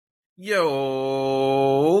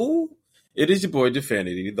Yo, it is your boy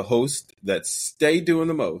Defanity, the host that stay doing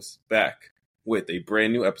the most, back with a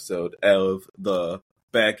brand new episode of the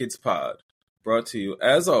Back It's Pod, brought to you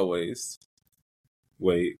as always.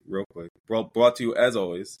 Wait, real quick. Brought to you as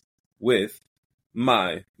always with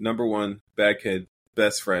my number one backhead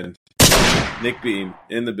best friend, Nick Beam,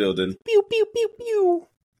 in the building. Pew pew pew pew.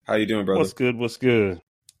 How you doing, brother? What's good? What's good?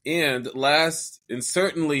 And last, and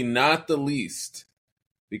certainly not the least,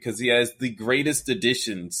 because he has the greatest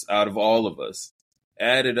additions out of all of us.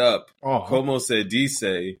 Added up, como se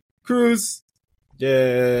dice, Cruz.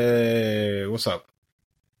 Yay! What's up?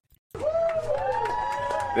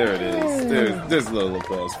 There it is. There's a little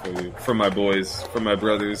applause for you, for my boys, for my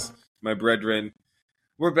brothers, my brethren.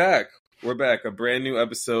 We're back. We're back. A brand new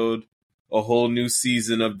episode, a whole new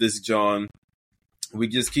season of this John. We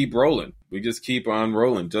just keep rolling. We just keep on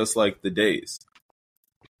rolling, just like the days.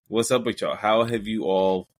 What's up with y'all? How have you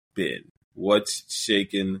all been? What's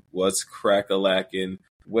shaking? What's crack-a-lacking?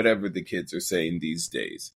 Whatever the kids are saying these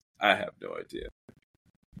days. I have no idea.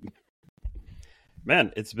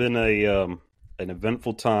 Man, it's been an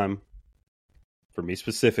eventful time for me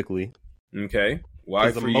specifically. Okay.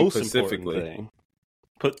 Why for you specifically? Thing,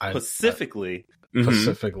 specifically.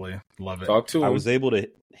 Specifically. Love it. Talk to him. I was able to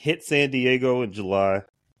hit San Diego in July,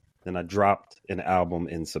 then I dropped an album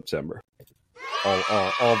in September.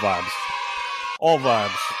 All vibes. All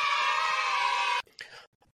vibes.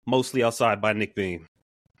 Mostly Outside by Nick Beam.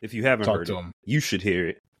 If you haven't heard it, you should hear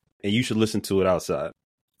it. And you should listen to it outside.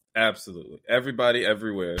 Absolutely. Everybody,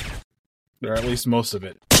 everywhere. Or at least most of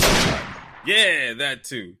it. Yeah, that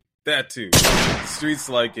too. That too. Streets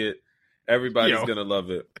like it. Everybody's going to love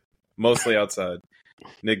it. Mostly outside.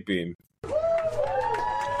 Nick Beam.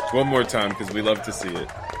 One more time, because we love to see it.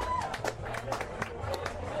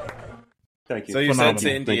 Thank you. So you said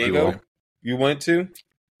San Diego? You went to?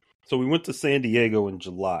 So we went to San Diego in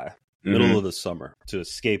July, middle of the summer, to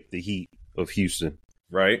escape the heat of Houston.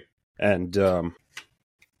 Right. And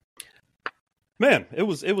man, it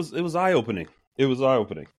was eye-opening. It was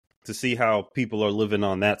eye-opening to see how people are living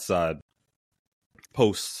on that side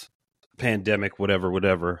post pandemic,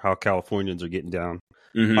 whatever, how Californians are getting down.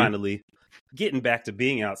 Finally getting back to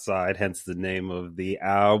being outside, hence the name of the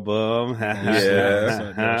album.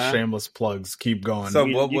 Shameless plugs. Keep going. So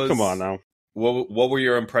come on now. What were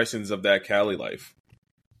your impressions of that Cali life?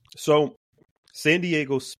 So San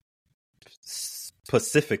Diego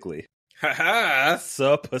specifically.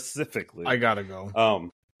 Specifically. I gotta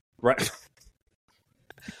go. Right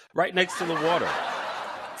next to the water.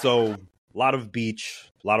 So a lot of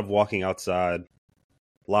beach, a lot of walking outside,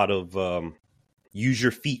 a lot of use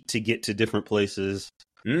your feet to get to different places.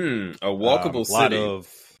 A walkable city. A lot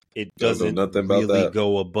of it doesn't really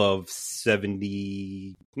go above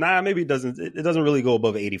 70. Nah, maybe it doesn't. It doesn't really go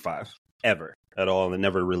above 85 ever at all, and it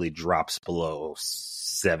never really drops below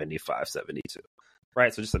 75, 72.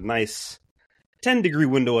 Right, so just a nice 10-degree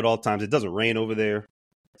window at all times. It doesn't rain over there,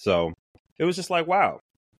 so it was just like, wow.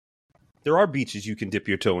 There are beaches you can dip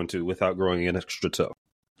your toe into without growing an extra toe.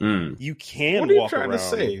 You can walk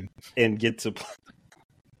around and get to.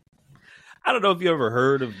 I don't know if you ever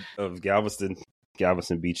heard of Galveston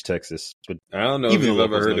Beach, Texas, but I don't know if you've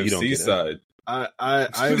ever heard of Seaside.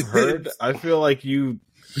 I've heard. I feel like you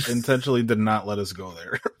intentionally did not let us go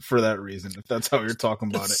there for that reason. If that's how you're talking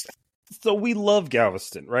about it. So we love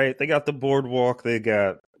Galveston, right? They got the boardwalk, they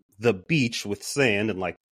got the beach with sand, and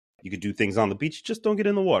like you could do things on the beach. Just don't get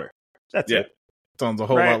in the water. That's it. Sounds a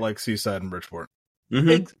whole lot like Seaside and Bridgeport.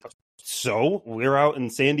 So we're out in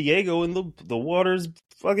San Diego, and the water's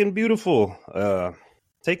fucking beautiful.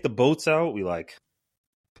 Take the boats out. We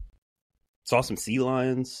saw some sea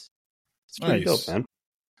lions. It's pretty dope, man.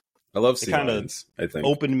 I love sea lions. I think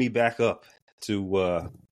opened me back up to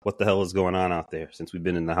what the hell is going on out there since we've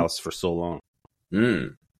been in the house for so long.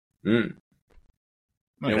 And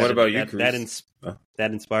what about you, Cruz?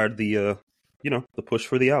 That inspired the the push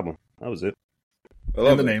for the album. That was it. I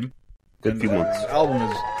love the name. Good few months. The album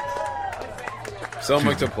is so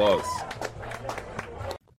much applause.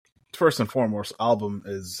 First and foremost, album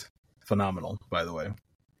is phenomenal. By the way,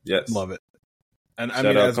 yes, love it. And shout I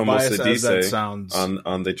mean, out as biased as that sounds,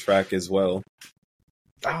 on the track as well.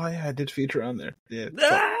 Oh yeah, I did feature on there. Yeah,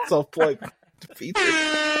 self-plug feature. Wait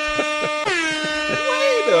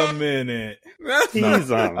a minute.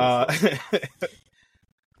 He's on.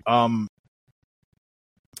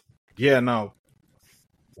 Yeah, no.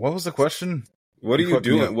 What was the question? What are you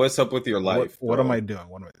doing? What's up with your life? What am I doing?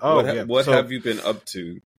 What have you been up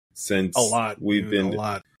to since a lot? We've been a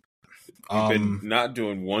lot. You've been not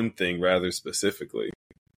doing one thing rather specifically.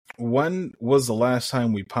 When was the last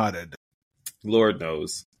time we potted? Lord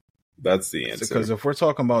knows. That's the answer. Because if we're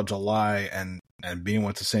talking about July and Bean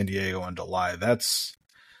went to San Diego in July, that's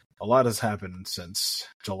a lot has happened since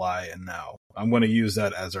July and now. I'm going to use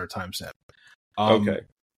that as our timestamp. Okay.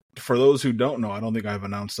 For those who don't know, I don't think I've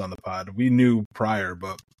announced on the pod. We knew prior,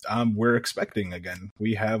 but we're expecting again.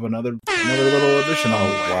 We have another little addition on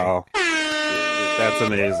the way. Wow, that's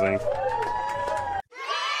amazing.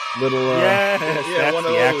 Little yes, yeah, that's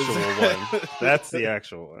the actual one. That's the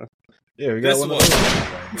actual one. Yeah, we got This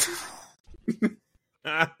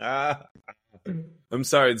one. I'm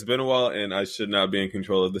sorry, it's been a while, and I should not be in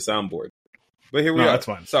control of the soundboard. But here we are. That's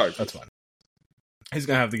fine. Sorry, that's fine. He's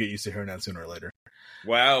gonna have to get used to hearing that sooner or later.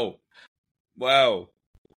 Wow. Love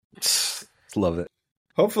it.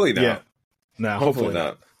 Hopefully not. Yeah. No, hopefully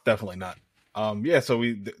not. Definitely not. Yeah, so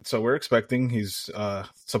we're expecting he's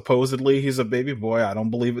supposedly he's a baby boy. I don't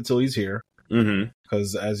believe it till he's here.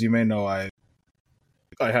 Because as you may know, I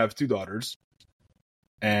have 2 daughters,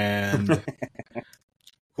 and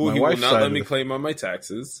who he will not let me claim on my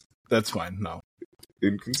taxes. That's fine. No,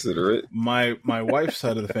 inconsiderate. My wife's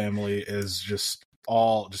side of the family is just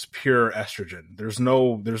pure estrogen. There's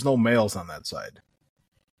no males on that side,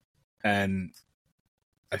 and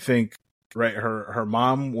I think right her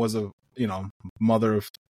mom was a mother of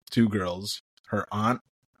 2 girls. Her aunt,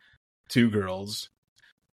 2 girls.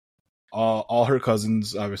 All her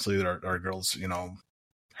cousins, obviously, are girls.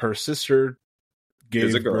 Her sister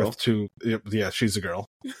gave birth to. Yeah, she's a girl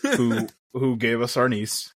who gave us our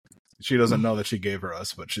niece. She doesn't know that she gave her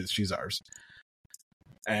us, but she's ours.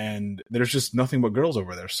 And there's just nothing but girls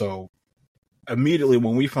over there. So immediately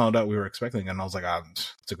when we found out we were expecting, and I was like,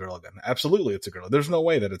 it's a girl again. Absolutely, it's a girl. There's no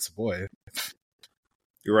way that it's a boy.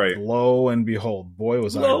 You're right. Lo and behold, boy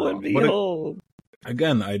was I wrong. Lo and behold.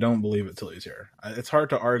 Again, I don't believe it till he's here. It's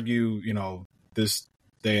hard to argue, this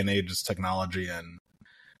day and age is technology, and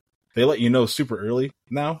they let you know super early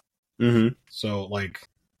now. So like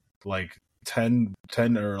 10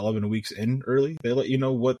 or 11 weeks in early, they let you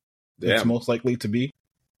know what it's most likely to be.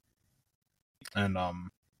 And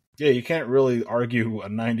you can't really argue a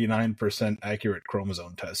 99% accurate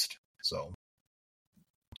chromosome test. So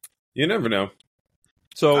you never know.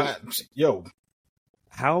 So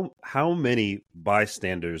how many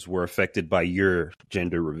bystanders were affected by your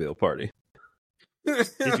gender reveal party?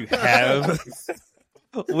 Did you have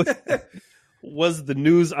was the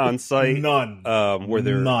news on site? None. Were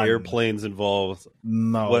there airplanes involved?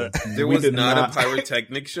 No. There was not a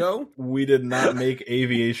pyrotechnic show? We did not make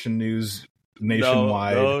aviation news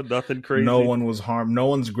nationwide. No, nothing crazy. No one was harmed. No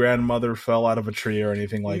one's grandmother fell out of a tree or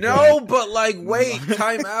anything like that. No, but wait,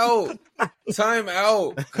 time out.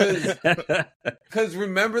 Because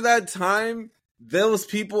remember that time those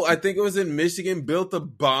people, I think it was in Michigan, built a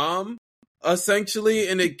bomb essentially,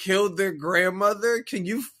 and it killed their grandmother? Can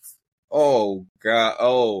you? Oh God!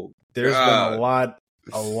 Oh, there's been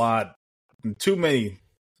a lot, too many.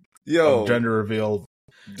 Gender reveal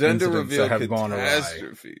that have gone awry.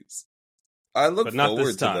 I look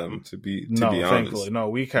forward to them. To be honest, thankfully, no.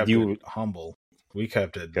 We kept it humble. We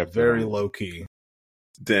kept it very low key.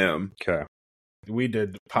 Damn. Okay. We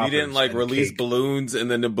did. We didn't release balloons,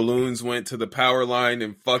 and then the balloons went to the power line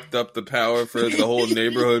and fucked up the power for the whole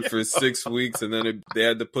neighborhood for 6 weeks, and then they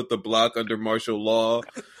had to put the block under martial law,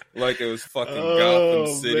 like it was fucking Gotham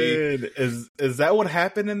City. Man. Is that what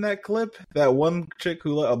happened in that clip? That one chick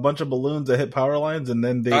who let a bunch of balloons that hit power lines, and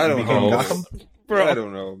then they became Gotham? Bro, I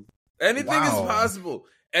don't know. Anything is possible.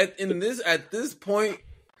 At this point,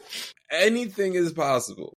 anything is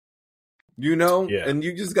possible. And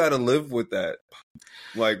you just got to live with that,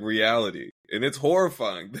 reality. And it's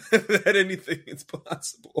horrifying that anything is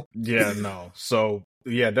possible. Yeah, no. So,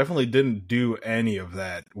 definitely didn't do any of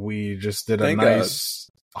that. We just did a nice,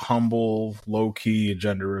 humble, low-key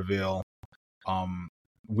gender reveal.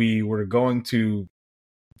 We were going to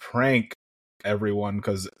prank everyone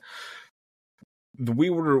because we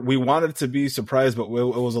wanted to be surprised, but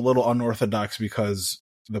it was a little unorthodox because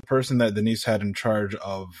the person that Denise had in charge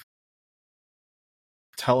of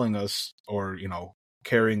telling us or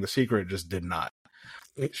carrying the secret just did not.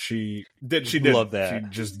 She did love that. She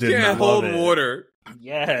just did not hold water.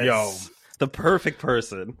 Yes, the perfect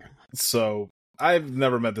person. So I've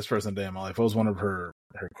never met this person a day in my life. It was one of her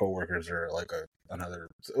coworkers or another.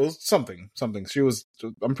 It was something. She was.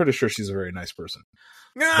 I'm pretty sure she's a very nice person.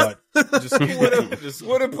 But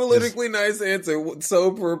what a politically nice answer. So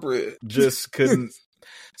appropriate. Just couldn't.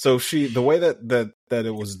 So the way that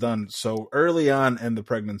it was done. So early on in the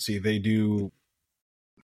pregnancy, they do.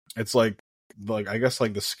 It's like I guess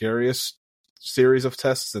the scariest series of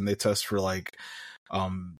tests, and they test for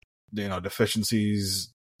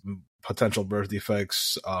deficiencies, potential birth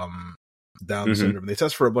defects, Down syndrome. They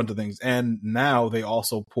test for a bunch of things, and now they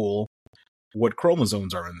also pull what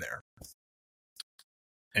chromosomes are in there.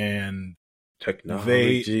 And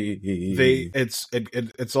technology,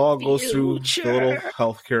 it's all goes through the little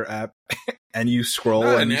healthcare app, and you scroll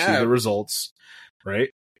and you see the results, right?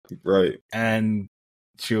 Right. And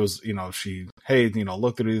she was, hey,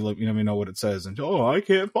 look at it, let me know what it says, and I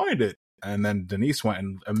can't find it. And then Denise went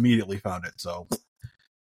and immediately found it. So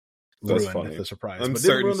that's ruined funny. The surprise. I'm but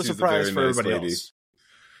certain didn't ruin the surprise for everybody else.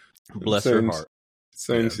 Bless her heart.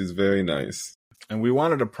 Saying she's very nice. And we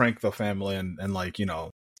wanted to prank the family and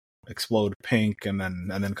explode Pink and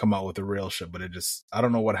then come out with the real shit, but it just, I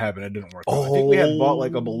don't know what happened. It didn't work. I think we had bought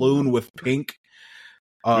like a balloon with Pink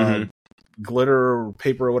glitter or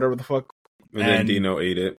paper or whatever the fuck. And then Dino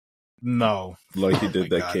ate it. No. Like he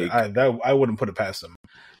did that cake. I wouldn't put it past him.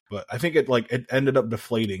 But I think it ended up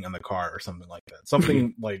deflating in the car or something like that.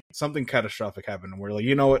 Something catastrophic happened. And we're like,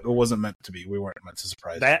 it wasn't meant to be. We weren't meant to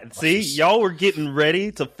surprise that. See, y'all were getting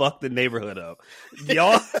ready to fuck the neighborhood up.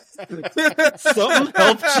 Y'all, something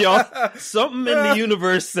helped y'all. Something in the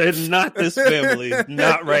universe said, not this family,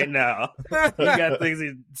 not right now. You got things.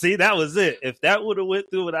 See, that was it. If that would have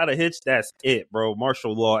went through without a hitch, that's it, bro.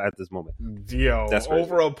 Martial law at this moment. Yo, that's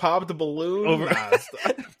over a popped balloon.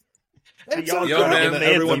 Yo, man,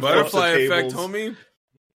 the butterfly effect, homie.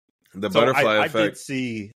 The butterfly effect. I did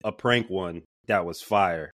see a prank one that was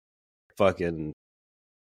fire. Fucking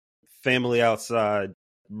family outside,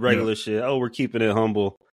 regular shit. Oh, we're keeping it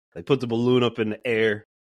humble. They put the balloon up in the air,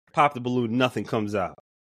 pop the balloon, nothing comes out.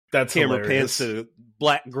 That's camera pans to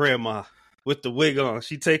black grandma with the wig on.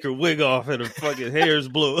 She take her wig off and her fucking hair's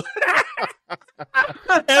blue.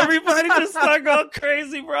 Everybody just start going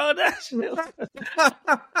crazy, bro. That shit.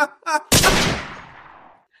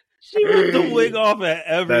 She ripped the wig off at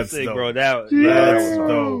everything, bro. That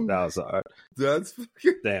was hard. That's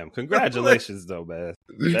damn. Congratulations, though, man.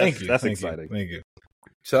 Thank you. That's exciting. Thank you.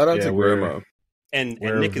 Shout out to Grandma. And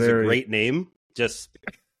Nick is a great name. Just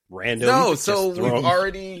random. No, so we've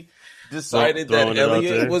already decided that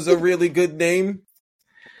Elliot was a really good name.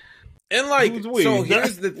 And so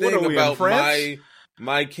here's the thing about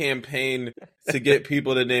my campaign to get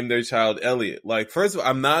people to name their child Elliot. First of all,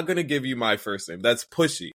 I'm not going to give you my first name. That's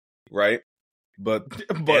pushy, right? But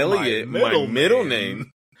Elliot, my middle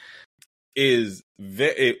name is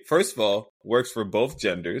first of all, works for both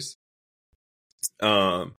genders.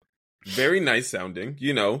 Very nice sounding.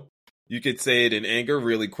 You could say it in anger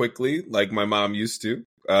really quickly, like my mom used to.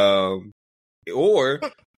 Or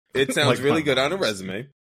it sounds really good on a resume.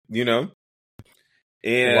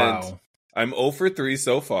 And wow. I'm 0 for 3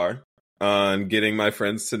 so far on getting my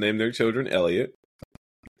friends to name their children Elliot.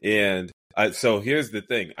 And so here's the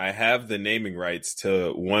thing. I have the naming rights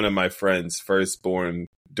to one of my friend's firstborn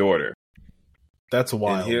daughter. That's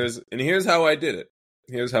wild. And here's how I did it.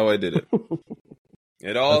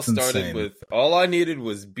 It all started with, all I needed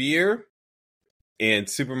was beer and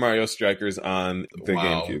Super Mario Strikers on the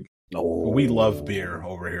GameCube. Oh, we love beer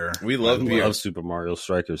over here. We love beer. We love Super Mario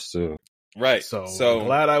Strikers too. Right. So I'm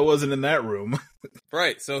glad I wasn't in that room.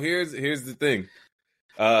 Right. So here's the thing.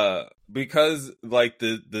 Because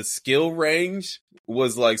the skill range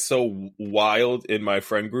was so wild in my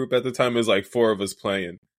friend group at the time. It was 4 of us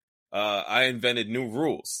playing. I invented new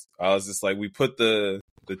rules. I was just we put the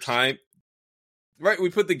time, right? We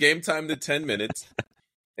put the game time to 10 minutes,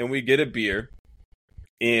 and we get a beer,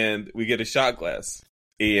 and we get a shot glass,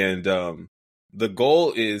 and the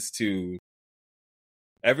goal is to.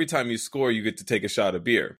 Every time you score, you get to take a shot of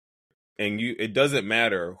beer. And it doesn't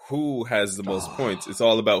matter who has the most points. It's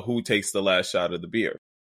all about who takes the last shot of the beer.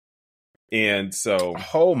 And so...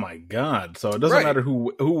 Oh my God. So it doesn't matter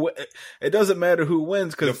who it doesn't matter who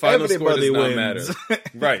wins because the final score does not wins. Matter.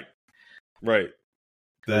 Right.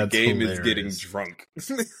 The game hilarious. Is getting drunk.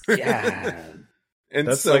 Yeah. And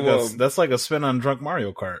that's so, that's like a spin on Drunk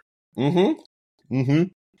Mario Kart.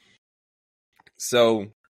 So...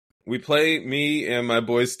 We play, me and my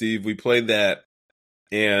boy Steve, we played that,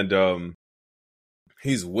 and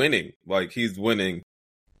he's winning. He's winning.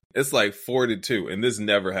 It's 4-2, and this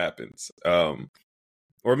never happens.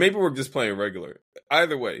 Or maybe we're just playing regular.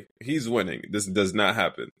 Either way, he's winning. This does not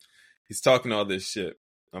happen. He's talking all this shit.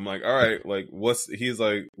 I'm all right, he's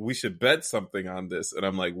we should bet something on this. And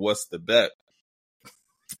I'm what's the bet?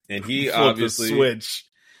 And he obviously switch.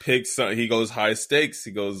 Picks, he goes high stakes.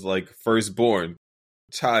 He goes firstborn.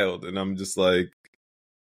 Child, and I'm just and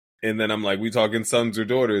then I'm we talking sons or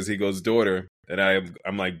daughters? He goes daughter, and I'm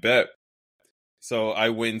bet. So I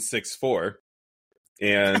win 6-4,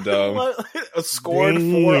 And scored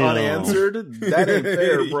 4 unanswered. That ain't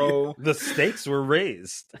fair, bro. The stakes were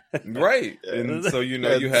raised, right? And so you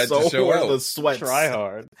had to show out, the sweats. Try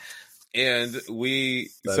hard. And That's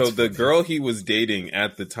the funny. girl he was dating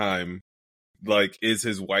at the time, like, is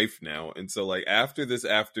his wife now. And so, like, after this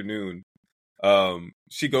afternoon,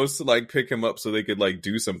 she goes to, like, pick him up so they could, like,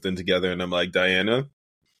 do something together. And I'm like, Diana,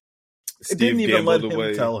 It didn't even let him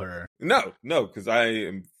away. tell her. No, because I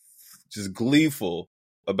am just gleeful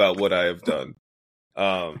about what I have done.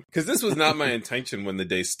 Because this was not my intention when the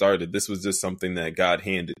day started. This was just something that God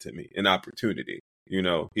handed to me, an opportunity. You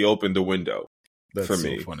know, he opened the window for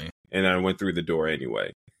me. So funny. And I went through the door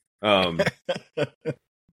anyway.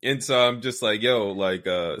 And so I'm just like, yo, like,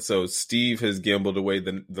 so Steve has gambled away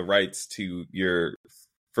the rights to your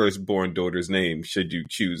firstborn daughter's name, should you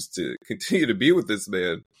choose to continue to be with this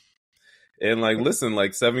man. And like, listen,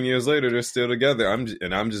 like 7 years later, they're still together. I'm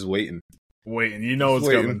just waiting. Waiting, you know it's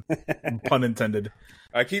coming. Pun intended.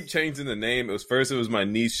 I keep changing the name. It was my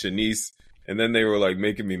niece Shanice, and then they were like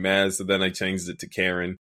making me mad, so then I changed it to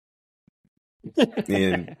Karen.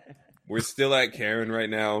 And we're still at Karen right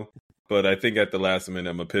now, but I think at the last minute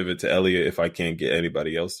I'm gonna pivot to Elliot if I can't get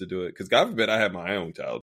anybody else to do it. Because God forbid I have my own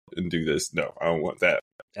child and do this. No, I don't want that.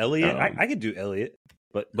 Elliot, I could do Elliot,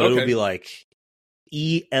 but okay. It would be like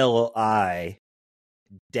ELI-Y.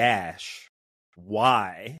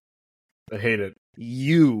 I hate it.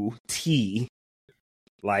 UT.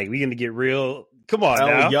 Like, we gonna get real. Come on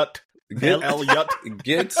now. Elliot.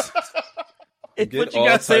 Get what you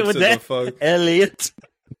gotta say with that, Elliot?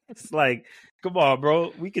 It's like, come on,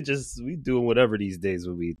 bro. We doing whatever these days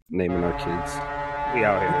when we naming our kids. We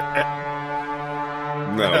out here.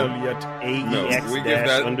 No. Elliot. AEX we give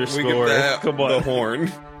that _. Come on. The horn.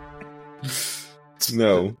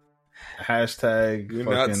 No. Hashtag. You're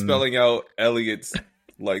not spelling out Elliot's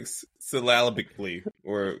like syllabically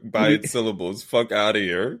or by its syllables. Fuck out of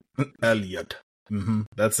here. Elliot. Mm-hmm.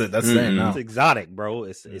 That's it. That's saying now. It's exotic, bro.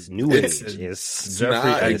 It's new age. It's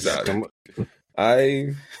not exotic.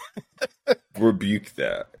 I rebuke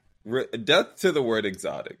that. Death to the word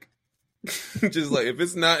exotic. Just like, if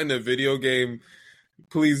it's not in a video game,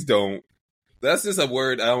 please don't. That's just a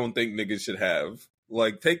word I don't think niggas should have.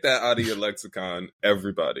 Like, take that out of your lexicon,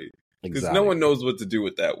 everybody. Because no one knows what to do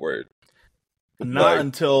with that word. Not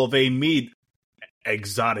until they meet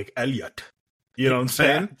exotic Elliot. You know what I'm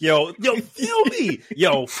saying? Yo, feel me.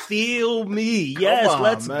 Feel me. Yes,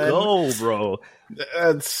 let's go, bro.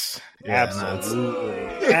 That's absolutely.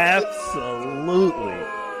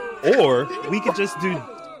 Or we could just do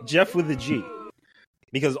Jeff with a G.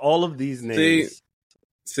 Because all of these names.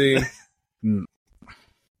 See.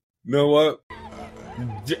 Know what?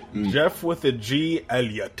 Jeff with a G,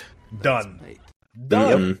 Elliot. Done.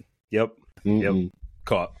 Yep.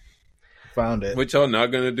 Caught. Found it. What y'all not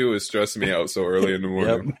gonna do is stress me out so early in the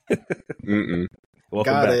morning.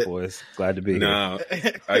 Welcome back, boys. Glad to be here. Nah,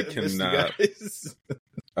 I cannot.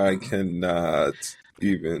 I cannot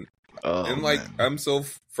even. And like, man. I'm so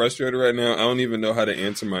frustrated right now. I don't even know how to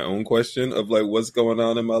answer my own question of like what's going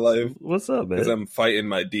on in my life. What's up, man? Because I'm fighting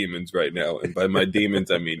my demons right now, and by my demons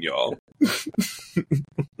I mean y'all.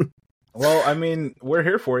 Well, I mean, we're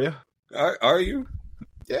here for you. Are you?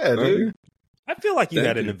 Yeah, dude. You? I feel like you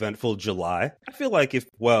had an eventful July. I feel like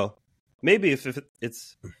maybe if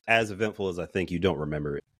it's as eventful as I think, you don't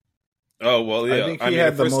remember it. Oh, well, yeah. I think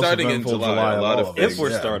if we're starting in July, a lot of things. If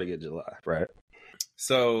we're starting in July, right?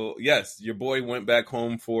 So, yes, your boy went back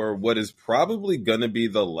home for what is probably going to be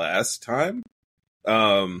the last time.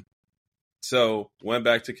 So, went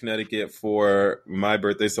back to Connecticut for my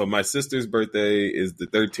birthday. So, my sister's birthday is the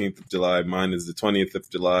 13th of July. Mine is the 20th of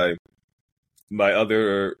July. My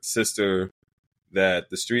other sister that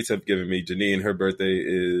the streets have given me, Janine, her birthday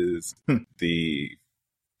is the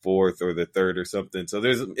 4th or the 3rd or something. So,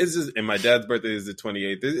 and my dad's birthday is the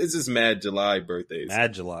 28th. It's just mad July birthdays.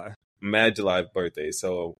 Mad July birthday.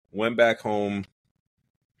 So went back home,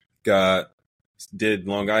 did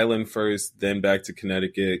Long Island first, then back to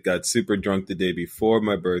Connecticut, got super drunk the day before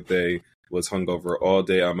my birthday, was hungover all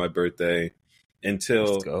day on my birthday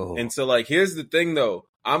until like, here's the thing though.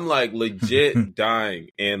 I'm like legit dying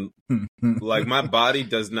and like my body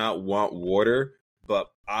does not want water,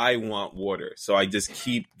 but I want water. So I just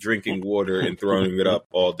keep drinking water and throwing it up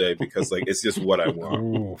all day because like, it's just what I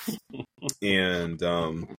want. And,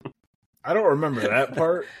 I don't remember that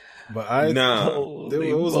part, but it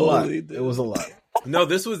was a lot. It was a lot. No,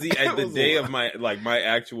 this was the day of my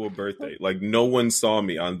actual birthday. Like no one saw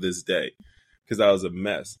me on this day because I was a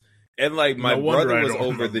mess. And like my brother was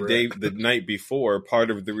over the night before. Part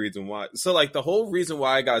of the reason why. So like the whole reason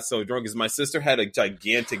why I got so drunk is my sister had a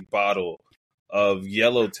gigantic bottle of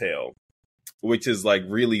Yellowtail, which is like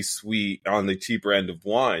really sweet on the cheaper end of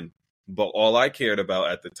wine. But all I cared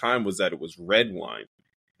about at the time was that it was red wine,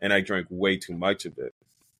 and I drank way too much of it.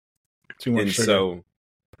 Too much sugar. So,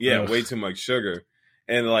 yeah, way too much sugar.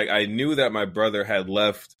 And like I knew that my brother had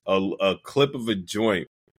left a clip of a joint,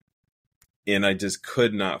 and I just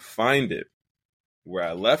could not find it where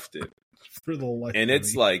I left it. For the life and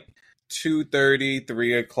it's like 2:30,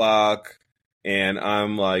 3 o'clock, and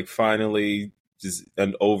I'm like finally just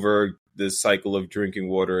over this cycle of drinking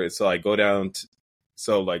water. So I go down.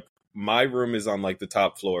 So like my room is on like the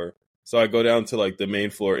top floor. So I go down to like the main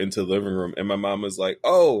floor into the living room, and my mom was like,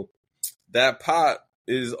 "Oh, that pot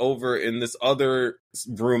is over in this other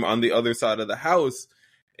room on the other side of the house."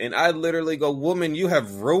 And I literally go, "Woman, you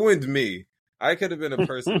have ruined me. I could have been a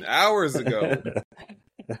person hours ago."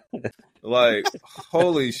 Like,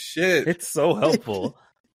 holy shit. It's so helpful.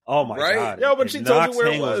 Oh my God. Yo, but she told you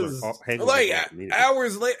where it was. Like,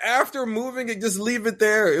 hours late after moving it, just leave it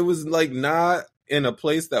there. It was like not in a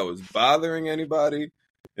place that was bothering anybody.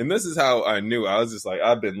 And this is how I knew. I was just like,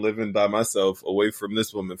 I've been living by myself away from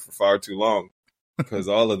this woman for far too long, because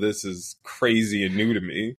all of this is crazy and new to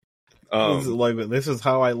me. This is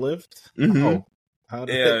how I lived? Mm-hmm. Oh, how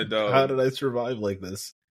did I survive like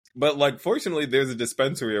this? But like, fortunately, there's a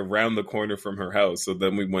dispensary around the corner from her house. So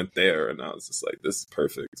then we went there, and I was just like, this is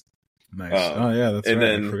perfect. Nice. Oh yeah, that's right.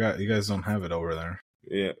 Then, I forgot you guys don't have it over there.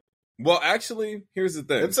 Yeah. Well, actually, here's the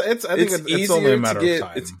thing. I think it's only a matter of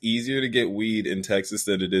time. It's easier to get weed in Texas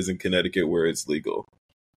than it is in Connecticut, where it's legal,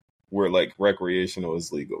 where like recreational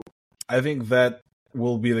is legal. I think that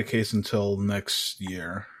will be the case until next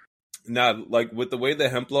year. Now, like with the way the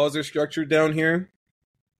hemp laws are structured down here,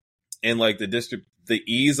 and like the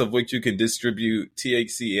ease of which you can distribute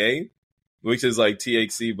THCA, which is like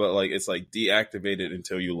THC, but like it's like deactivated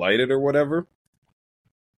until you light it or whatever.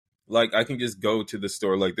 Like I can just go to the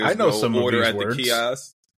store. Like there's no order at the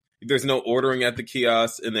kiosk. There's no ordering at the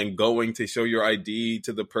kiosk and then going to show your ID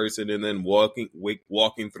to the person and then walking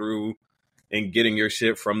through and getting your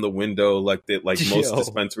shit from the window like most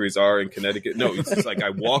dispensaries are in Connecticut. No, it's just like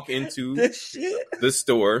I walk into the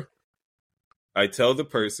store. I tell the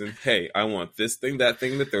person, "Hey, I want this thing, that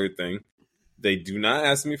thing, the third thing." They do not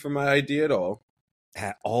ask me for my ID at all.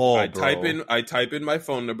 At all, I type in my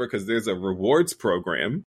phone number because there's a rewards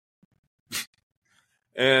program.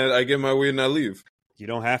 And I get my weed and I leave. You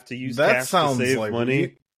don't have to use cash to save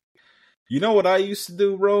money. You know what I used to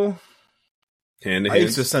do, bro? I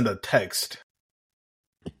used to send a text.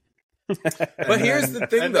 But here's the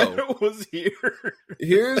thing, though. It was here.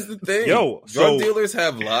 Here's the thing. Drug dealers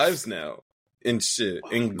have lives now and shit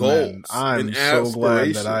and goals. Man, I'm so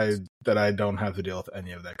glad that I don't have to deal with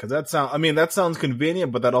any of that, because that sounds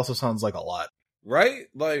convenient, but that also sounds like a lot. Right?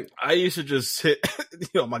 Like I used to just hit,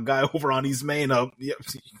 my guy over on East Main up. Yo,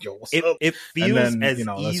 what's up? It feels as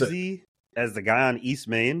easy as the guy on East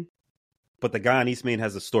Main, but the guy on East Main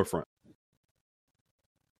has a storefront.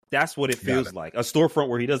 That's what it feels like. A storefront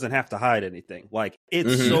where he doesn't have to hide anything. Like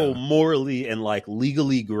it's so morally and like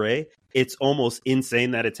legally gray. It's almost insane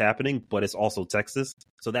that it's happening, but it's also Texas.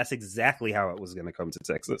 So that's exactly how it was going to come to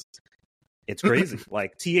Texas. It's crazy.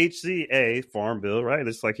 Like THCA Farm Bill, right?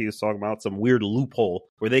 It's like he was talking about some weird loophole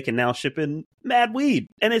where they can now ship in mad weed,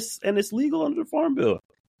 and it's legal under the Farm Bill.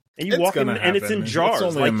 And you walk in, and it's in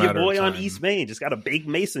jars. Like your boy on East Main just got a big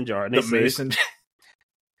mason jar, and they say,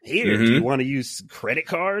 "Here, do you want to use credit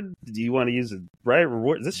card? Do you want to use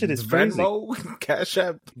reward?" This shit is crazy. Venmo, Cash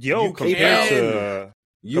App. Yo, compared to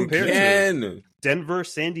Denver,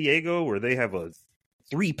 San Diego, where they have a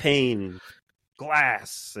 3-pane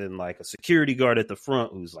glass and like a security guard at the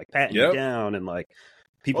front who's like patting you down, and like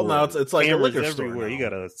people. Well, now it's like a liquor everywhere. Store. You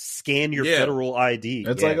gotta scan your federal ID.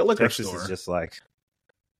 It's like a liquor Texas store. Is just like,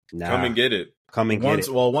 nah, come and get it.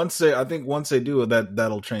 Well, once they do it,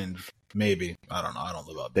 that'll change. Maybe, I don't know. I don't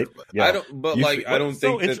live out there, but I don't. But I don't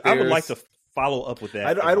think that I would like to follow up with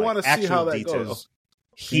that. I want to see how that goes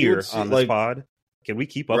here on this pod. Can we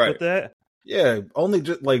keep up with that? Yeah, only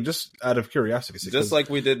just out of curiosity. Just like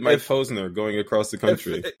we did Mike Posner going across the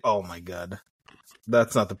country. Oh my god,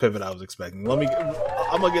 that's not the pivot I was expecting. I'm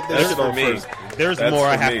gonna get this shit on first. There's more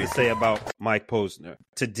I have to say about Mike Posner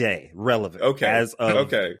today. Relevant.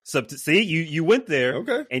 Okay. See, you went there.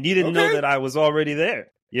 Okay. And you didn't know that I was already there.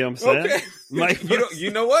 You know what I'm saying? Okay. You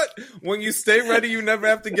know what? When you stay ready, you never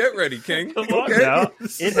have to get ready, King. Come on now.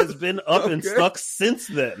 It has been up and stuck since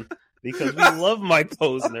then. Because we love Mike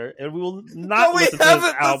Posner, and we will not listen to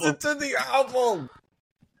his album. Listened to the album.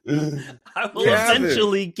 I will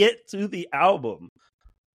eventually get to the album.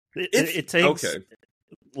 It takes. Okay.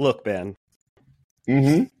 Look, Ben.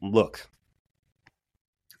 Mm-hmm. Look.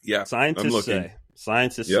 Yeah,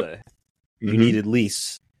 Scientists say you need at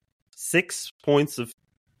least 6 points of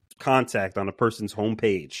contact on a person's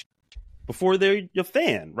homepage before they're your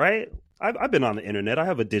fan, right? I've been on the internet. I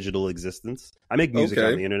have a digital existence. I make music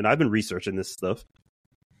on the internet. I've been researching this stuff.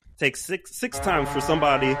 It takes six times for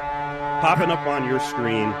somebody popping up on your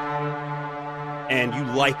screen, and you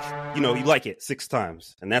like it 6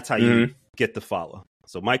 times, and that's how you get the follow.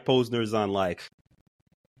 So Mike Posner's on like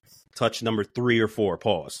touch number 3 or 4,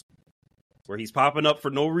 pause, where he's popping up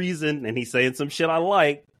for no reason and he's saying some shit I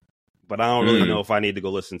like, but I don't really know if I need to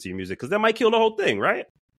go listen to your music because that might kill the whole thing, right?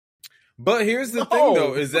 But here's the thing,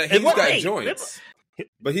 though, is that he's got joints.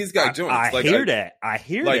 But he's got joints. I hear that.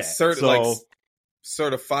 Like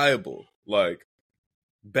certifiable. Like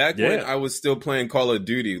back when I was still playing Call of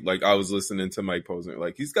Duty, like I was listening to Mike Posner.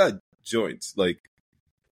 Like he's got joints. Like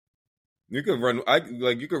you could run.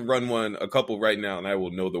 You could run a couple right now, and I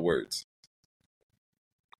will know the words.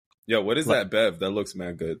 Yo, what is that Bev? That looks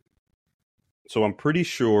mad good. So I'm pretty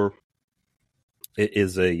sure it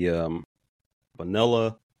is a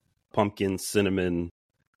vanilla, pumpkin, cinnamon,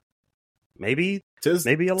 maybe a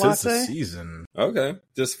latte. The season. Okay,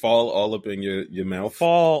 just fall all up in your mouth.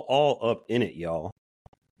 Fall all up in it, y'all.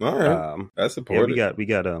 All right, that's important. Yeah, we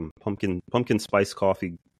got pumpkin spice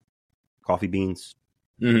coffee beans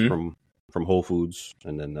from Whole Foods,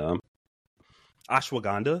 and then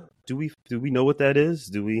ashwagandha. Do we know what that is?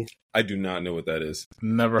 I do not know what that is.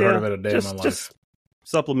 Never heard of it a day in my life. Just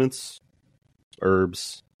supplements,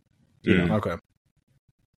 herbs, Okay.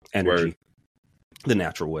 Energy, the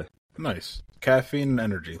natural way. Nice caffeine and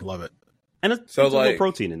energy, love it. And it's a little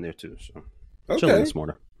protein in there too. So chilling this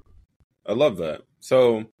morning. I love that.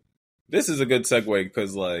 So this is a good segue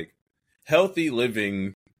because like healthy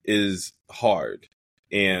living is hard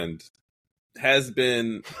and has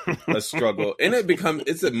been a struggle, and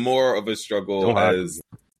it's more of a struggle as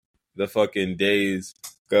the fucking days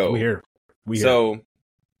go. We here.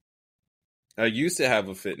 I used to have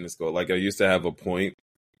a fitness goal. Like I used to have a point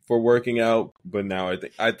for working out, but now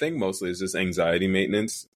I think mostly it's just anxiety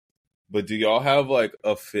maintenance. But do y'all have like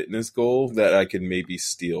a fitness goal that I can maybe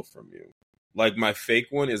steal from you? Like my fake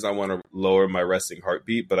one is I want to lower my resting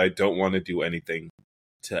heartbeat, but I don't want to do anything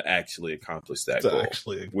to actually accomplish that goal,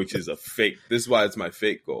 which is a fake. This is why it's my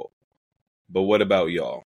fake goal. But what about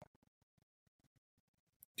y'all?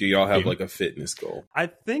 Do y'all have like a fitness goal? I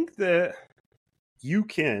think that you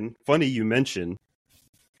can. Funny you mentioned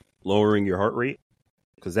lowering your heart rate,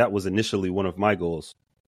 because that was initially one of my goals,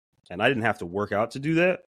 and I didn't have to work out to do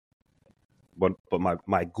that. But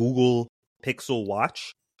my Google Pixel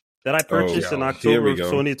Watch that I purchased in October of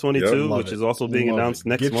 2022, which is also being announced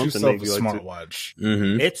next month. Get yourself a smartwatch.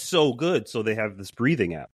 It's so good. So they have this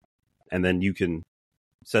breathing app, and then you can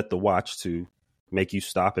set the watch to make you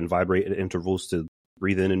stop and vibrate at intervals to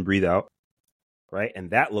breathe in and breathe out, right?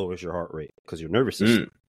 And that lowers your heart rate because your nervous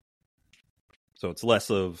system. So it's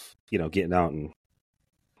less of getting out and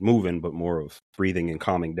moving, but more of breathing and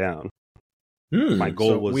calming down. My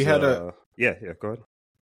goal was we had go ahead.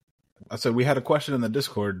 I said we had a question in the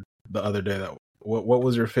Discord the other day that what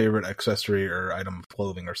was your favorite accessory or item of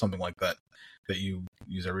clothing or something like that you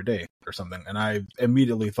use every day or something, and I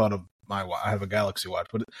immediately thought of my watch. I have a Galaxy Watch,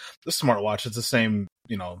 but the smartwatch, it's the same,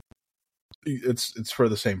 it's for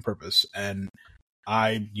the same purpose, and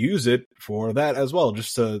I use it for that as well,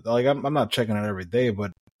 just to like I'm not checking it every day,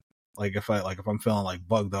 but like if I'm feeling like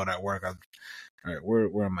bugged out at work, all right,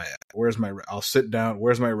 where am I at? I'll sit down.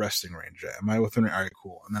 Where's my resting range at? Am I within it? All right,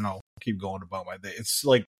 cool. And then I'll keep going about my day. It's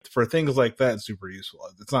like for things like that, it's super useful.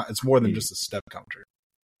 It's more than just a step counter.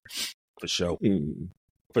 For sure.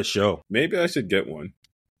 For sure. Maybe I should get one.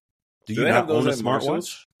 Do you not own a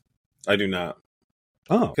smartwatch? I do not.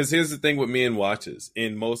 Oh. Because here's the thing with me and watches. I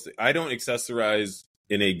don't accessorize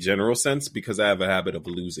in a general sense because I have a habit of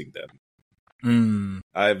losing them.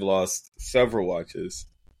 I've lost several watches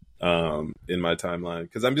in my timeline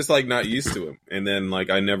because I'm just like not used to it, and then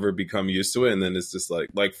like I never become used to it, and then it's just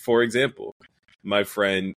like for example, my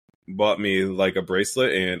friend bought me like a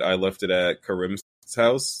bracelet, and I left it at Karim's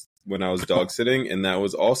house when I was dog sitting, and that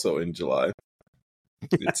was also in July.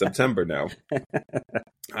 It's September now.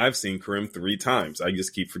 I've seen Karim 3 times. I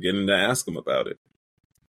just keep forgetting to ask him about it.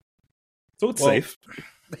 So it's safe.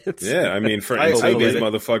 Yeah, I mean, until these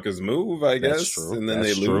motherfuckers move, I guess, and then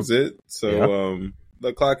they lose it. So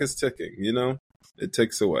the clock is ticking. It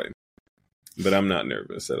ticks away. But I'm not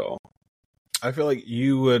nervous at all. I feel like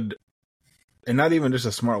you would, and not even just a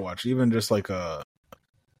smartwatch, even just like a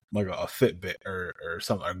Fitbit or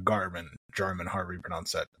something, a Garmin, however you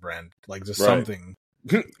pronounce that brand, like just something.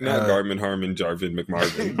 Not Garmin, Harman, Jarvin,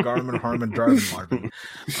 McMarvin. Garmin, Harman, Jarvin, Marvin.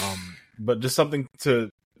 But just something to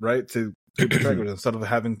right? To keep track of it. Instead of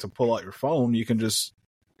having to pull out your phone, you can just,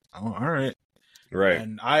 all right. Right.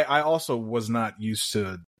 And I also was not used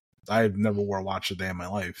to, I never wore a watch a day in my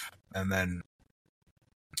life. And then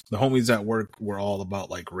the homies at work were all about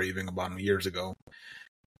like raving about them years ago.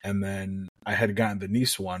 And then I had gotten the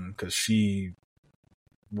niece one because she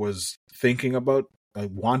was thinking about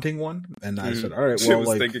wanting one. And I said, all right, she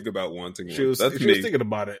was thinking about wanting one. She was thinking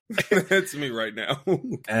about it. That's me right now.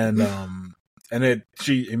 And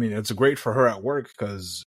it's great for her at work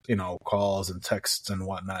because, you know, calls and texts and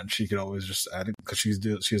whatnot, and she could always just add it because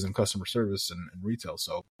she's in customer service and retail.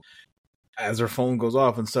 So as her phone goes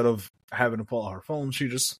off, instead of having to pull out her phone, she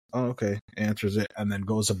just answers it and then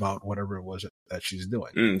goes about whatever it was that she's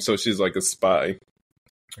doing. So she's like a spy,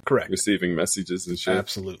 correct? Receiving messages and shit.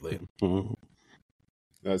 Absolutely.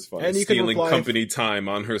 That's fine. And stealing company time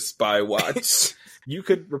on her spy watch. You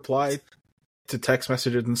could reply to text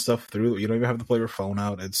messages and stuff through. You don't even have to pull your phone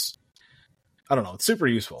out. I don't know. It's super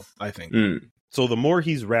useful, I think. So the more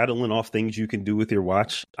he's rattling off things you can do with your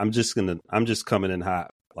watch, I'm just coming in hot,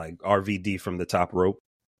 like RVD from the top rope.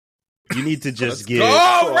 You need to just get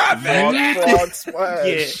frog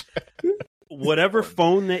splash. Yeah. Whatever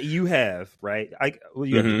phone that you have, right?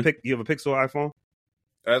 You have a Pixel iPhone?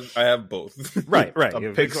 I have both. Right. A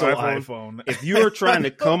Pixel iPhone. If you are trying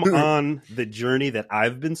to come on the journey that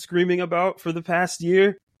I've been screaming about for the past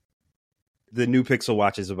year, the new Pixel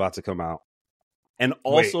Watch is about to come out. And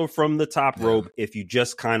also from the top rope, if you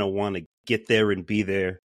just kind of want to get there and be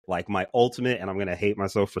there, like my ultimate, and I'm going to hate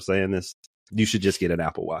myself for saying this, you should just get an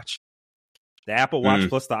Apple Watch. The Apple Watch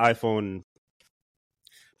plus the iPhone,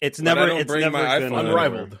 it's never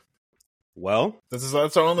unrivaled. Well, that's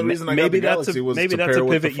the only reason I got the Galaxy was maybe to that's pair a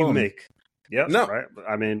with pivot the phone. you make. Yep, no, right.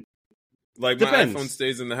 I mean, like depends. My iPhone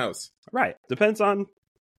stays in the house. Right. Depends on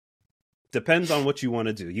what you want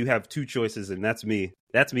to do. You have two choices, and that's me.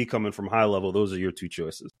 That's me coming from high level. Those are your two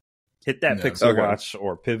choices. Hit that Pixel Watch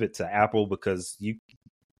or pivot to Apple because you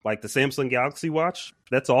like the Samsung Galaxy Watch.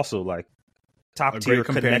 That's also like top tier,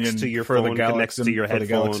 connects to your phone, connects to your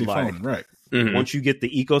headphone. Like, right. Once you get the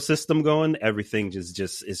ecosystem going, everything is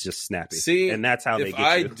just snappy. See, and that's how they get you. If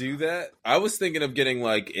I do that, I was thinking of getting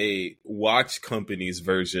like a watch company's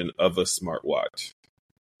version of a smartwatch.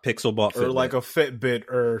 Pixel bought Fitbit. Or like a Fitbit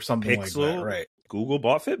or something like that, right? Google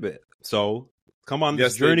bought Fitbit. So come on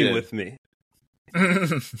this journey with me.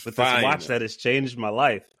 With this watch that has changed my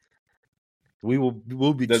life. We'll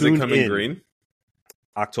be Does tuned it come in green?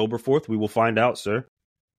 October 4th, we will find out, sir.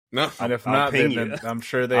 No, and if not, then I'm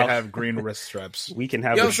sure they have green wrist straps. We can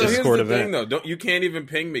have a Discord event. Thing, though. You can't even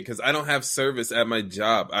ping me because I don't have service at my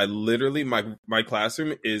job. I literally my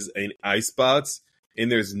classroom is an Icebox,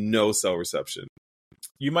 and there's no cell reception.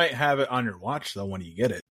 You might have it on your watch though when you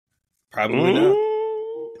get it. Probably not.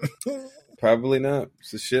 Probably not.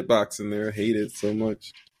 It's a shit box in there. I hate it so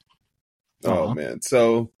much. Oh man.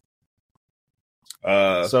 So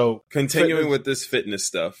continuing with this fitness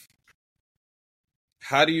stuff.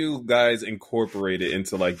 How do you guys incorporate it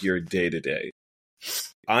into like your day-to-day?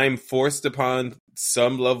 I'm forced upon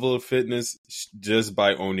some level of fitness just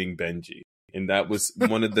by owning Benji. And that was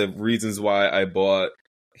one of the reasons why I bought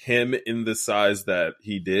him in the size that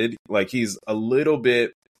he did. Like he's a little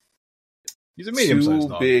bit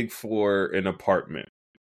too big for an apartment.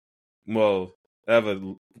 Well, I have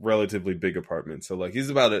a relatively big apartment. So like he's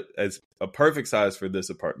about as a perfect size for this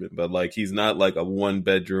apartment, but like he's not like a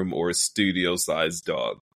 1-bedroom or a studio sized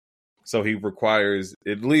dog. So he requires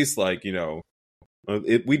at least like, you know,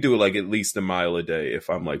 we do like at least a mile a day if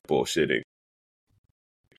I'm like bullshitting.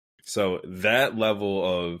 So that level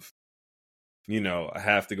of, you know, I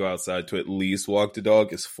have to go outside to at least walk the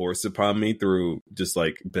dog is forced upon me through just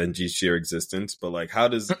like Benji's sheer existence. But like how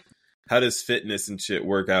does fitness and shit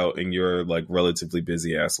work out in your like relatively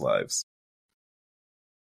busy ass lives?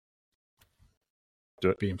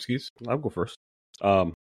 BMskis? I'll go first.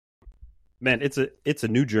 Man, it's a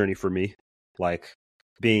new journey for me. Like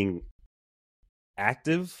being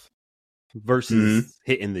active versus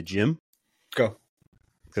hitting the gym. Go.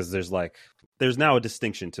 Because there's now a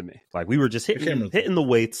distinction to me. Like we were just hitting the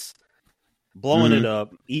weights, blowing it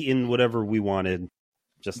up, eating whatever we wanted,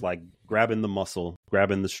 just like grabbing the muscle,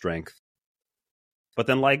 grabbing the strength. But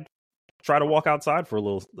then like try to walk outside for a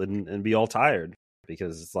little and be all tired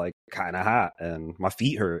because it's like kind of hot and my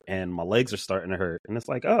feet hurt and my legs are starting to hurt. And it's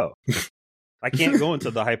like, oh, I can't go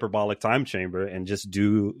into the hyperbolic time chamber and just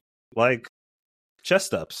do like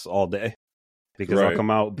chest ups all day because I'll come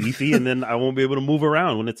out beefy and then I won't be able to move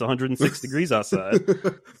around when it's 106 degrees outside.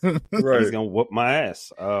 Right. He's going to whoop my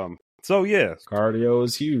ass. So yeah. Cardio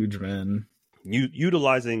is huge, man.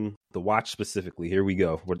 Utilizing the watch specifically. Here we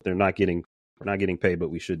go. They're not getting We're not getting paid, but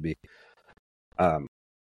we should be. The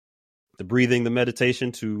breathing, the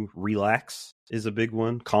meditation to relax is a big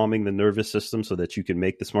one. Calming the nervous system so that you can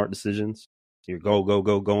make the smart decisions. You're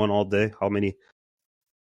going all day.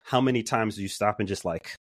 How many times do you stop and just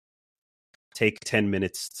like take 10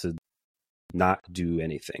 minutes to not do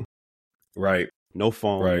anything? Right. No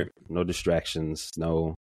phone, right. No distractions,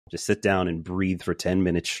 just sit down and breathe for 10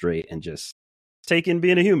 minutes straight and just take in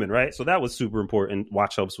being a human, right? So that was super important.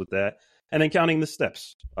 Watch helps with that. And then counting the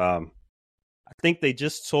steps. I think they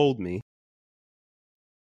just told me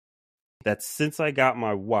that since I got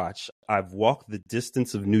my watch, I've walked the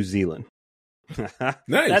distance of New Zealand. Nice.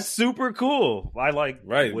 That's super cool. I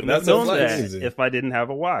wouldn't have known that if I didn't have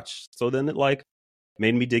a watch. So then it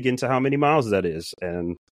made me dig into how many miles that is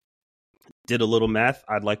and did a little math.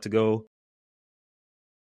 I'd like to go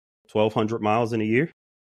 1,200 miles in a year.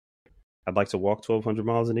 I'd like to walk 1,200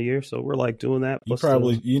 miles in a year. So we're doing that.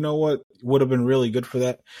 You know what would have been really good for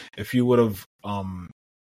that? If you would have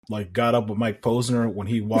got up with Mike Posner when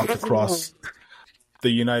he walked across the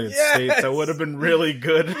United States. That would have been really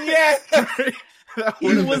good. Yes.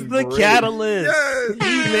 He was the catalyst. Yes.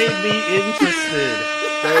 He made me interested.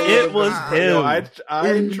 It was him.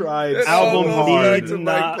 I tried album so hard to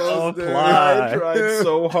not apply. I tried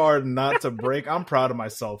so hard not to break. I'm proud of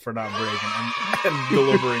myself for not breaking and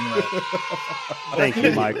delivering that. Thank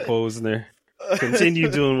you, Mike Posner.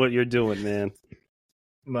 Continue doing what you're doing, man.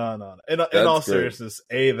 No. In all seriousness,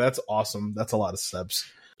 that's awesome. That's a lot of steps.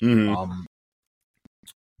 Mm-hmm.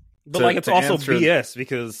 But it's also BS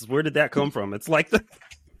because where did that come from? It's like one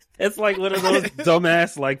of those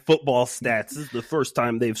dumbass football stats. This is the first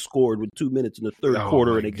time they've scored with 2 minutes in the third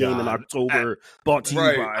quarter in a game in October. Brought to you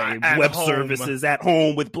by Web Services at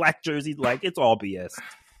home with black jerseys. It's all BS.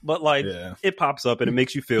 But it pops up and it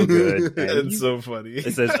makes you feel good. It's so funny.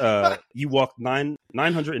 It says you walked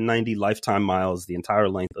 990 lifetime miles the entire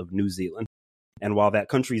length of New Zealand. And while that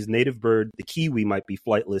country's native bird, the kiwi, might be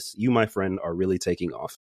flightless, you, my friend, are really taking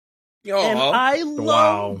off. And I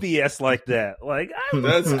love BS like that.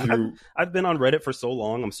 That's cute. I've been on Reddit for so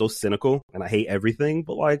long. I'm so cynical and I hate everything.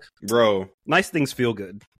 But bro, nice things feel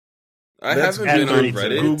good. I haven't been on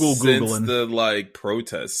Reddit since the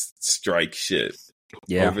protest strike shit.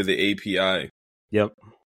 Yeah. Over the API. Yep.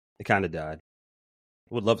 It kind of died.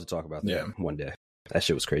 Would love to talk about that one day. That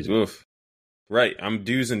shit was crazy. Oof. Right. I'm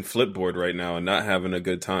using Flipboard right now and not having a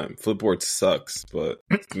good time. Flipboard sucks, but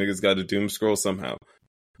niggas got to doom scroll somehow.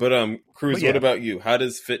 But Cruz, what about you? How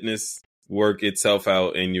does fitness work itself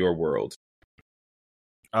out in your world?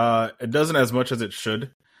 It doesn't as much as it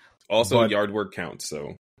should. Also, yard work counts,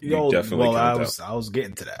 so you definitely count. I was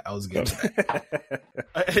getting to that.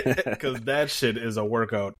 Because that shit is a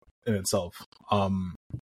workout in itself.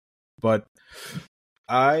 But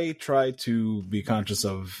I try to be conscious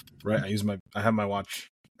of I have my watch.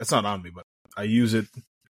 It's not on me, but I use it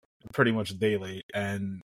pretty much daily.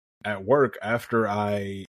 And at work, after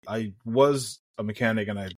I was a mechanic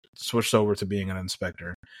and I switched over to being an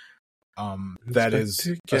inspector. That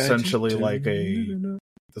is essentially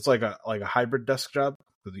it's like a hybrid desk job.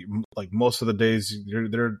 Most of the days,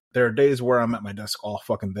 there are days where I'm at my desk all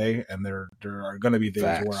fucking day, and there are going to be days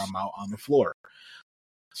where I'm out on the floor.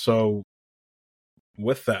 So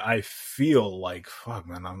with that, I feel fuck,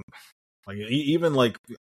 man.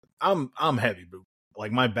 I'm heavy,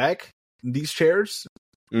 but my back, these chairs,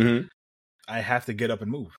 I have to get up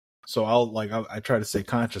and move. So I try to stay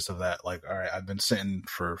conscious of that. All right, I've been sitting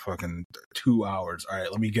for fucking 2 hours. All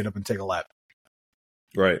right, let me get up and take a lap.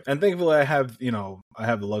 Right. And thankfully I have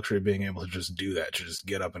the luxury of being able to just do that, to just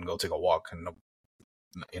get up and go take a walk, and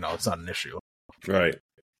it's not an issue. Right.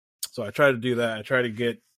 So I try to do that. I try to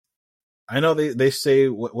get, I know they say,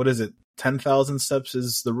 what is it? 10,000 steps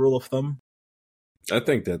is the rule of thumb. I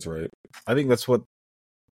think that's right. I think that's what,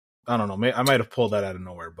 I don't know. I might have pulled that out of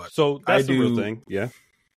nowhere, but so that's the real thing. Yeah.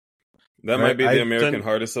 That might be the American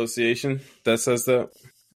Heart Association that says that.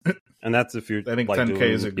 And that's if you're, I think 10K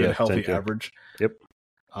is a good healthy 10K. Average. Yep.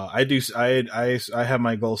 I have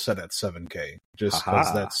my goal set at 7K, just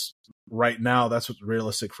because that's right now. That's what's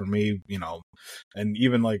realistic for me, and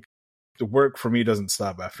even the work for me doesn't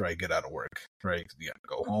stop after I get out of work, right? You got to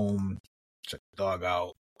go home, check the dog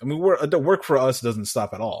out. I mean, the work for us doesn't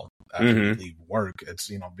stop at all after we leave work. It's,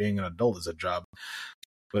 being an adult is a job,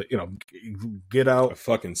 but get out,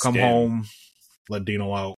 come home, let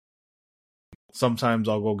Dino out. Sometimes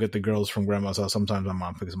I'll go get the girls from grandma's house. Sometimes my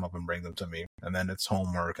mom picks them up and brings them to me. And then it's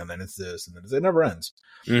homework, and then it's this, and then it never ends.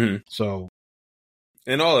 Mm-hmm. So,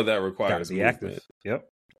 and all of that requires the active. Yep,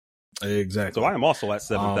 exactly. So I am also at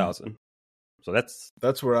 7,000. So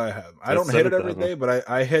that's where I have. I don't hit it every day, but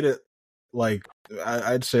I hit it like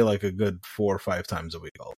I'd say like a good 4 or 5 times a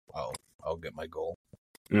week I'll get my goal.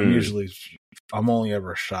 I'm only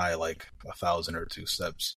ever shy like 1,000 or 2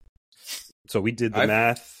 steps. So we did the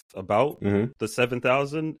math about the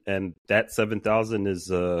 7,000, and that 7,000 is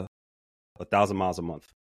 1,000 miles a month.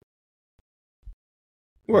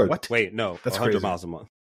 What? Wait, no, that's 100 crazy. miles a month.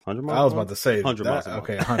 100 miles. I was about to say 100 miles a month.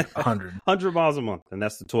 Okay, 100. 100 miles a month, and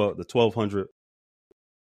that's the 1,200.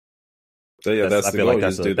 So yeah, that's I the feel goal.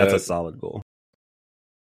 like that's a solid goal.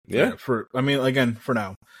 Yeah. For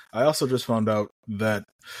now, I also just found out that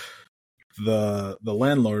the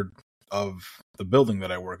landlord of the building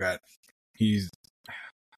that I work at, he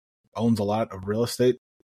owns a lot of real estate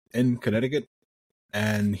in Connecticut,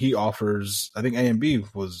 and he offers, I think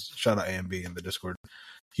shout out A&B in the Discord.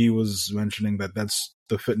 He was mentioning that that's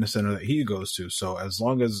the fitness center that he goes to. So as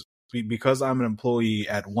long as, because I'm an employee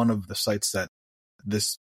at one of the sites that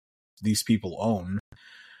these people own,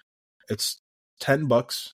 it's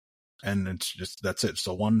 $10, and it's just, that's it.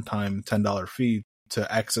 So one-time $10 fee to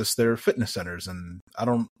access their fitness centers. And I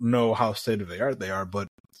don't know how state of the art they are, but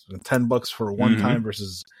 $10 for one time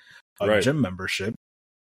versus a gym membership.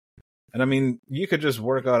 And I mean, you could just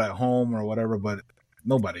work out at home or whatever, but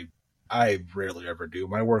I rarely ever do.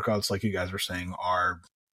 My workouts, like you guys were saying, are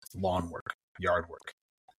lawn work, yard work.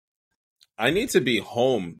 I need to be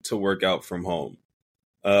home to work out from home.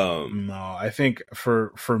 No, I think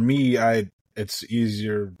for me, it's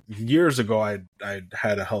easier. Years ago, I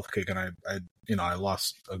had a health kick, and I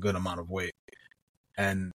lost a good amount of weight.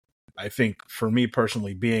 And I think for me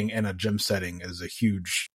personally, being in a gym setting is a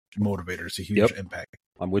huge motivator. It's a huge impact.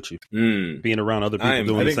 I'm with you. Being around other people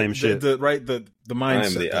doing the same shit. The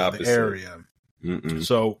mindset, the area.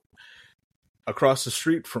 So across the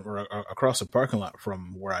street across the parking lot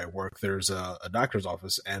from where I work, there's a doctor's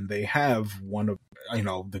office, and they have one of,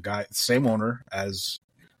 the same owner as,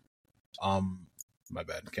 my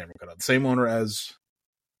bad, camera cut out. Same owner as,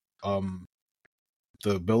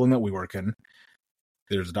 the building that we work in.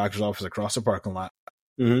 There's a doctor's office across the parking lot,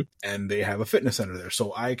 and they have a fitness center there.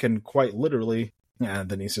 So I can quite literally,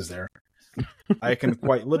 Denise is there. I can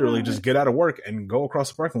quite literally just get out of work and go across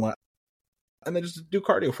the parking lot, and then just do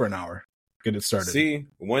cardio for an hour. Get it started. See,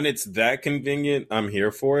 when it's that convenient, I'm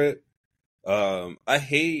here for it. I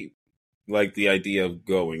hate like the idea of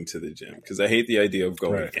going to the gym, because I hate the idea of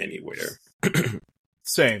going anywhere.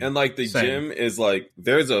 Same. And like the gym is like,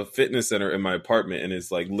 there's a fitness center in my apartment, and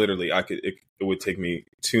it's like literally it would take me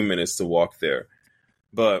 2 minutes to walk there.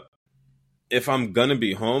 But if I'm gonna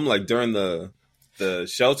be home, like during the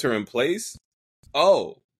shelter in place,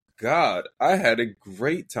 oh God, I had a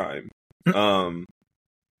great time.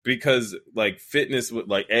 Because like fitness with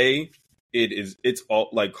like it's all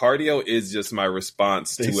like cardio is just my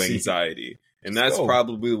response to anxiety. And that's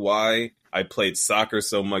probably why I played soccer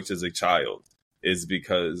so much as a child, is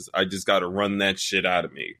because I just got to run that shit out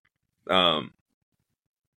of me. But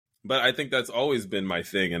I think that's always been my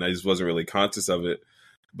thing, and I just wasn't really conscious of it.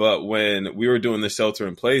 But when we were doing the shelter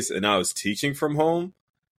in place and I was teaching from home,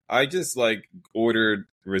 I just like ordered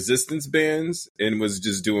resistance bands and was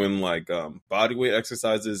just doing like bodyweight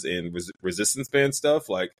exercises and resistance band stuff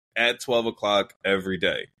like at 12 o'clock every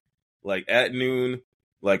day. Like at noon,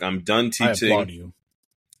 like I'm done teaching. I applaud you.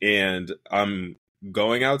 And I'm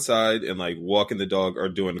going outside and like walking the dog or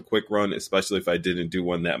doing a quick run, especially if I didn't do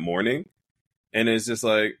one that morning. And it's just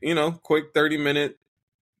like, quick 30-minute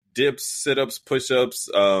dips, sit-ups, push-ups,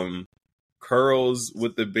 curls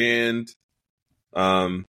with the band,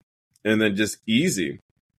 and then just easy.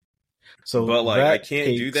 So, but like I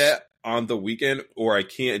can't do that on the weekend, or I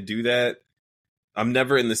can't do that. I'm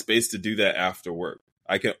never in the space to do that after work.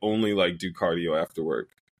 I can only like do cardio after work.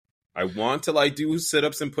 I want to like do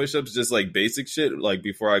sit-ups and push-ups, just like basic shit, like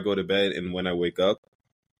before I go to bed and when I wake up.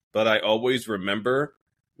 But I always remember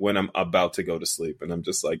when I'm about to go to sleep, and I'm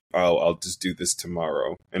just like, oh, I'll just do this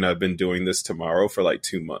tomorrow. And I've been doing this tomorrow for like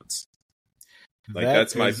 2 months. Like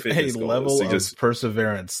that's my fitness goal. Level of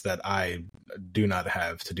perseverance that I do not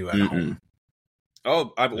have to do at home.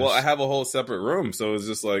 Oh, I have a whole separate room, so it's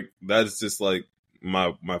just like that's just like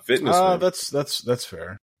my fitness room. That's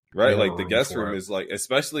fair. Right, like the guest room is like,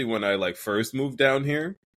 especially when I like first moved down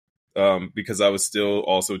here, because I was still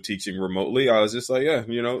also teaching remotely. I was just like, yeah,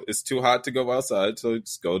 it's too hot to go outside, so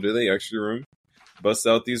just go to the extra room, bust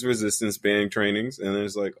out these resistance band trainings, and then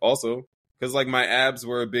it's like also because like my abs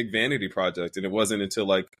were a big vanity project, and it wasn't until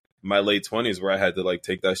like my late 20s where I had to like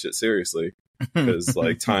take that shit seriously, because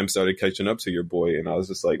like time started catching up to your boy, and I was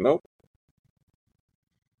just like, nope.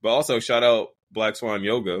 But also shout out Black Swan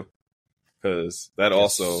Yoga, because that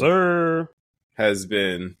also has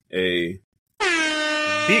been a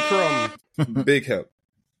Bikram. big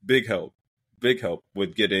help. big help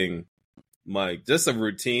with getting like just a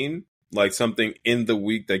routine, like something in the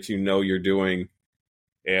week that you know you're doing.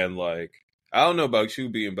 And like, I don't know about you,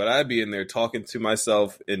 Bean, but I'd be in there talking to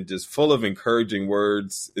myself and just full of encouraging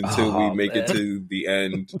words until we make it to the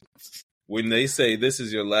end. When they say this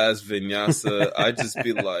is your last vinyasa, I just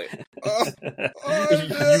be like,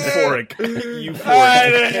 euphoric.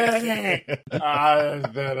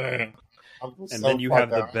 And then you have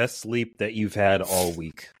the best sleep that you've had all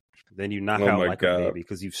week. Then you knock out like a baby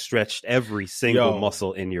because you've stretched every single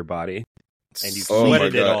muscle in your body. And you've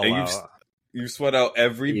sweated it all out. You sweat out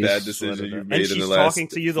every bad decision you've made in the last 48 hours. And she's talking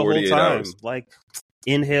to you the whole time. Like,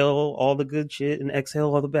 inhale all the good shit and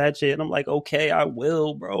exhale all the bad shit. And I'm like, okay, I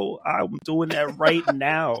will, bro. I'm doing that right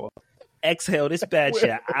now. Exhale this bad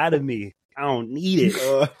shit out of me. I don't need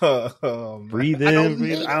it. Breathe in,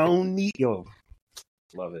 breathe. I don't need yo.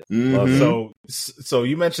 Love it. Mm-hmm. Love it. So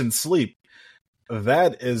you mentioned sleep.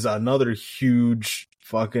 That is another huge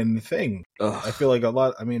fucking thing. Ugh. I feel like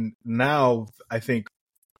now I think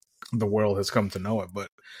the world has come to know it, but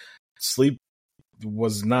sleep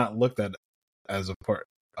was not looked at as a part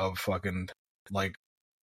of fucking like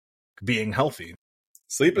being healthy.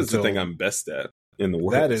 Sleep is the thing I'm best at in the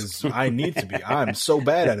world. That is, I need to be. I'm so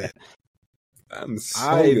bad at it. I'm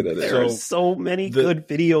so good at it. There are so many good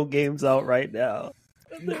video games out right now.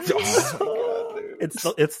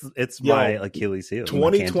 It's my Achilles heel.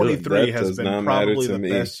 2023 has been probably the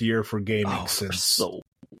best year for gaming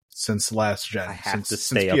since last gen. I have to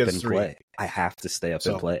stay up and play. I have to stay up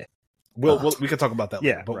and play. We can talk about that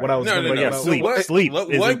later. But what I was sleep.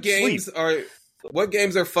 What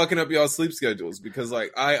games are fucking up y'all's sleep schedules? Because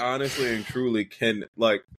like I honestly and truly can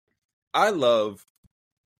like I love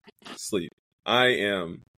sleep. I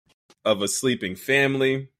am of a sleeping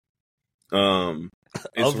family.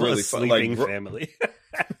 It's really fun. Like family.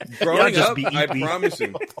 Growing up, I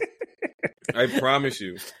promise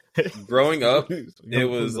you. Growing up, it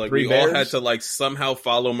was like we all had to like somehow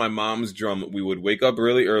follow my mom's drum. We would wake up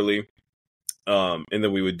really early, and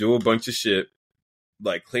then we would do a bunch of shit,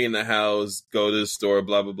 like clean the house, go to the store,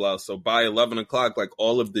 blah blah blah. So by 11 o'clock, like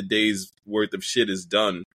all of the day's worth of shit is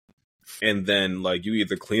done, and then like you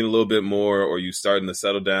either clean a little bit more or you starting to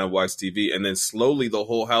settle down, watch TV, and then slowly the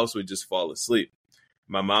whole house would just fall asleep.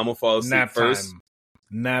 My mom would fall asleep first.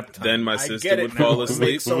 Nap time. Then my sister would fall asleep.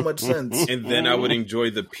 Makes so much sense. And then I would enjoy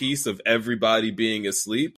the peace of everybody being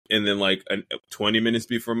asleep. And then like 20 minutes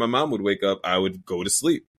before my mom would wake up, I would go to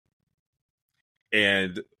sleep.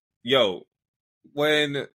 And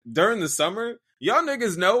when during the summer, y'all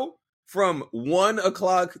niggas know from 1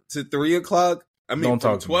 o'clock to 3 o'clock, from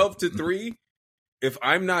 12 to 3, if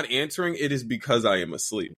I'm not answering, it is because I am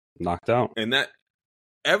asleep. Knocked out. And that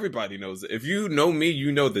everybody knows it. If you know me,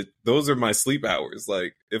 you know that those are my sleep hours.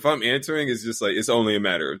 Like, if I'm answering, it's just like, it's only a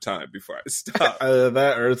matter of time before I stop.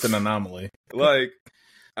 That Earth's an anomaly. Like,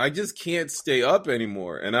 I just can't stay up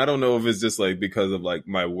anymore. And I don't know if it's just like because of like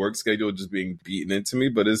my work schedule just being beaten into me,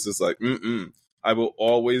 but it's just like, I will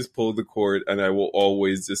always pull the cord and I will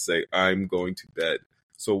always just say, I'm going to bed.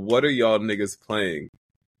 So what are y'all niggas playing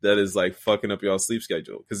that is like fucking up y'all's sleep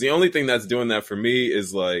schedule? Because the only thing that's doing that for me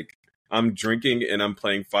is like, I'm drinking and I'm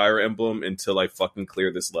playing Fire Emblem until I fucking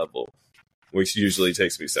clear this level, which usually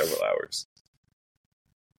takes me several hours.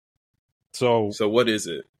 So what is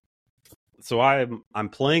it? So I'm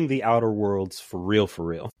playing the Outer Worlds for real.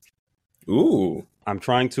 Ooh. I'm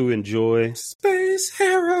trying to enjoy Space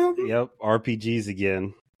Harem. Yep, RPGs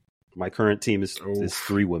again. My current team is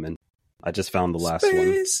 3 women. I just found the last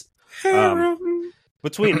Space Harem.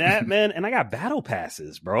 Between that, man, and I got battle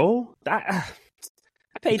passes, bro. I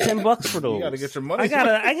paid $10 for those. You gotta get your money. I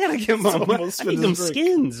gotta get my money. I need them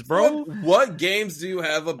skins, bro. What games do you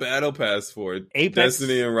have a battle pass for? Apex,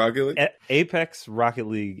 Destiny and Rocket League? Apex, Rocket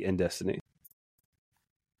League, and Destiny.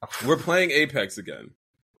 We're playing Apex again.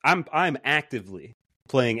 I'm actively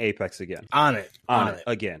playing Apex again. On it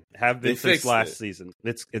again. Have been since last season.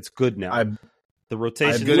 It's good now. The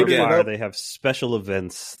rotation they have special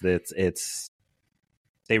events.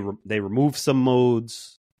 They remove some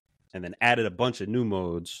modes. And then added a bunch of new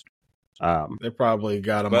modes. They probably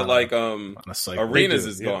got them. But Arenas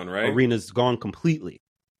is gone, right? Arenas gone completely.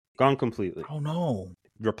 Oh no!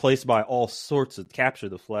 Replaced by all sorts of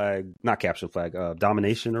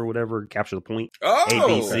domination or whatever, capture the point. Oh,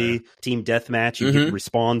 ABC, team deathmatch. You get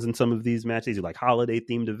respawns in some of these matches. You like holiday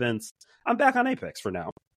themed events. I'm back on Apex for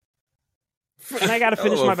now, and I got to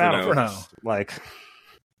finish my battle for now.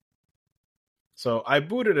 So I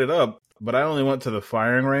booted it up. But I only went to the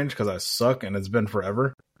firing range because I suck and it's been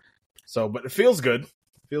forever. So, but it feels good.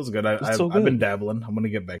 I've been dabbling. I'm going to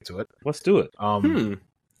get back to it. Let's do it.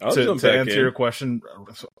 To answer your question,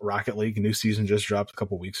 Rocket League new season just dropped a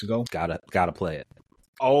couple weeks ago. Gotta play it.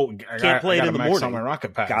 Oh, can't play it in the morning. On my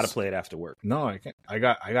Rocket Pass. Gotta play it after work. No, I can't. I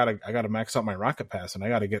gotta max out my Rocket Pass, and I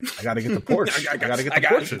gotta get the Porsche. I gotta get the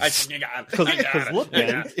Porsches. Because look,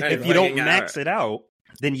 man, if you don't max it out,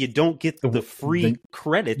 then you don't get the free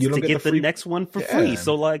credits to get the next one for free.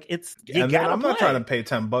 So like, I'm not trying to pay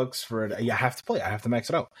 $10 for it. I have to play. I have to max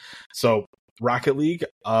it out. So Rocket League,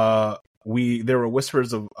 there were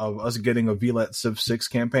whispers of us getting a VLET Civ 6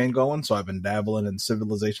 campaign going, so I've been dabbling in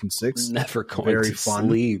Civilization 6. Never going to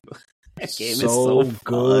sleep. That game is so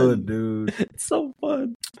good, dude. It's so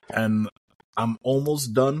fun. And I'm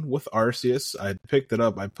almost done with Arceus. I picked it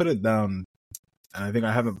up. I put it down, and I think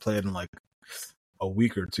I haven't played in like a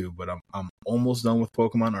week or two, but I'm almost done with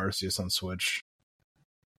Pokemon Arceus on Switch.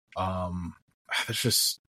 There's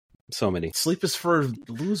just so many. Sleep is for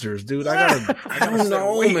losers, dude. I don't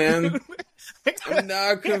know, man. I'm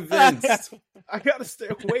not convinced. I gotta stay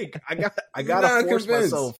awake. I gotta force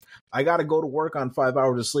myself. I gotta go to work on 5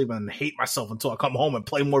 hours of sleep and hate myself until I come home and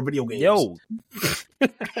play more video games. Yo,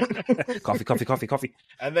 coffee,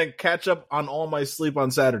 and then catch up on all my sleep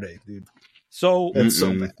on Saturday, dude. So it's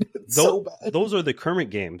so bad. So bad. Those are the current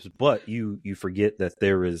games, but you forget that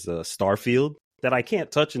there is Starfield that I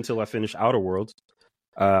can't touch until I finish Outer Worlds.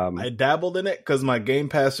 I dabbled in it because my Game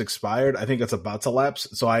Pass expired. I think it's about to lapse.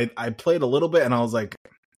 So I played a little bit and I was like,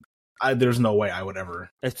 there's no way I would ever.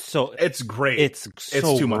 It's great. It's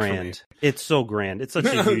too much for me. It's so grand. It's such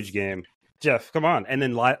a huge game. Jeff, come on. And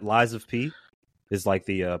then Lies of P is like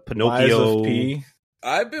the Pinocchio. Lies of P.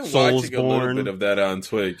 I've been watching a little bit of that on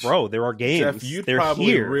Twitch. Bro, there are games. Jeff, you'd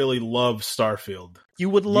probably really love Starfield. You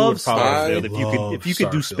would love Starfield if you could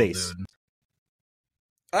do space. Dude.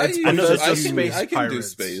 I can do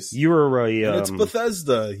space. You're it's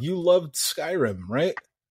Bethesda. You loved Skyrim, right?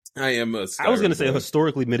 I am a Skyrim I was going to say a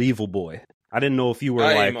historically medieval boy. I didn't know if you were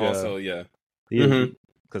I am also, yeah.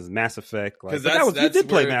 Because Mass Effect. Because you did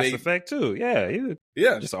play Mass Effect too. Yeah.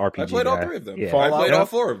 Just an RPG. I played all three of them. Yeah. Fallout, I played all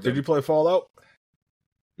four of them. Did you play Fallout?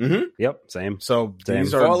 Mm-hmm. Yep, same. So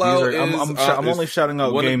these are I'm only shouting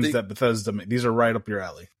out games that Bethesda made. These are right up your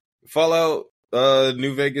alley. Fallout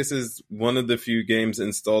New Vegas is one of the few games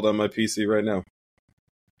installed on my PC right now.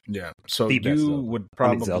 Yeah, so you would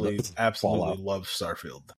probably absolutely love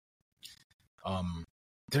Starfield.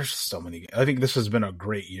 There's so many. I think this has been a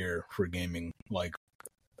great year for gaming. Like,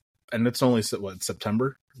 and it's only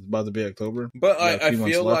September. It's about to be October. But I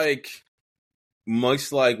feel like,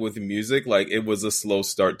 much like with music, like it was a slow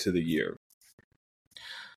start to the year.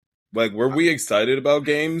 Like, were we excited about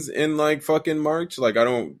games in like fucking March? Like, I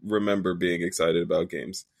don't remember being excited about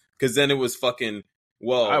games because then it was fucking.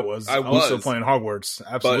 Well, I was still playing Hogwarts.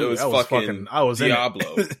 Absolutely, but it was fucking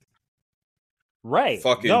Diablo. Right?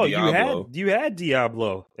 Fucking Diablo. You had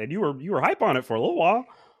Diablo, and you were hype on it for a little while,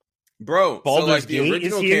 bro. Baldur's so like the Gate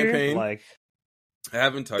original is here. campaign, Like, I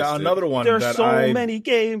haven't touched another one. There's so many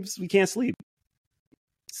games we can't sleep.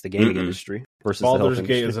 It's the gaming industry versus Baldur's the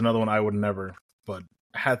Gate is another one I would never. But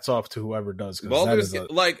hats off to whoever does. Baldur's Gate,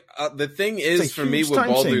 the thing is for me with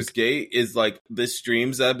Baldur's Gate is like the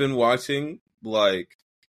streams I've been watching, like,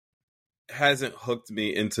 hasn't hooked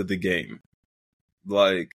me into the game.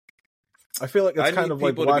 Like, I feel like it's kind of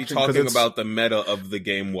like watching, to be talking about the meta of the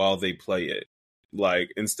game while they play it. Like,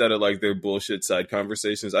 instead of like their bullshit side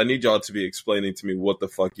conversations, I need y'all to be explaining to me what the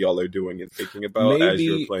fuck y'all are doing and thinking about as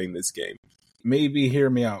you're playing this game. Maybe hear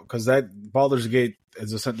me out, because that Baldur's Gate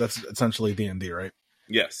that's essentially D&D, right?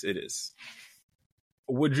 Yes, it is.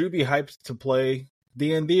 Would you be hyped to play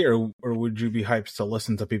D&D, or would you be hyped to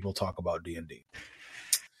listen to people talk about D&D?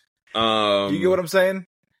 Do you get what I'm saying?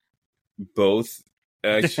 Both,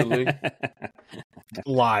 actually.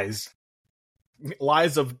 Lies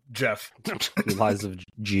of Jeff. Lies of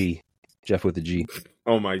G. Jeff with a G.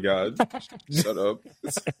 Oh my god. Shut up.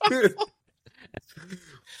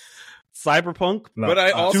 Cyberpunk? No. But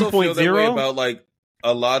I also feel that way about like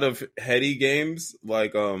a lot of heady games.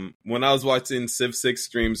 Like when I was watching Civ 6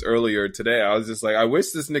 streams earlier today, I was just like, I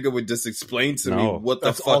wish this nigga would just explain to me what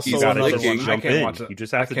the fuck he's thinking. I can't watch it. You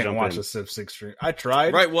just have to jump watch in. a Civ 6 stream. I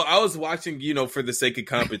tried. Right, well, I was watching, for the sake of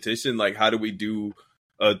competition, like how do we do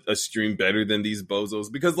a stream better than these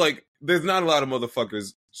bozos? Because like there's not a lot of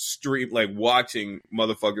motherfuckers watching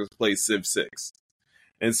motherfuckers play Civ 6.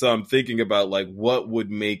 And so I'm thinking about like what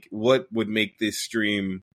would make this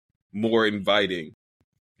stream more inviting.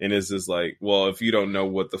 And it's just like, well, if you don't know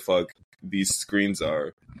what the fuck these screens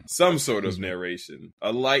are, some sort of narration,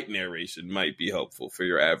 a light narration might be helpful for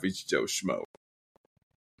your average Joe Schmo.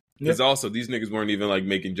 Because also, these niggas weren't even like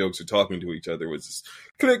making jokes or talking to each other. It was just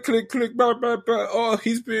click, click, click, blah, blah, blah. Oh,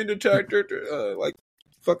 he's being attacked. Like,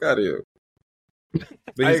 Fuck out of here.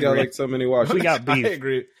 But he's got like so many watches. We got beef. I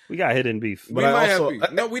agree. We got hidden beef. We might have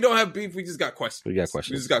beef. No, we don't have beef. We just got questions. We got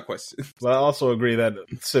questions. We just got questions. But I also agree that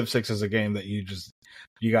Civ 6 is a game that you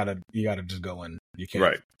gotta just go in. You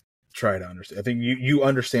can't try to understand. I think you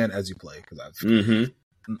understand as you play because I've.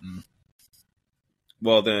 Mm-hmm.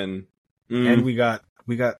 Well then, and we got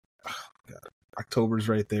October's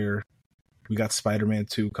right there. We got Spider-Man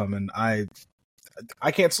 2 coming. I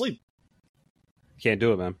can't sleep. Can't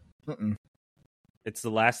do it, man. Mm-mm. It's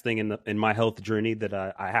the last thing in my health journey that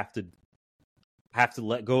I have to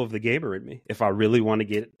let go of the gamer in me if I really want to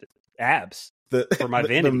get abs for my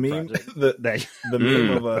vanity project. The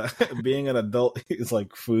meme of being an adult is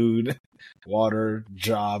like food, water,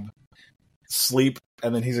 job, sleep,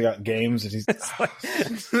 and then he's got games and he's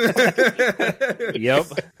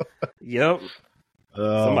Yep.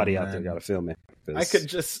 Oh, somebody out there got to feel me.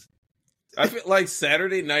 I feel like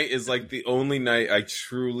Saturday night is like the only night I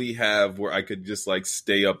truly have where I could just like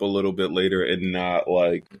stay up a little bit later and not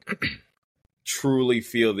like truly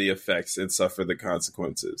feel the effects and suffer the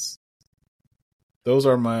consequences. Those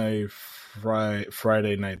are my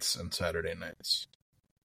Friday nights and Saturday nights.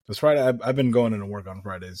 Because Friday, I've been going into work on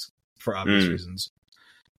Fridays for obvious reasons.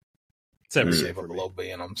 It's every save up a little bit,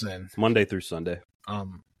 you know what I'm saying? Monday through Sunday.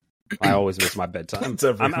 I always miss my bedtime.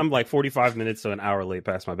 I'm like 45 minutes to an hour late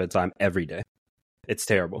past my bedtime every day. It's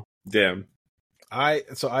terrible. Damn.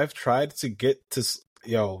 I've tried to get to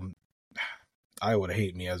I would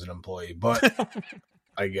hate me as an employee, but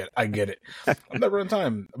I get it. I'm never on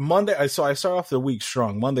time. Monday, I start off the week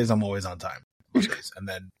strong. Mondays, I'm always on time. Mondays, and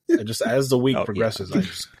then just as the week progresses, I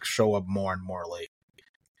just show up more and more late.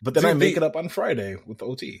 But then I make it up on Friday with the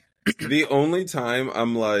OT. The only time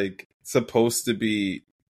I'm like supposed to be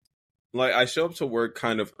like, I show up to work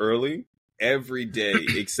kind of early every day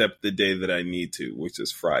except the day that I need to, which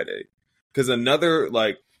is Friday. Because another,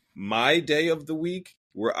 like, my day of the week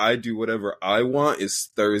where I do whatever I want is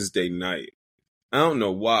Thursday night. I don't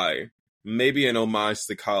know why. Maybe an homage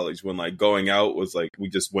to college when, like, going out was like, we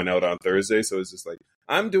just went out on Thursday. So it's just like,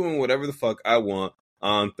 I'm doing whatever the fuck I want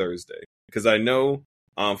on Thursday. Because I know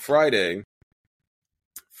on Friday,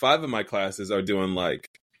 5 of my classes are doing, like,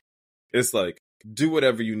 it's like, do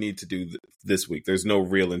whatever you need to do this week. There's no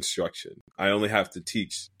real instruction. I only have to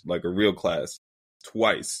teach like a real class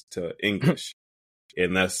twice to English.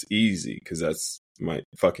 And that's easy because that's my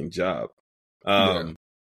fucking job.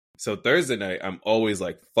 So Thursday night, I'm always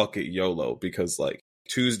like, fuck it, YOLO. Because like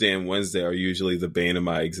Tuesday and Wednesday are usually the bane of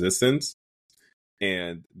my existence.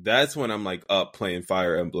 And that's when I'm like up playing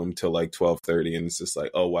Fire Emblem till like 12:30. And it's just like,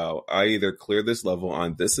 oh, wow, I either clear this level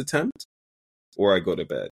on this attempt or I go to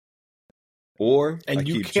bed. Or and I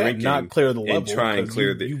you keep can't drinking not clear the level and try and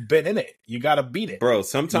clear you've been in it. You got to beat it, bro.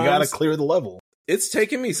 Sometimes you got to clear the level. It's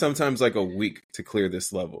taken me sometimes like a week to clear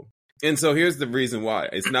this level, and so here's the reason why.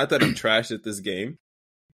 It's not that I'm trash at this game.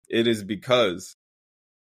 It is because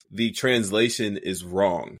the translation is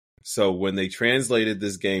wrong. So when they translated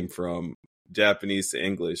this game from Japanese to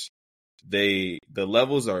English, the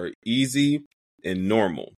levels are easy and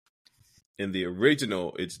normal. In the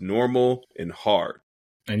original, it's normal and hard.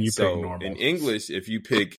 And you pick normal. In English, if you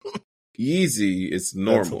pick easy, it's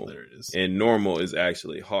normal. And normal is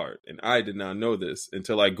actually hard. And I did not know this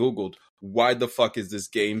until I Googled, why the fuck is this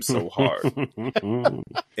game so hard?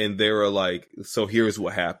 And they were like, so here's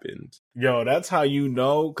what happened. Yo, that's how you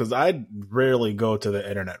know, because I rarely go to the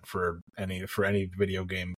internet for any video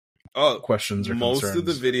game questions or most concerns. Of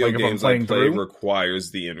the video games I play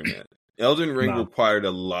requires the internet. Elden Ring required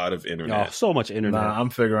a lot of internet. Oh, so much internet. Nah,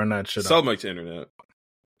 I'm figuring that shit out. So much internet.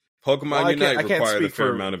 Pokemon Unite required a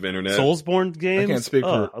fair amount of internet. Soulsborne games? I can't speak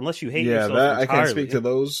for... Unless you hate yourself entirely. I can't speak to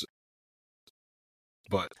those.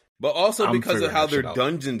 But also because of how their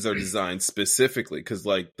dungeons are designed specifically. Because,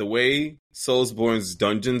 like, the way Soulsborne's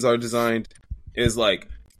dungeons are designed is, like,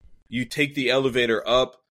 you take the elevator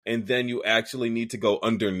up, and then you actually need to go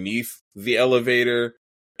underneath the elevator,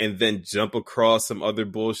 and then jump across some other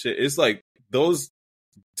bullshit. It's like, those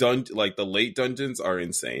the late dungeons are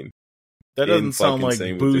insane. That doesn't sound like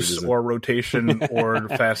boost or rotation or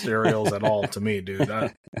fast aerials at all to me, dude.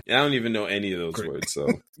 I don't even know any of those words, so.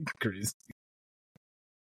 Crazy.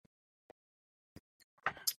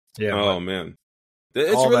 Yeah. Oh, man.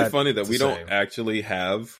 It's really funny that we don't actually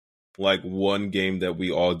have, like, one game that we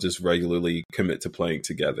all just regularly commit to playing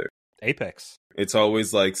together. Apex. It's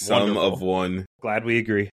always, like, some of one. Glad we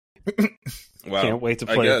agree. Wow. Can't wait to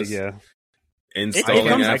play it together.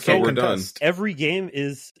 Installing after we're done. Every game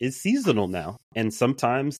is seasonal now, and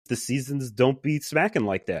sometimes the seasons don't be smacking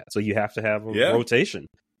like that, so you have to have a rotation.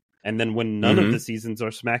 And then when none of the seasons are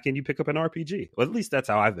smacking, you pick up an RPG. Well, at least that's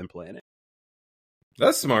how I've been playing it.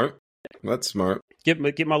 That's smart. That's smart. Get my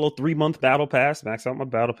little 3-month battle pass, max out my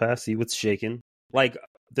battle pass, see what's shaking. Like,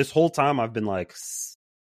 this whole time I've been like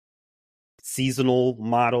seasonal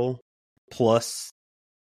model plus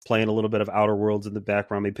playing a little bit of Outer Worlds in the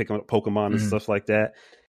background, maybe picking up Pokemon and stuff like that.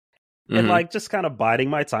 And like just kind of biding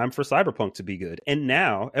my time for Cyberpunk to be good. And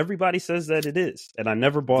now everybody says that it is. And I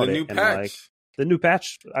never bought it. And like the new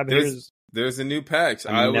patch, there's a new patch.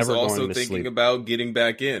 I was also thinking about getting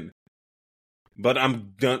back in. But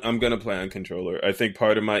I'm gonna play on controller. I think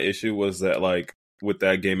part of my issue was that, like, with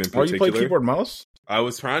that game in particular, you play keyboard mouse? I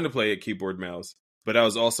was trying to play it keyboard mouse, but I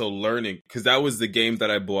was also learning because that was the game that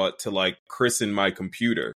I bought to like christen my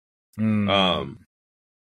computer.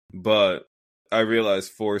 But I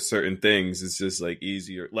realized for certain things it's just like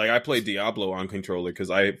easier. Like I play Diablo on controller because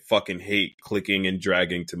I fucking hate clicking and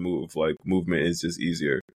dragging to move. Like movement is just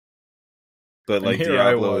easier. But like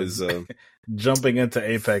Diablo is jumping into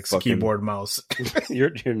Apex keyboard mouse.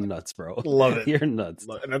 You're nuts, bro. Love it. You're nuts.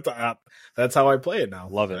 And that's how I play it now.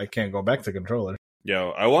 Love it. I can't go back to controller.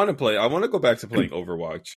 Yo, I want to go back to playing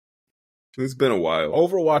Overwatch. It's been a while.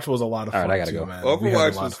 Overwatch was a lot of fun. All right, I gotta too, go. man.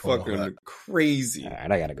 Overwatch was fucking crazy. All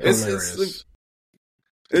right, I gotta go.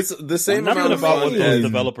 It's the same Nothing amount of about fun what those as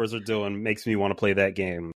developers are doing makes me want to play that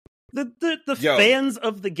game. The fans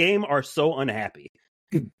of the game are so unhappy.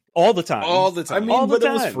 All the time. I mean, all the but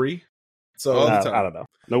time. It was free. So all the time. I don't know.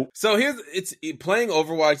 Nope. So playing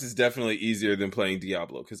Overwatch is definitely easier than playing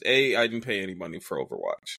Diablo because A, I didn't pay any money for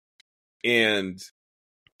Overwatch, and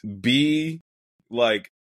B, like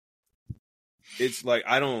it's like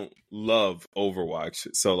I don't love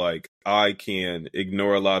Overwatch, so like I can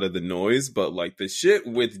ignore a lot of the noise, but like the shit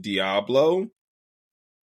with Diablo,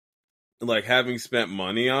 like having spent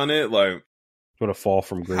money on it, like what a fall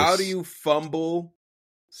from grace. How do you fumble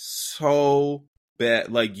so bad?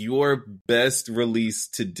 Like your best release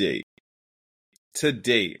to date,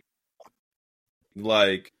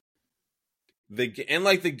 like the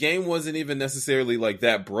game wasn't even necessarily like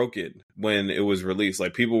that broken when it was released.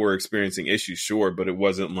 Like people were experiencing issues, sure, but it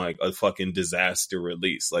wasn't like a fucking disaster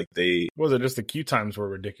release. Like was it just the queue times were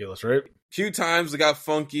ridiculous, right? Queue times, they got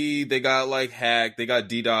funky, they got like hacked, they got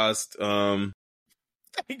DDoSed.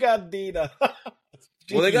 They got DDoS.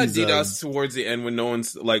 Well, they got DDoS towards the end when no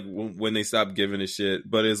one's like when they stopped giving a shit.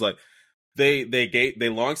 But it's like they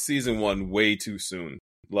launched season 1 way too soon.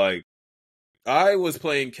 Like I was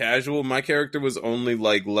playing casual. My character was only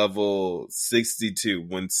like level 62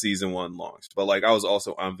 when season 1 launched. But like I was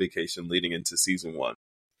also on vacation leading into season 1.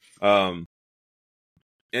 And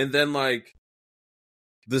then like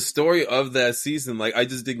the story of that season, like I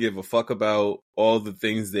just didn't give a fuck about all the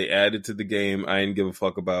things they added to the game. I didn't give a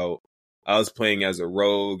fuck about. I was playing as a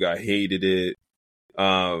rogue. I hated it.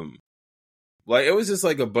 Like it was just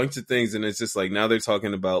like a bunch of things, and it's just like now they're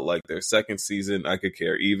talking about like their second season. I could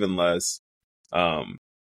care even less. Like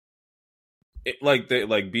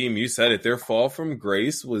Beam, you said it. Their fall from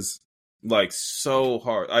grace was like so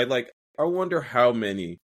hard. I wonder how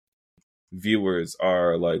many viewers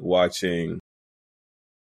are like watching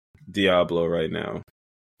Diablo right now.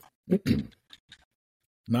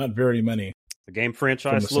 Not very many. The game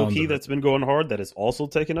franchise low key that's been going hard that is also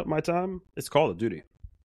taking up my time. It's Call of Duty.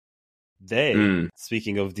 They,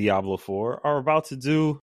 speaking of Diablo 4, are about to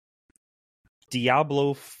do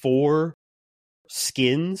Diablo 4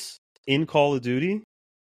 skins in Call of Duty.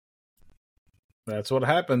 That's what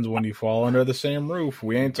happens when you fall under the same roof.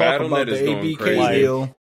 We ain't talking about the ABK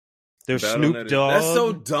deal. There's Snoop Dogg. That's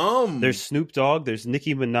so dumb. There's Snoop Dogg. There's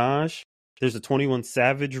Nicki Minaj. There's a 21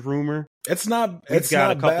 Savage rumor. It's not. It's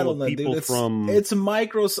got not a couple of people from. It's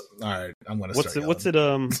Microsoft. All right, I'm gonna. What's it?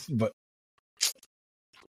 But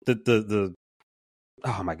the.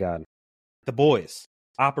 Oh my god, The Boys.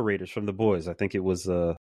 Operators from The Boys. I think it was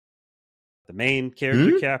the main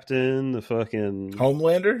character captain, the fucking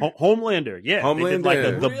Homelander. Homelander. Yeah, Homelander. They did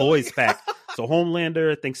like the Boys pack. So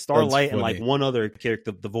Homelander, I think Starlight, and like one other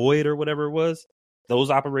character, the Void or whatever it was. Those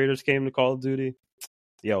operators came to Call of Duty.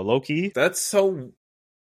 Yo, low key. That's so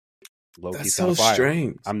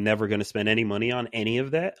strange. I'm never going to spend any money on any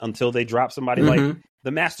of that until they drop somebody like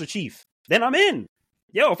the Master Chief. Then I'm in.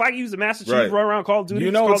 Yo, if I can use the Master Chief run around Call of Duty,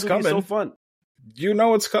 you know Call it's coming. So fun. You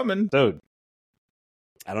know it's coming, dude.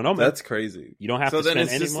 I don't know, man. That's crazy. You don't have to spend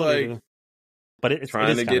any money. Like, but it's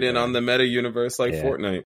trying to get in on the meta universe like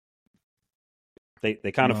Fortnite. They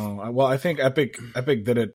kind of. Well, I think Epic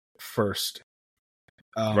did it first.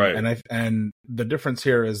 Right. And the difference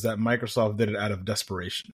here is that Microsoft did it out of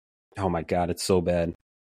desperation. Oh my god, it's so bad.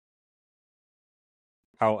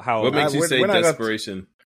 How what makes you say desperation?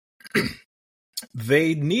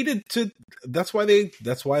 They needed to. That's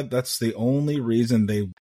the only reason they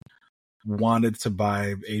wanted to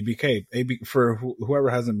buy ABK. For whoever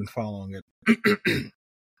hasn't been following it,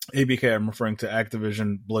 ABK, I'm referring to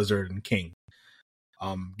Activision, Blizzard, and King,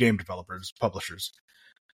 game developers, publishers.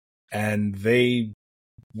 And they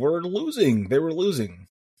were losing.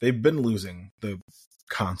 They've been losing the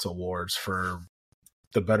console wars for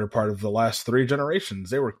the better part of the last 3 generations.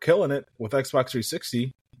 They were killing it with Xbox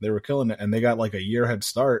 360. They were killing it, and they got like a year head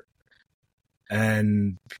start.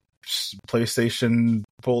 And PlayStation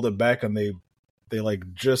pulled it back, and they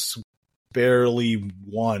like just barely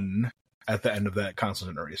won at the end of that console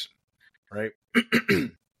generation, right?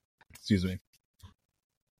 Excuse me.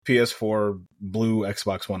 PS4 blew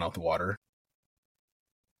Xbox One out the water.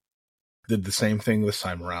 Did the same thing this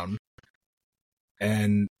time around.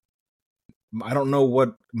 And I don't know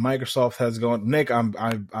what Microsoft has going. Nick,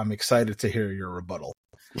 I'm excited to hear your rebuttal.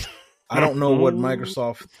 I don't know what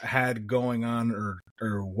Microsoft had going on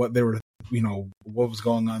or what they were, what was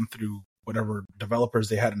going on through whatever developers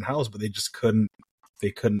they had in house, but they just couldn't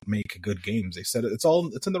make good games. They said it's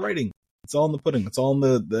in the writing. It's all in the pudding. It's all in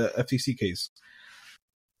the FTC case.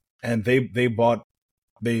 And they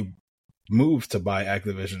moved to buy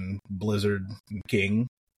Activision, Blizzard, and King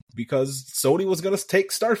because Sony was going to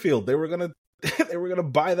take Starfield. They were going to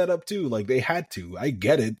buy that up too. Like, they had to. I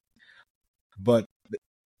get it. But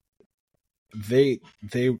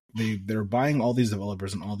they're buying all these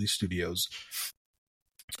developers and all these studios,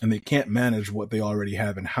 and they can't manage what they already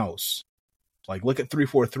have in house. Like, look at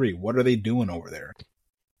 343. What are they doing over there?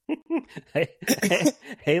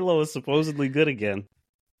 Halo is supposedly good again.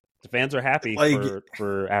 The fans are happy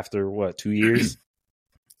for after what, 2 years?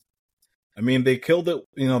 I mean, they killed it.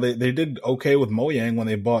 They did okay with Mojang when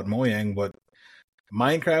they bought Mojang, but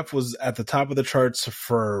Minecraft was at the top of the charts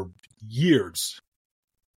for years.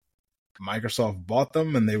 Microsoft bought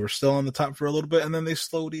them, and they were still on the top for a little bit, and then they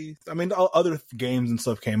slowly. I mean, other games and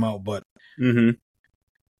stuff came out, but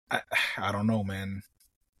I don't know, man.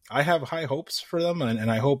 I have high hopes for them,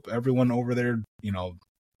 and I hope everyone over there,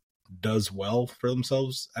 does well for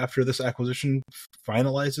themselves after this acquisition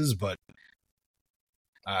finalizes. But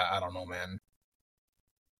I don't know, man.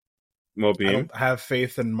 Mobium. I don't have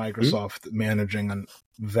faith in Microsoft managing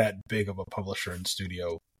that big of a publisher and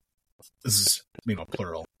studio. This is,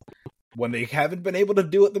 plural. When they haven't been able to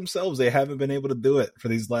do it themselves, they haven't been able to do it for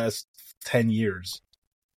these last 10 years.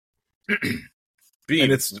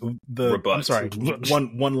 And it's I'm sorry.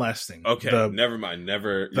 One last thing. Okay, never mind.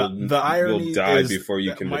 The irony will die is before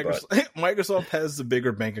you can rebut. Microsoft has the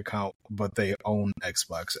bigger bank account, but they own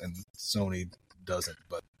Xbox, and Sony doesn't.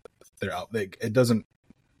 But they're out. It doesn't.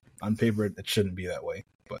 On paper, it shouldn't be that way,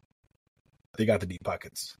 but they got the deep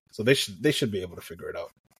pockets, so they should be able to figure it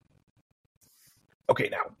out. Okay,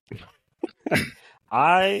 now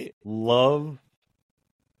I love.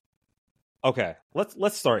 Okay,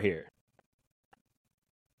 let's start here.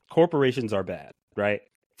 Corporations are bad, right?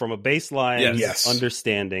 From a baseline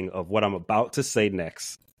understanding of what I'm about to say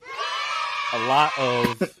next, a lot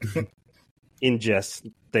of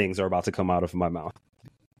ingest things are about to come out of my mouth.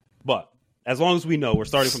 But as long as we know, we're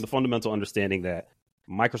starting from the fundamental understanding that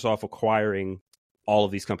Microsoft acquiring all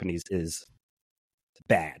of these companies is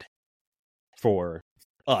bad for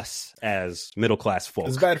us as middle-class folks.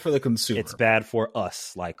 It's bad for the consumer. It's bad for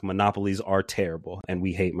us. Like, monopolies are terrible, and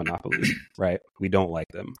we hate monopolies, right? We don't like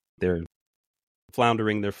them. They're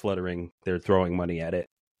floundering, they're fluttering, they're throwing money at it.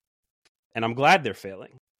 And I'm glad they're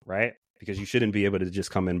failing, right? Because you shouldn't be able to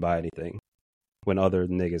just come and buy anything when other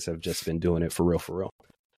niggas have just been doing it for real.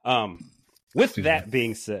 With that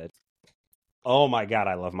being said, oh my God,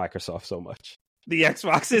 I love Microsoft so much. The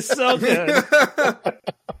Xbox is so good.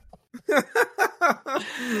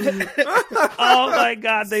 Oh my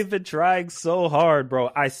God, they've been trying so hard, bro.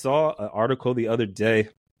 I saw an article the other day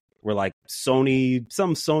where like some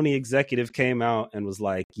Sony executive came out and was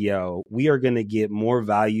like, yo, we are going to get more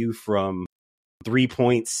value from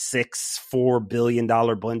 $3.64 billion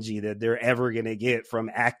Bungie that they're ever going to get from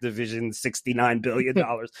Activision $69 billion.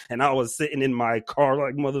 And I was sitting in my car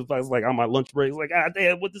like motherfuckers, like on my lunch break, like, God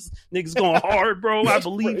damn, what this nigga's going hard, bro. I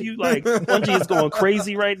believe you. Like, Bungie is going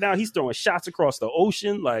crazy right now. He's throwing shots across the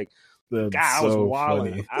ocean. Like, God, I was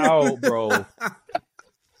wilding out, bro.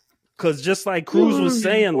 Because just like Cruz was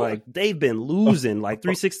saying, like, they've been losing. Like,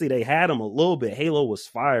 360, they had them a little bit. Halo was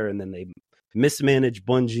fire, and then they mismanaged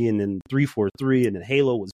Bungie, and then 343, and then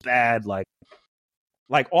Halo was bad. Like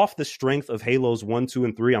off the strength of Halos 1, 2,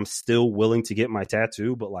 and 3, I'm still willing to get my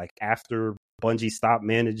tattoo, but like after Bungie stopped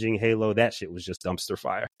managing Halo, that shit was just dumpster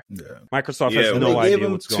fire. Yeah. Microsoft has no idea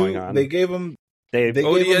what's going on. They gave him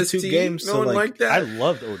ODST, 2 games. No one like that. I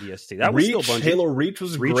loved ODST. That was still Bungie. Halo Reach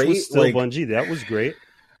was great. Was still Bungie. That was great.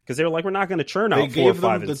 because they were like, we're not going to churn out 4,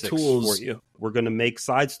 5, and 6 tools for you. We're going to make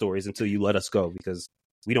side stories until you let us go because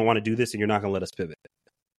we don't want to do this and you're not going to let us pivot.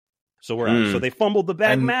 So we're out. So they fumbled the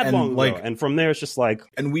bag mad long ago, and from there it's just like,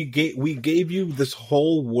 and we gave you this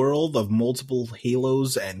whole world of multiple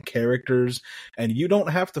Halos and characters, and you don't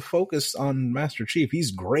have to focus on Master Chief. He's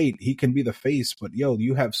great; he can be the face, but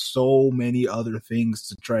you have so many other things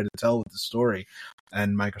to try to tell with the story.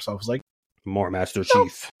 And Microsoft was like, more Master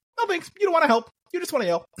Chief. No thanks. You don't want to help. You just want to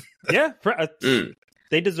yell. Yeah,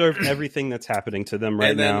 they deserve everything that's happening to them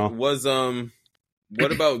right now.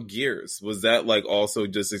 What about Gears? Was that like also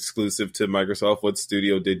just exclusive to Microsoft? What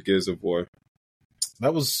studio did Gears of War?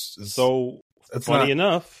 That was funny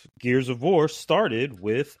enough. Gears of War started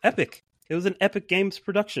with Epic. It was an Epic Games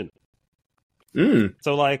production.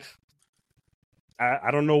 So like, I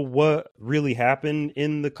don't know what really happened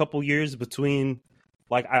in the couple years between.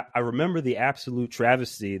 Like I remember the absolute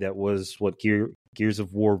travesty that was Gears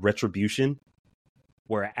of War Retribution,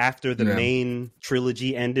 where after the main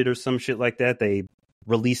trilogy ended or some shit like that, they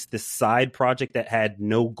released this side project that had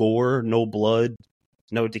no gore, no blood,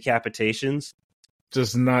 no decapitations.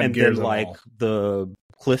 Just not and Gears then, like, all. The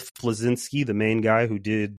Cliff Bleszinski, the main guy who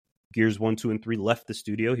did Gears 1, 2, and 3, left the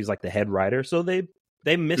studio. He's like the head writer. So they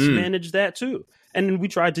mismanaged that too. And then we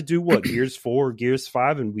tried to do Gears 4, Gears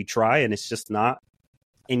 5, and we try, and it's just not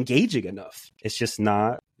engaging enough. It's just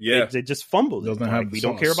not. Yeah. They just fumbled it. Like, we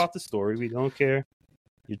don't care about the story. We don't care.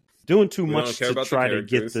 You're doing too much to try to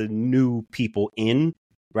get the new people in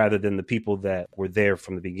rather than the people that were there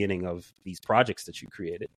from the beginning of these projects that you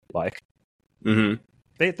created. Like,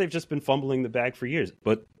 they've just been fumbling the bag for years.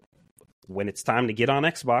 But when it's time to get on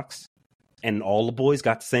Xbox and all the boys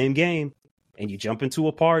got the same game and you jump into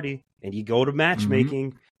a party and you go to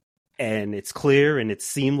matchmaking and it's clear and it's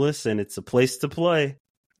seamless and it's a place to play,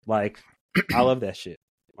 like, I love that shit.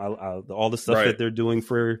 All the stuff that they're doing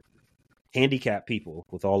for handicapped people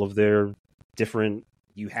with all of their different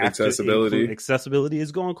accessibility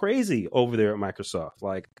is going crazy over there at Microsoft.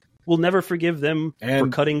 Like, we'll never forgive them for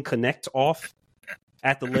cutting Kinect off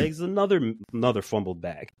at the legs. Another fumbled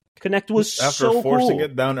bag. Kinect was after forcing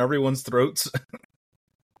it down everyone's throats.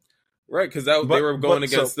 Right, because they were going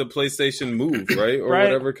against the PlayStation Move, right, or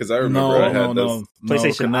whatever. Because I remember I had those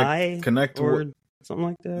PlayStation Kinect or something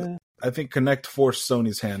like that. I think Kinect forced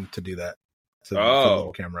Sony's hand to do that. To the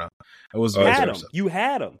little camera. It was you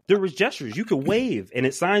had them. There was gestures. You could wave, and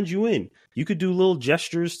it signed you in. You could do little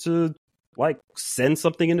gestures to, like, send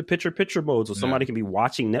something into picture mode, so somebody can be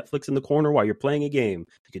watching Netflix in the corner while you're playing a game.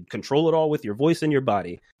 You could control it all with your voice and your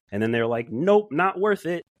body. And then they're like, "Nope, not worth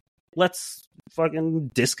it. Let's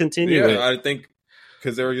fucking discontinue it." Yeah, I think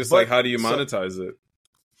because they were just like, "How do you monetize it?"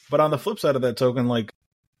 But on the flip side of that token, like,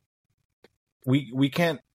 we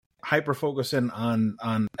can't hyper focus in on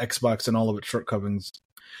Xbox and all of its shortcomings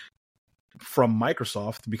from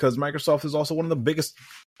Microsoft, because Microsoft is also one of the biggest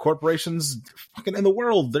corporations fucking in the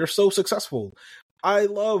world. They're so successful. I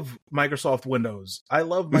love Microsoft Windows. I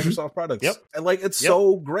love Microsoft products. Like, it's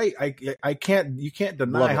so great. You can't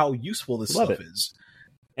deny how useful this stuff is.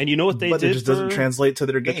 And you know what they did? It just doesn't translate to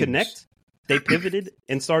their games. The Kinect, they pivoted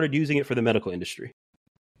and started using it for the medical industry.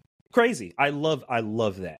 Crazy. I love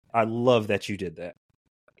that. I love that you did that.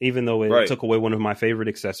 Even though it took away one of my favorite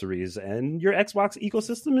accessories, and your Xbox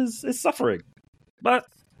ecosystem is suffering. But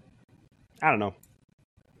I don't know.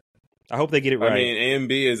 I hope they get it right. I mean,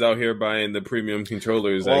 AMB is out here buying the premium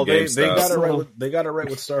controllers at GameStop. They got it right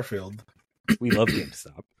with Starfield. We love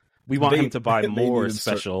GameStop. We want them to buy more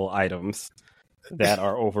special items that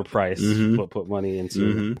are overpriced, but put money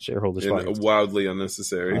into shareholders' pockets. Wildly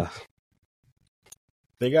unnecessary.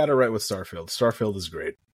 They got it right with Starfield. Starfield is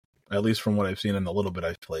great. At least from what I've seen and the little bit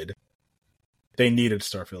I've played. They needed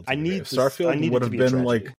Starfield. Starfield would have been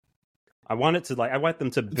like... I want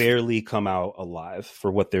them to barely come out alive for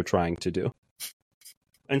what they're trying to do.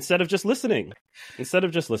 Instead of just listening. I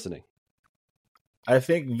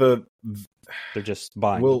think they're just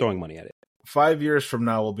throwing money at it. 5 years from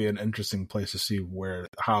now will be an interesting place to see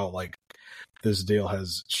how like this deal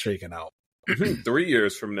has shaken out. 3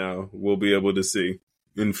 years from now, we'll be able to see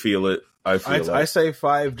and feel it. I say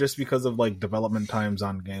 5 just because of like development times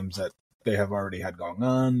on games that they have already had going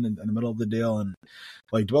on in the middle of the deal, and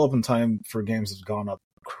like development time for games has gone up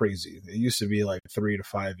crazy. It used to be like 3 to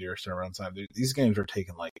 5 years turnaround time. These games are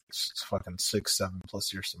taking like fucking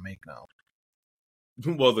 6-7+ years to make now.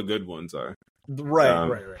 Well, the good ones are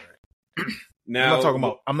right. Now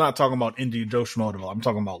I'm not talking about indie Joe Schmo development. I'm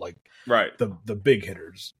talking about like the big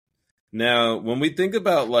hitters. Now, when we think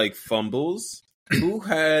about like fumbles, who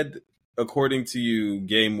had, according to you,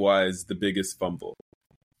 game-wise, the biggest fumble?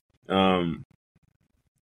 And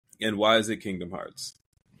why is it Kingdom Hearts?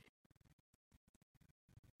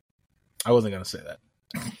 I wasn't gonna say that.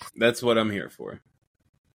 That's what I'm here for.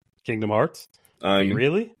 Kingdom Hearts.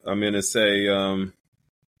 Really? I'm gonna say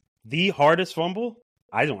the hardest fumble.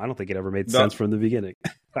 I don't think it ever made sense from the beginning.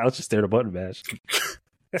 I was just there to button mash.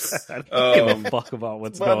 I don't give a fuck about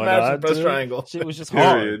what's going on. Best triangle. Shit was just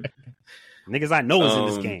hard. Niggas I know is in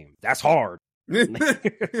this game. That's hard.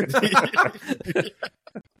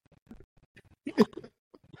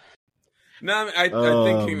 No, I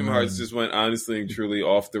think Kingdom Hearts just went honestly and truly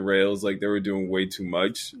off the rails. Like they were doing way too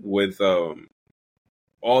much with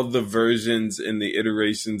all the versions and the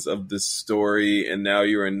iterations of the story, and now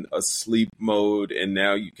you're in a sleep mode, and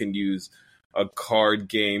now you can use a card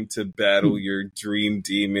game to battle your dream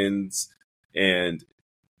demons, and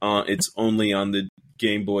it's only on the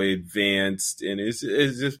Game Boy Advanced, and it's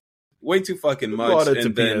just way too fucking much. Brought it to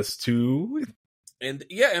PS2. And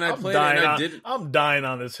I played it and I did. I'm dying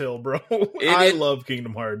on this hill, bro. I love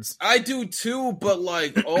Kingdom Hearts. I do too, but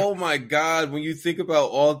like, oh my god, when you think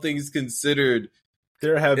about all things considered,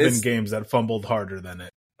 there have been games that fumbled harder than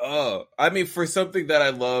it. I mean, for something that I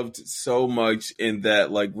loved so much, in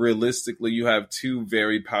that, like, realistically, you have two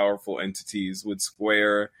very powerful entities with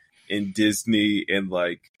Square and Disney, and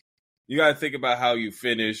like, you got to think about how you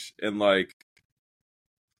finish, and like.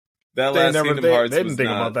 That last Kingdom Hearts, they didn't think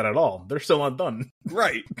about that at all. They're still not done.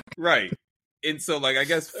 Right. And so, like, I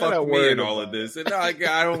guess fuck me and all of this. And I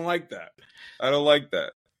don't like that. I don't like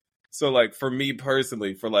that. So, like, for me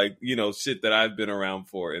personally, for like, you know, shit that I've been around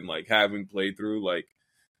for and like having played through, like,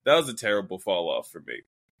 that was a terrible fall off for me.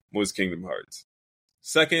 Was Kingdom Hearts.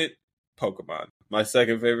 Second, Pokemon. My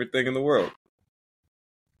second favorite thing in the world.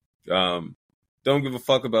 Don't give a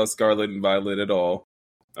fuck about Scarlet and Violet at all.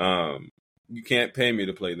 You can't pay me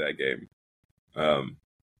to play that game.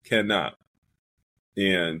 Cannot.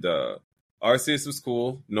 And Arceus was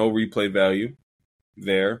cool. No replay value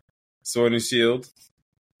there. Sword and Shield.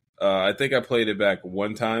 I think I played it back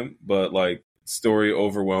one time, but like, story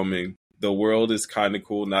overwhelming. The world is kind of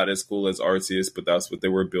cool. Not as cool as Arceus, but that's what they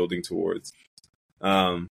were building towards.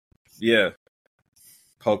 Yeah.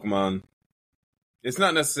 Pokemon. It's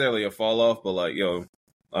not necessarily a fall off, but like, yo,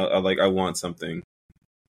 I want something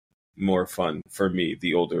more fun for me,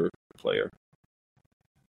 the older player.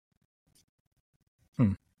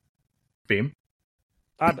 Beam?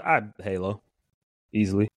 I'd Halo.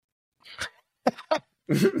 Easily. I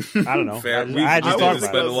don't know. Fair. I just thought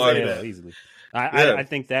about it. A lot of that. Easily. I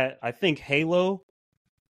think Halo,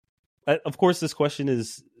 of course this question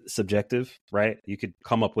is subjective, right? You could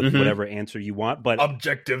come up with whatever answer you want, but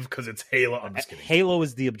objective because it's Halo. I'm just kidding. Halo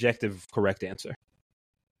is the objective correct answer.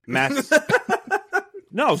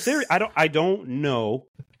 No, seriously, I don't know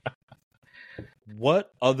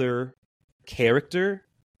what other character,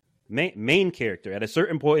 main character, at a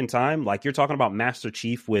certain point in time, like you're talking about Master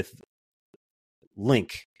Chief with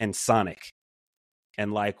Link and Sonic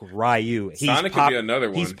and like Ryu. Sonic could be another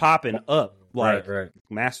one. He's popping up. Like right.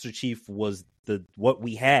 Master Chief was what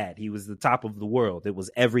we had. He was the top of the world. It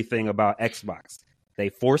was everything about Xbox. They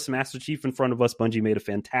forced Master Chief in front of us. Bungie made a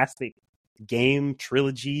fantastic game,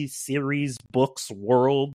 trilogy, series, books,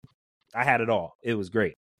 world. I had it all. It was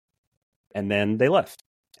great. And then they left.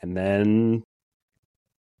 And then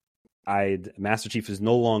Master Chief is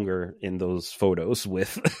no longer in those photos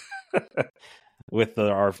with with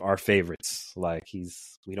our favorites. Like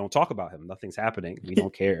we don't talk about him. Nothing's happening. We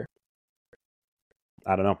don't care.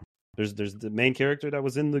 I don't know. There's the main character that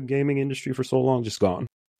was in the gaming industry for so long, just gone.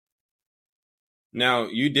 Now,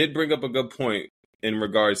 you did bring up a good point in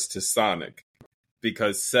regards to Sonic,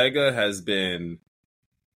 because Sega has been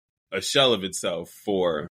a shell of itself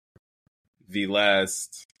for the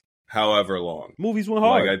last however long. Movies went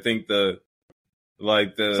hard. Like, I think the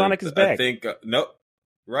Sonic is back. I think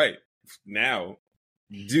right now,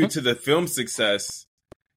 due to the film success,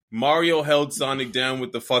 Mario held Sonic down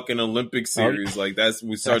with the fucking Olympic series. Like,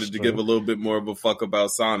 we started to give a little bit more of a fuck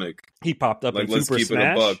about Sonic. He popped up like, in let's Super keep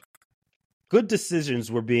Smash. It a buck. Good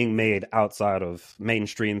decisions were being made outside of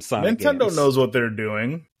mainstream Sonic Nintendo games. knows what they're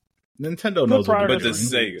doing. Nintendo knows what they're but doing.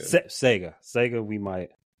 the Sega, we might.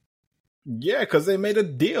 Yeah, because they made a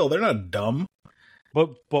deal. They're not dumb.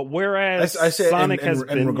 But whereas I say Sonic in has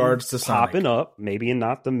been regards to popping up, maybe in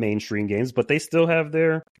not the mainstream games, but they still have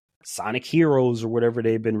their Sonic Heroes or whatever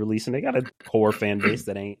they've been releasing. They got a core fan base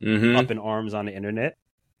that ain't up in arms on the internet.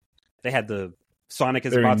 They had the Sonic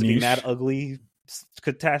is about to be mad ugly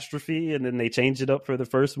catastrophe, and then they changed it up for the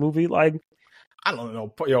first movie. Like, I don't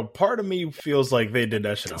know. Yo, part of me feels like they did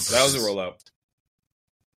that shit on purpose. That was a rollout.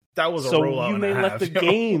 That was a so rollout. You may let the yo.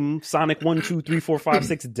 game Sonic 1, 2, 3, 4, 5,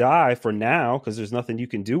 6 die for now because there's nothing you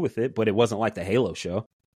can do with it. But it wasn't like the Halo show.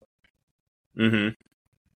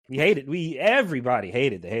 Everybody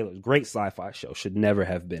hated the Halo. Great sci-fi show. Should never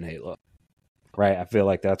have been Halo. Right? I feel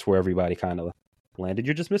like that's where everybody kind of landed.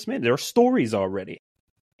 You're just mismanaged. There are stories already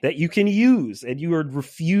that you can use, and you are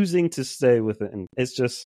refusing to stay with it. And it's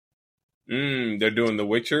just... they're doing The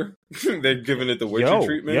Witcher. They're giving it the Witcher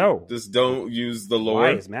treatment. Just don't use the lore.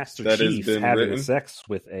 Why is Master Chief having sex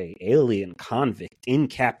with a alien convict in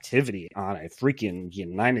captivity on a freaking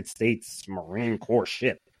United States Marine Corps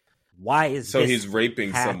ship? Why is so he's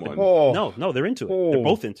raping someone? No, they're into it. They're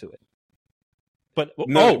both into it. But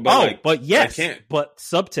yes, but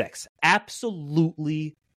subtext,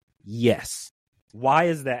 absolutely yes. Why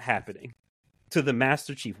is that happening to the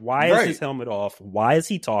Master Chief? Why is his helmet off? Why is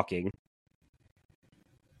he talking?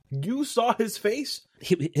 You saw his face.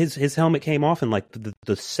 His helmet came off in like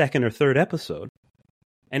the second or third episode,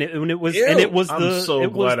 and it was Ew. and it was I'm the so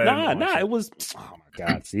it glad was I didn't watch it was oh my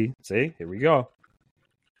god, see here we go.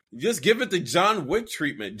 Just give it the John Wick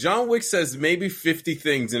treatment. John Wick says maybe 50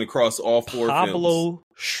 things in across all four films. Pablo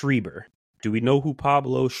Schreiber. Do we know who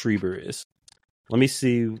Pablo Schreiber is? Let me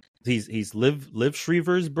see. He's Liv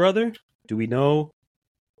Schreiber's brother. Do we know?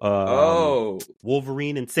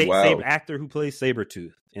 Wolverine and Saber actor who plays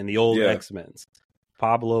Sabretooth in the old X-Men's.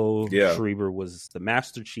 Pablo Schreiber was the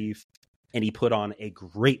Master Chief, and he put on a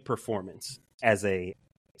great performance as a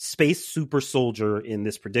space super soldier in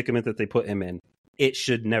this predicament that they put him in. It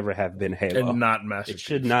should never have been Halo. And not Master Chief. It Chief.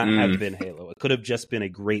 should not have been Halo. It could have just been a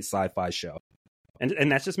great sci-fi show.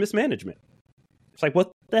 And that's just mismanagement. It's like,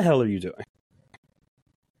 what the hell are you doing?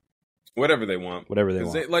 Whatever they want. Whatever they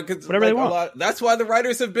want. Whatever they want. That's why the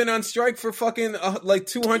writers have been on strike for fucking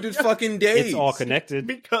 200 fucking days. It's all connected.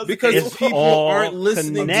 Because people aren't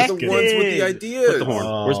listening to the ones with the ideas. Put the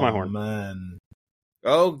horn. Where's my horn? Man.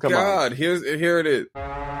 Oh, come God. On. Here it is.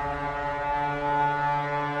 Wow.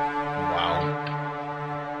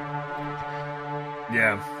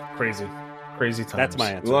 Yeah. Crazy times. That's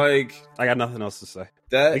my answer. Like, I got nothing else to say.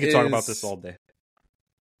 We could talk about this all day.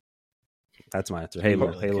 That's my answer.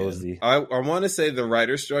 Halo is the... I want to say the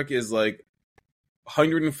writer's strike is like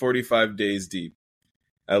 145 days deep,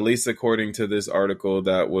 at least according to this article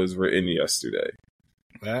that was written yesterday.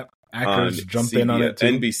 Yeah, actors jumped in on it too.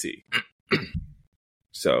 NBC.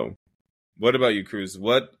 So, what about you, Cruz?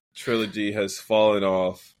 What trilogy has fallen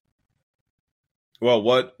off? Well,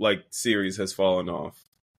 what series has fallen off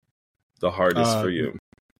the hardest for you?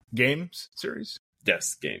 Games series?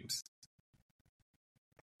 Yes, games.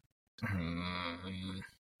 I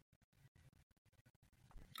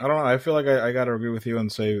don't know. I feel like I gotta agree with you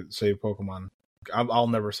and say Pokemon. I'll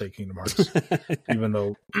never say Kingdom Hearts, even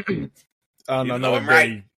though on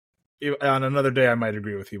another day I might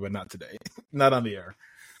agree with you, but not today. Not on the air.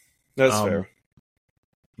 That's fair.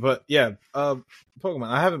 But yeah, Pokemon.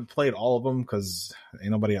 I haven't played all of them because ain't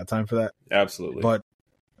nobody got time for that. Absolutely. But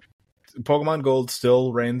Pokemon Gold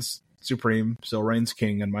still reigns supreme, still reigns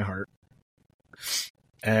king in my heart.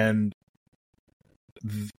 And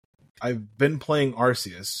I've been playing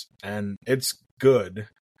Arceus, and it's good,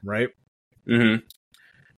 right? Mm-hmm.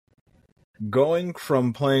 Going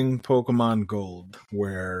from playing Pokemon Gold,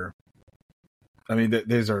 where, I mean,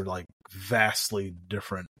 these are like vastly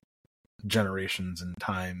different generations and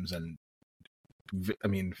times, and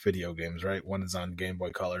video games, right? One is on Game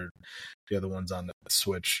Boy Color, the other one's on the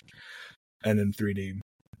Switch, and in 3D.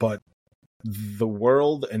 But the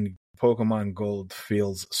world and Pokemon Gold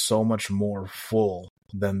feels so much more full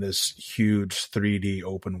than this huge 3D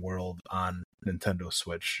open world on Nintendo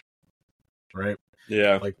Switch, right?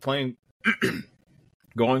 Yeah. Like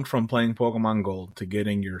going from playing Pokemon Gold to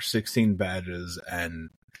getting your 16 badges and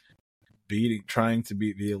trying to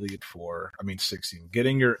beat the Elite Four, 16,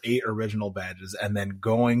 getting your 8 original badges and then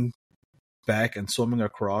going back and swimming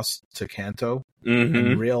across to Kanto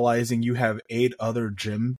and realizing you have 8 other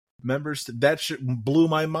gym members, that shit blew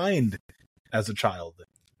my mind as a child.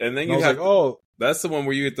 And then that's the one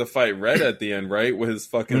where you get to fight Red at the end, right? With his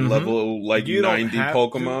fucking level 90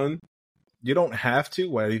 Pokemon. You don't have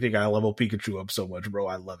to. Why do you think I level Pikachu up so much, bro?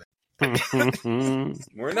 I love it.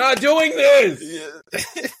 We're not doing this.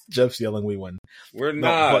 Jeff's yelling, "We win." We're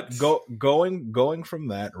not. But going from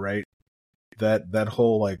that, right? That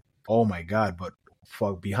whole oh my god, but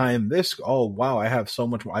fuck, behind this, oh wow, I have so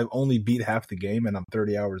much more. I've only beat half the game and I'm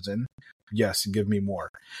 30 hours in. Yes, give me more.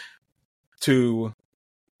 To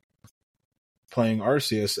playing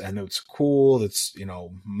Arceus, and it's cool, it's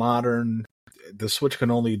modern. The Switch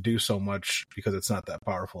can only do so much because it's not that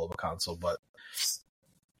powerful of a console, but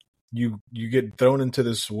you get thrown into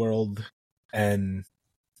this world and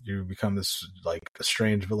you become this a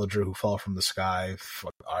strange villager who fell from the sky.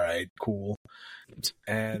 All right, cool.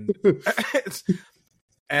 And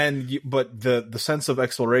but the sense of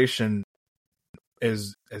exploration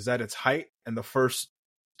is at its height in the first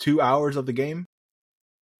 2 hours of the game,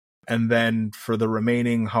 and then for the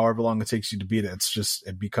remaining however long it takes you to beat it,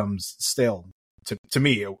 it becomes stale. To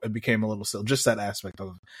me, it became a little stale. Just that aspect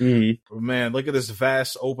of man, look at this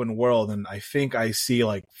vast open world, and I think I see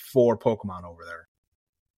like 4 Pokemon over there.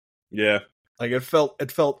 Yeah, like it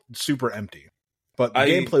felt super empty. But the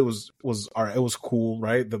gameplay was all right. It was cool,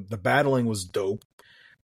 right? The battling was dope.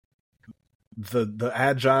 The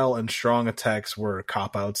agile and strong attacks were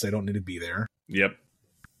cop-outs. They don't need to be there. Yep.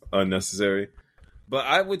 Unnecessary. But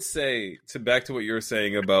I would say, back to what you were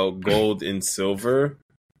saying about gold and silver,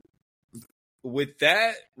 with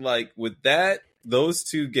those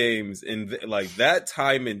two games in like that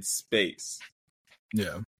time and space.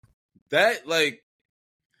 Yeah. That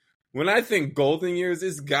when I think Golden Years,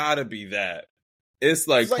 it's gotta be that. It's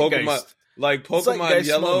like Pokemon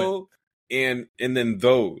Yellow and then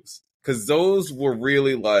those. Because those were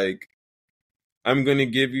really like, I'm going to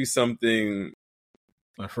give you something.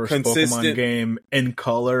 My first Pokemon game in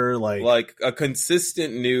color. Like a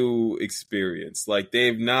consistent new experience. Like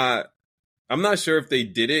I'm not sure if they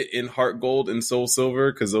did it in Heart Gold and Soul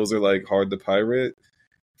Silver, because those are like hard to pirate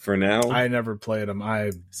for now. I never played them.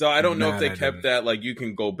 So I don't know if they kept that, like you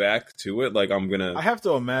can go back to it. Like I have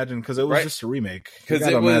to imagine, because it was just a remake. Because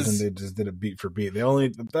imagine they just did it beat for beat.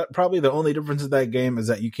 Probably the only difference in that game is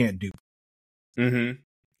that you can't dupe. Mm-hmm.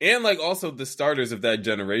 And like also the starters of that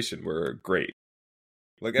generation were great.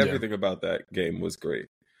 Like everything about that game was great.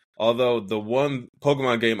 Although the one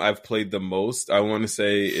Pokemon game I've played the most, I want to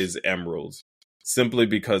say, is Emerald. Simply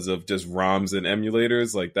because of just ROMs and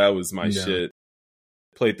emulators. Like that was my shit.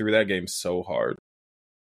 Played through that game so hard.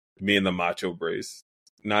 Me and the Macho Brace.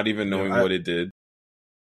 Not even knowing what it did.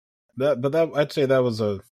 I'd say that was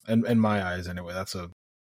in my eyes anyway, that's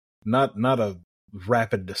not a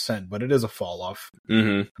rapid descent, but it is a fall off.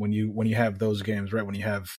 Mm-hmm. When you have those games, right? When you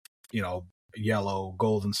have, Yellow,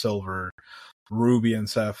 Gold and Silver, Ruby and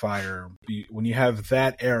Sapphire, when you have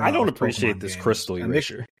that era. I don't appreciate this Crystal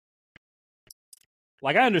Erasure.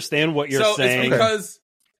 Like, I understand what you're saying. It's because,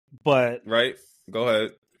 but right, go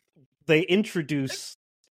ahead. They introduce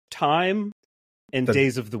time and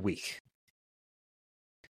days of the week.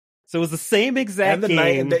 So it was the same exact game.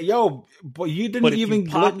 Night and day. But you didn't but even if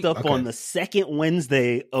you popped up on the second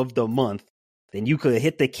Wednesday of the month, then you could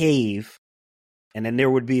hit the cave, and then there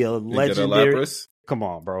would be a legendary. Come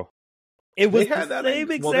on, bro! It was the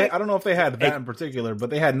same exact. Well, I don't know if they had that in particular, but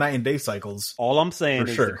they had night and day cycles. All I'm saying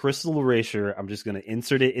is the Crystal Erasure. I'm just going to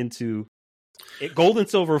insert it into Gold and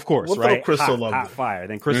Silver, of course, right? Crystal hot fire.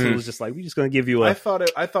 Then Crystal was just like, we're just going to give you a. I thought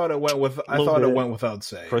it went without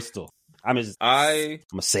saying. Crystal. I'm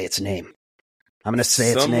gonna say its name. I'm gonna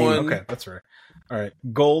say its name. Okay, that's right. All right,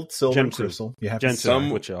 Gold, Silver, and Crystal. You have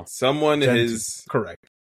someone is correct.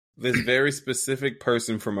 This very specific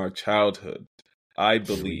person from our childhood, I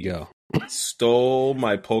believe, stole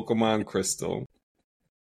my Pokemon Crystal,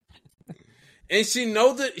 and she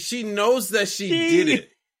knows that she did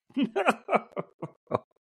it,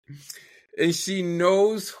 and she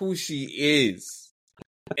knows who she is,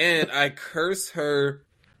 and I curse her.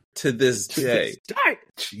 To this day.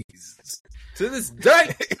 Jesus. To this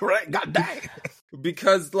day. Right? God dang.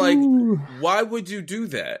 Because, why would you do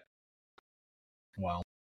that? Wow.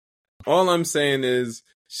 All I'm saying is,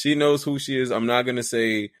 she knows who she is. I'm not going to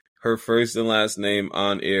say her first and last name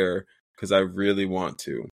on air, because I really want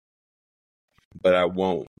to. But I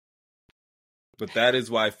won't. But that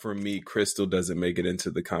is why, for me, Crystal doesn't make it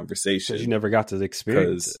into the conversation. Because you never got to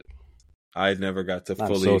experience it. I never got to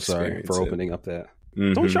fully experience it. I'm so sorry for opening up that.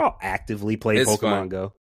 Mm-hmm. Don't y'all actively play Pokemon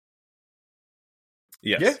Go?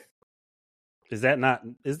 Yes. Yeah. Is that not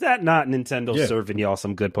Nintendo serving y'all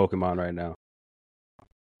some good Pokemon right now?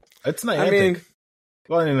 It's Niantic. I mean,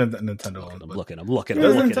 well, Nintendo. I'm looking.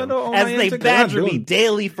 As they badger me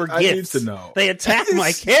daily for gifts. I need to know. They attack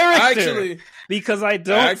my character because I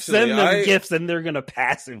don't send them gifts, and they're gonna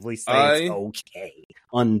passively say it's okay.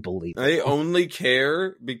 Unbelievable. I only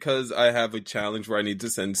care because I have a challenge where I need to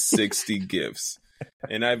send 60 gifts.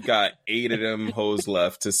 And I've got 8 of them hoes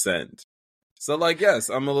left to send. So, yes,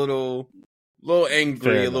 I'm a little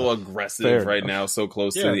angry, a little aggressive right now, so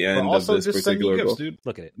close to the end of this particular goal. Dude.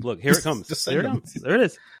 Look at it. Look, here it comes. There it comes. There it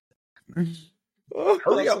is.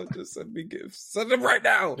 Hurry up. Just send me gifts. Send them right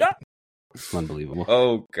now. Yeah. Unbelievable.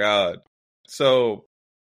 Oh, God. So,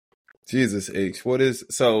 Jesus H.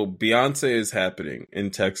 So, Beyonce is happening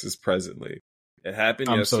in Texas presently. It happened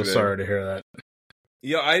yesterday. I'm so sorry to hear that.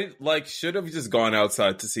 Yeah, I should have just gone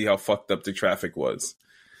outside to see how fucked up the traffic was.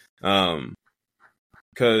 Because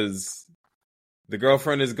the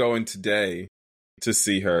girlfriend is going today, to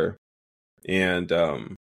see her. And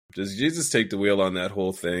does Jesus take the wheel on that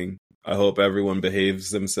whole thing? I hope everyone behaves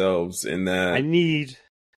themselves in that.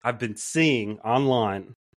 I've been seeing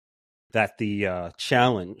online that the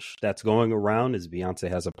challenge that's going around is Beyonce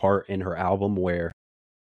has a part in her album where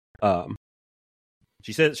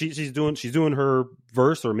she says she's doing her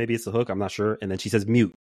verse, or maybe it's a hook, I'm not sure, and then she says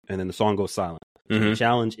mute, and then the song goes silent. Mm-hmm. The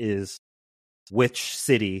challenge is which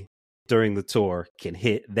city during the tour can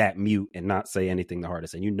hit that mute and not say anything the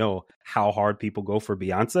hardest. And you know how hard people go for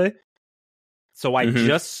Beyonce. So I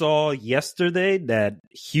just saw yesterday that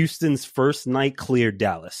Houston's first night cleared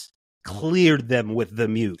Dallas. Cleared them with the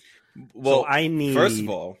mute. Well, so I need... First of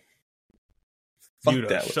all, fuck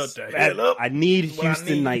Dallas. Shut the hell up. I need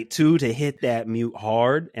Houston night 2 to hit that mute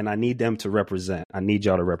hard, and I need them to represent. I need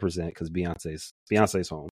y'all to represent because Beyonce's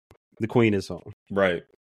home. The queen is home. Right.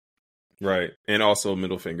 And also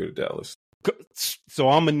middle finger to Dallas. So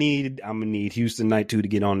I'm gonna need Houston night 2 to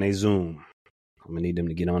get on their Zoom. I'm gonna need them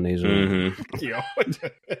to get on their Zoom.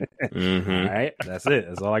 Mm-hmm. All right, that's it.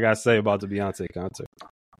 That's all I gotta say about the Beyonce concert.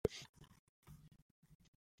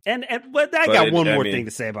 But I got one more thing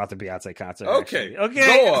to say about the Beyonce concert. Okay,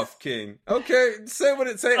 go off, King. Okay, say all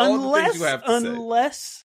the things you have to say.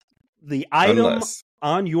 Unless the item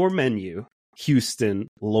on your menu, Houston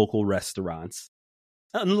local restaurants.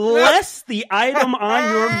 Unless the item on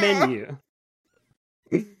your menu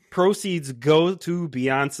proceeds go to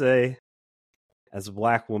Beyonce. As a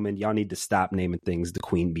black woman, y'all need to stop naming things the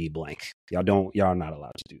Queen Bee blank. Y'all are not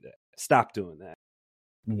allowed to do that. Stop doing that.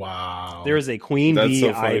 Wow. There is a Queen Bee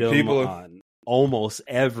item on almost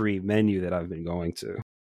every menu that I've been going to.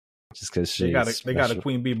 Just because they got a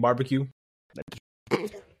Queen Bee barbecue.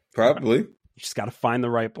 Probably. You just got to find the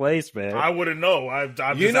right place, man. I wouldn't know. I'm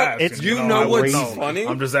just asking. You know what's funny?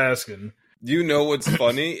 I'm just asking. You know what's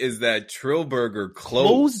funny is that Trillburger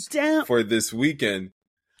closed down for this weekend.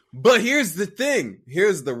 But here's the thing.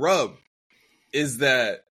 Here's the rub. Is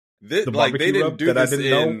that they didn't do this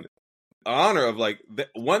in honor of I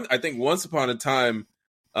think once upon a time,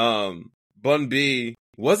 Bun B,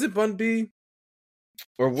 was it Bun B?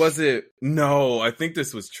 Or was it? No, I think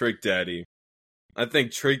this was Trick Daddy. I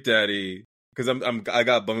think Trick Daddy, because I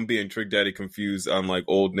got Bun B and Trick Daddy confused on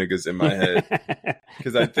old niggas in my head.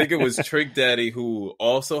 Because I think it was Trick Daddy who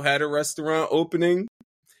also had a restaurant opening.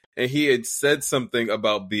 And he had said something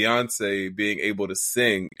about Beyonce being able to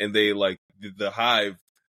sing, and they the Hive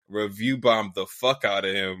review bombed the fuck out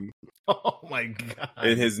of him. Oh my god!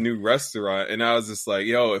 In his new restaurant, and I was just like,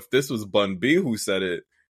 "Yo, if this was Bun B who said it,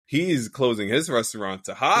 he's closing his restaurant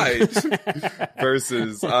to hide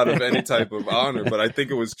versus out of any type of honor." But I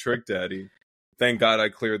think it was Trick Daddy. Thank God I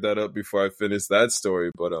cleared that up before I finished that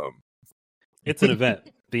story. But it's an event.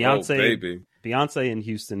 Beyonce, baby. Beyonce in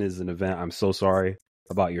Houston is an event. I'm so sorry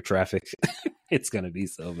about your traffic. It's gonna be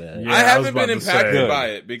so bad. Yeah, I haven't been impacted by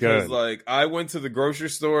it because I went to the grocery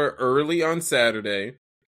store early on Saturday.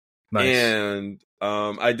 Nice. And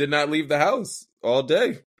I did not leave the house all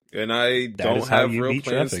day, and I don't have real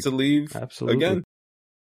plans to leave again.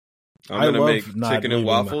 I'm gonna make chicken and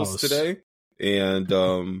waffles today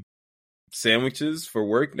and sandwiches for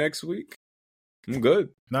work next week. I'm good.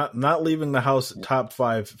 Not leaving the house. Top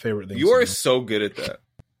 5 favorite things. You are so good at that.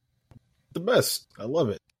 The best. I love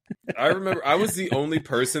it. I remember I was the only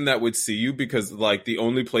person that would see you because the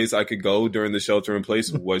only place I could go during the shelter in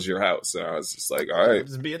place was your house. And I was just like, all right,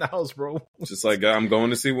 just be in the house, bro. Just I'm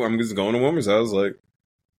just going to Wilmer's house.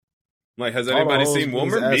 Has anybody seen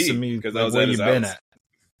Wilmer? Me, because I was at his house.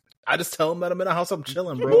 I just tell him that I'm in the house. I'm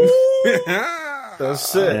chilling, bro.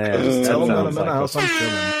 That's it. Yeah, just tell him that I'm in the house. I'm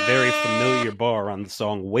chilling. Very familiar bar on the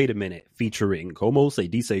song "Wait a Minute" featuring Como Se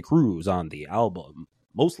Dice Cruz on the album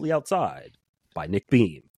 "Mostly Outside" by Nick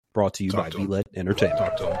Beam. Brought to you by B-Let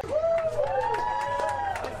Entertainment.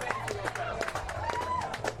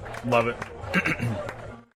 Love it.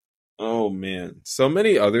 Oh, man. So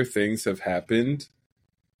many other things have happened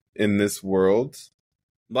in this world.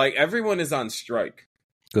 Everyone is on strike.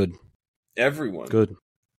 Good. Everyone. Good.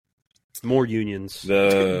 More unions.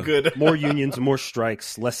 Good. More unions, more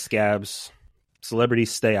strikes, less scabs.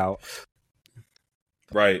 Celebrities stay out.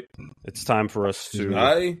 Right. It's time for us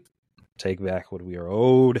to take back what we are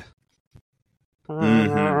owed.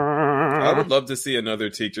 Mm-hmm. I would love to see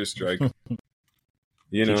another teacher strike.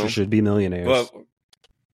 Teachers should be millionaires.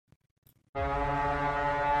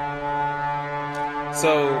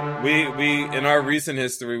 So we in our recent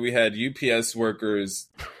history we had UPS workers.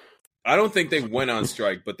 I don't think they went on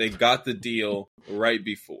strike, but they got the deal right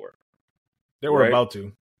before. They were about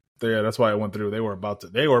to. Yeah, that's why I went through. They were about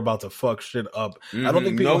to fuck shit up. I don't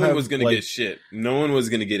think no one was going to get shit. No one was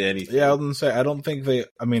going to get anything. Yeah, I was going to say, I don't think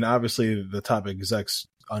I mean, obviously the top execs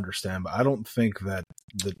understand, but I don't think that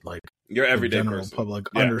your everyday the general person. public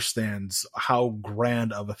understands how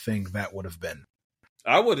grand of a thing that would have been.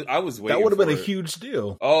 I was waiting. That would have been a huge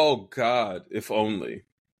deal. Oh God, if only.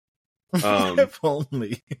 If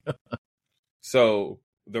only. So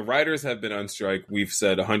the writers have been on strike. We've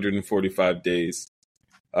said 145 days.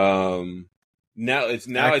 Now I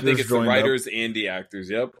think it's the writers and the actors.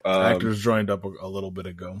 Yep. Actors joined up a little bit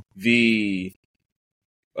ago. The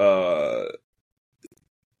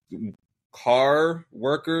car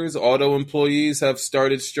workers, auto employees have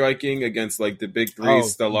started striking against like the big three: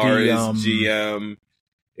 Stellaris, GM,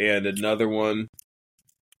 and another one.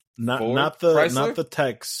 Not the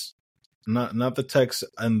techs, not the techs,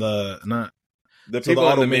 and the people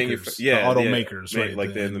on the automakers, right?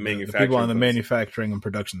 Like the manufacturing, the people on the manufacturing and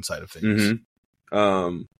production side of things.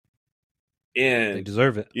 Mm-hmm. And they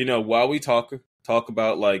deserve it. While we talk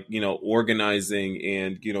about like organizing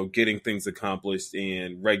and getting things accomplished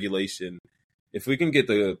and regulation, if we can get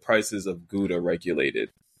the prices of Gouda regulated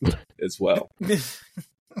as well.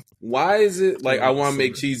 Why is it like I want to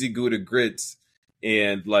make cheesy Gouda grits?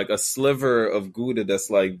 And like a sliver of Gouda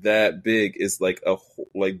that's like that big is like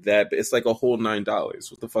that. It's like a whole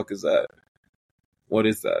 $9. What the fuck is that? What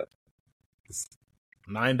is that?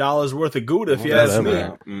 $9 worth of Gouda, if you ask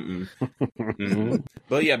me.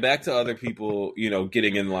 But yeah, back to other people,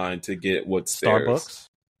 getting in line to get what's Starbucks.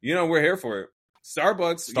 Theirs. We're here for it.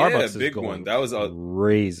 Starbucks is big one. That was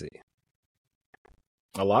crazy.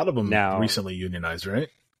 A lot of them now recently unionized, right?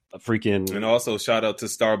 And also shout out to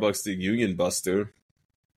Starbucks, the union buster.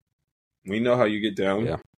 We know how you get down.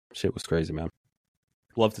 Yeah, shit was crazy, man.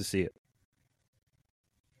 Love to see it.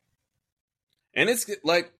 And it's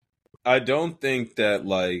like, I don't think that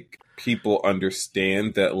like people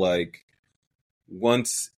understand that like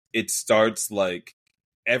once it starts, like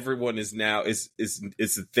everyone is now it's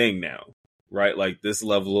a thing now, right? Like this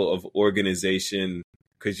level of organization.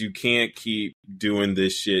 Because you can't keep doing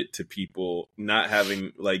this shit to people, not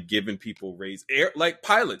having, like, giving people raise. Airline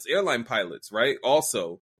pilots, right?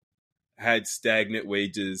 Also had stagnant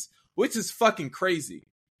wages, which is fucking crazy.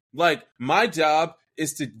 Like, my job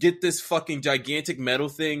is to get this fucking gigantic metal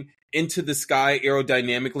thing into the sky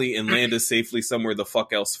aerodynamically and land us safely somewhere the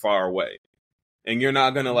fuck else far away. And you're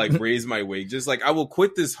not gonna, like, raise my wages? Like, I will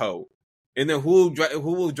quit this hoe. And then who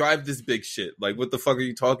will drive this big shit? Like, what the fuck are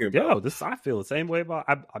you talking about? Yo, I feel the same way about.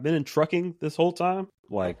 I've been in trucking this whole time.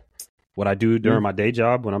 Like, what I do during my day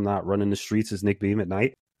job when I'm not running the streets as Nick Beam at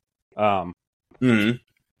night. When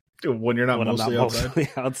you're not mostly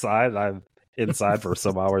outside, I'm inside for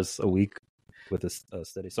some hours a week with a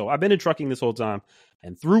study. So I've been in trucking this whole time,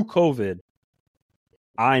 and through COVID,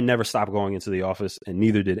 I never stopped going into the office, and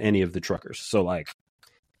neither did any of the truckers. So like,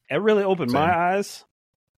 it really opened my eyes.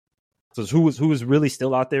 So who was really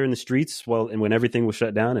still out there in the streets and when everything was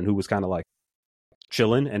shut down, and who was kind of like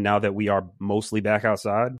chilling. And now that we are mostly back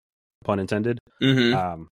outside, pun intended,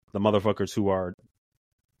 the motherfuckers who are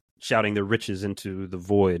shouting their riches into the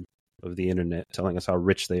void of the internet, telling us how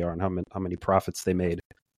rich they are and how many profits they made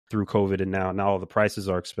through COVID, and now all the prices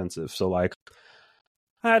are expensive. So like,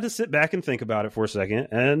 I had to sit back and think about it for a second,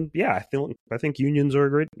 and yeah, I think unions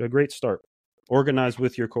are a great start. Organize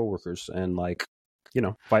with your coworkers and like,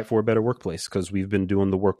 fight for a better workplace, because we've been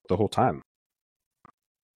doing the work the whole time.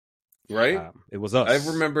 Right? It was us. I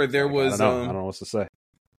remember there was... I don't know what to say.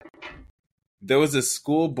 There was a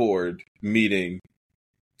school board meeting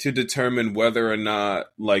to determine whether or not,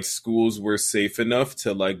 like, schools were safe enough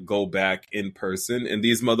to, like, go back in person. And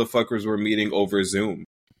these motherfuckers were meeting over Zoom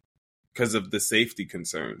because of the safety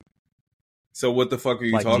concern. So what the fuck are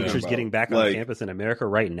you talking about? Teachers getting back on campus in America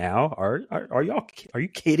right now? Are you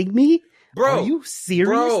kidding me? Bro, are you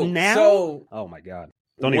serious now? So oh my god!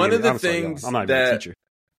 I'm not even a teacher.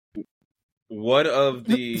 One of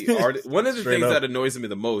the things that annoys me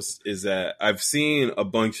the most is that I've seen a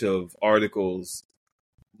bunch of articles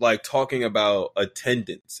like talking about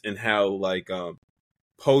attendance and how like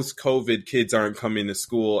post-COVID kids aren't coming to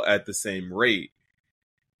school at the same rate,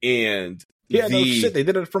 and no shit, they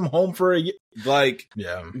did it from home for a year. Like,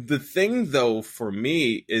 the thing though for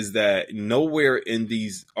me is that nowhere in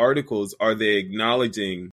these articles are they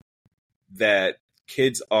acknowledging that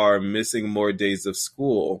kids are missing more days of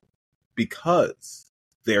school because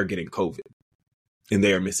they are getting COVID and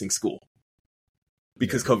they are missing school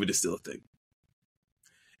because COVID is still a thing.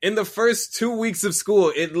 In the first 2 weeks of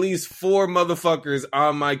school, at least 4 motherfuckers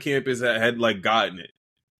on my campus had like gotten it.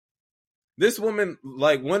 This woman,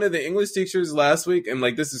 like one of the English teachers last week, and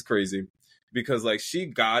like this is crazy. because like she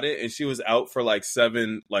got it and she was out for like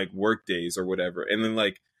 7 like work days or whatever. And then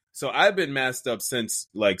like, so I've been masked up since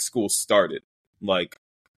like school started. Like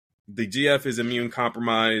the GF is immune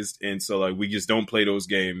compromised. And so like, we just don't play those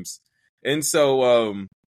games. And so,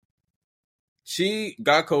 she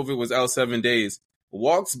got COVID, was out 7 days,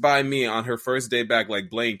 walks by me on her first day back. Like,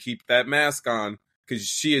 Blaine, keep that mask on. Cause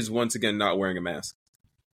she is once again not wearing a mask.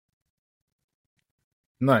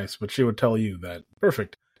 Nice. But she would tell you that.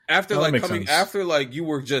 Perfect. After like coming, after like you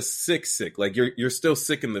were just sick, like you're still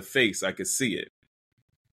sick in the face. I could see it,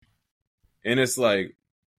 and it's like,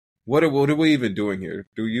 what are we even doing here?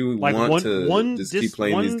 Do you like want to just keep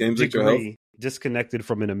playing these games with your health? Disconnected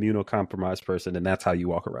from an immunocompromised person, and that's how you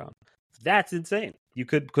walk around. That's insane. You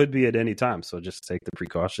could be at any time, so just take the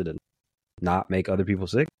precaution and not make other people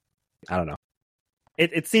sick. I don't know.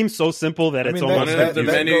 It seems so simple that it's almost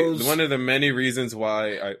one of the many reasons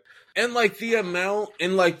why and like the amount,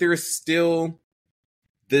 and like there's still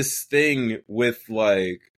this thing with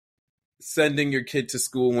like sending your kid to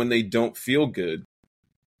school when they don't feel good.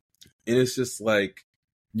 And it's just like,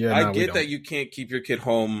 I get that you can't keep your kid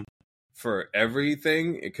home for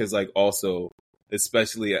everything, because like also,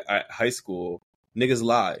 especially at high school, niggas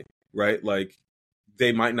lie, right? Like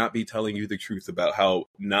they might not be telling you the truth about how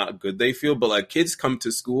not good they feel, but like kids come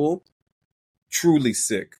to school truly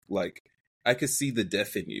sick. Like I could see the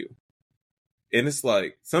death in you. And it's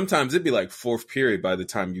like, sometimes it'd be like 4th period by the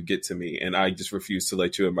time you get to me, and I just refuse to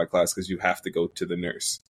let you in my class because you have to go to the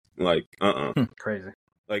nurse. Like, Crazy.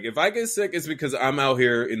 Like, if I get sick, it's because I'm out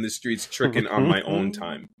here in the streets tricking on my own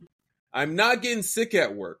time. I'm not getting sick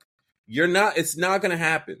at work. It's not going to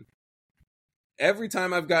happen. Every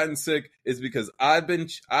time I've gotten sick is because I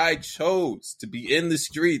chose to be in the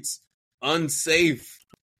streets unsafe.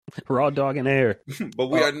 Raw dogging air. But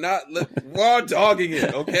we are not raw dogging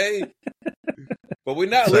it, okay? But we're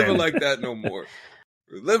not living like that no more.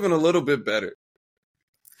 We're living a little bit better.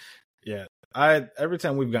 Yeah. Every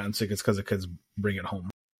time we've gotten sick, it's because the kids bring it home.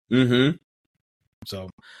 Mm-hmm.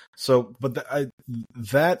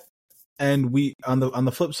 That, and we, on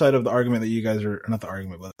the flip side of the argument that you guys are, not the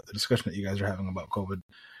argument, but the discussion that you guys are having about COVID,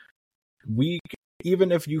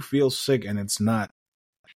 even if you feel sick and it's not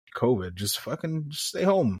COVID, just stay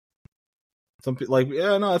home. Some people like,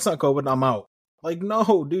 yeah, no, it's not COVID, I'm out. Like,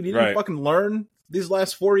 no, dude, you didn't fucking learn these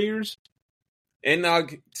last 4 years. And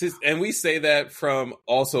we say that from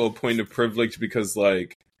also a point of privilege, because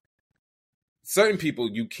like certain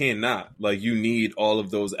people you cannot, like you need all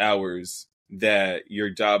of those hours that your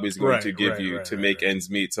job is going to give you to make ends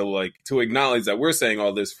meet. So like, to acknowledge that we're saying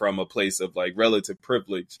all this from a place of like relative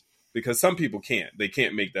privilege, because some people they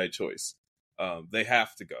can't make that choice. They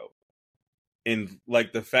have to go. And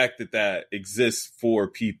like the fact that exists for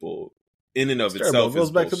people in and of itself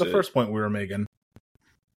goes back to the first point we were making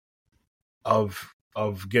of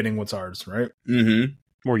getting what's ours, right? Mm-hmm.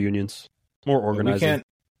 More unions, more organizing.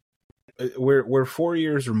 We're 4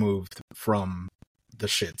 years removed from the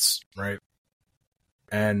shits, right?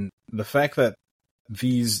 And the fact that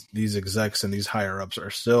these execs and these higher ups are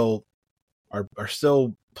still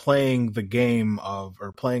playing the game of,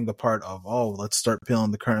 or playing the part of, oh, let's start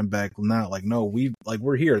peeling the curtain back now. Like, no,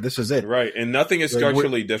 we're here. This is it, right? And nothing is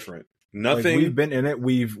structurally different. Nothing. Like, we've been in it.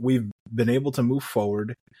 We've been able to move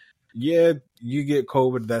forward. Yeah, you get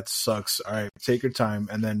COVID, that sucks. All right, take your time,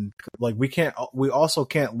 and then like we also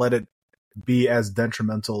can't let it be as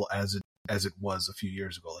detrimental as it was a few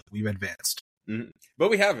years ago. Like, we've advanced, but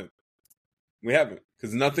we haven't,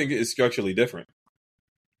 because nothing is structurally different,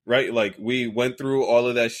 right? Like, we went through all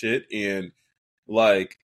of that shit, and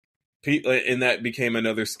like, and that became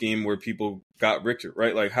another scheme where people got richer,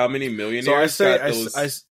 right? Like, how many millionaires? So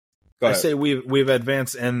I say we've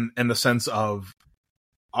advanced in the sense of,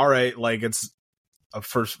 all right, like, it's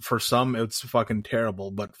for some it's fucking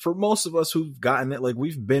terrible, but for most of us who've gotten it, like,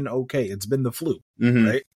 we've been okay. It's been the flu,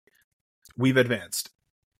 right? We've advanced.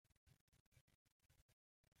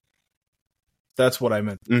 That's what I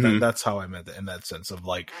meant. That's how I meant it, in that sense of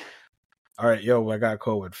like, all right, yo, I got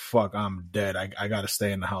COVID. Fuck, I'm dead. I got to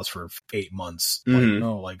stay in the house for 8 months. Like,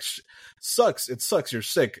 no, like, sucks. It sucks. You're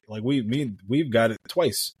sick. Like, we've got it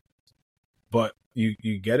twice, but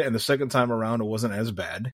you get it, and the second time around it wasn't as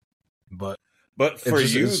bad. But for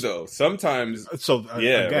you though, sometimes. So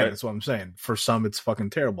again, that's what I'm saying. For some, it's fucking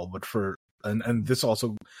terrible, but and this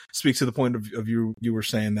also speaks to the point of you were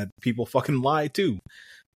saying that people fucking lie too.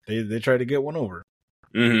 They try to get one over.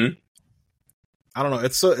 Mm-hmm. I don't know.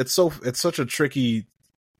 It's such a tricky,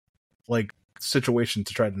 like, situation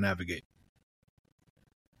to try to navigate.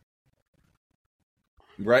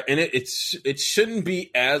 Right, and it shouldn't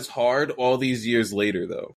be as hard all these years later,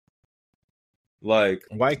 though. Like,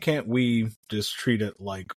 why can't we just treat it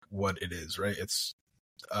like what it is, right? It's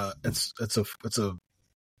a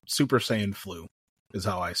Super Saiyan flu is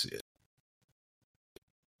how I see it.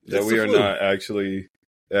 That we are not actually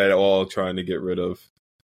at all trying to get rid of.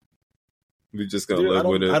 We're just gonna live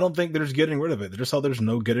with it. I don't think there's getting rid of it. Just how there's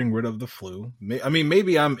no getting rid of the flu. I mean,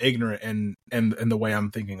 maybe I'm ignorant in the way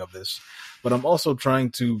I'm thinking of this, but I'm also trying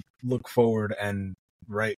to look forward and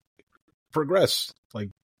progress. Like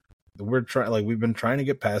we've been trying to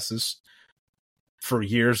get past this for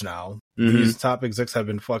years now. Mm-hmm. These top execs have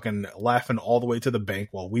been fucking laughing all the way to the bank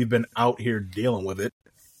while we've been out here dealing with it.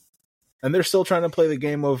 And they're still trying to play the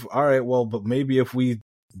game of, all right, well, but maybe if we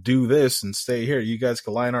do this and stay here, you guys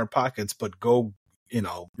can line our pockets, but go,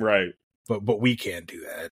 right. But we can't do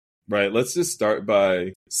that. Right. Let's just start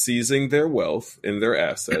by seizing their wealth and their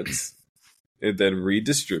assets and then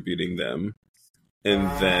redistributing them. And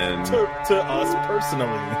then to us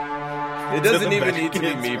personally. It doesn't even need to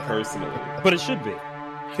be me personally. But it should be.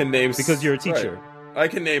 Can name because you're a teacher. Right. I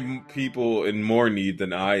can name people in more need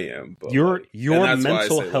than I am. But your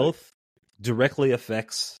mental health directly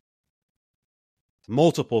affects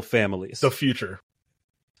multiple families. The future.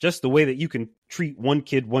 Just the way that you can treat one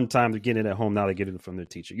kid one time to get it at home, now they get it from their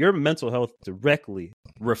teacher. Your mental health directly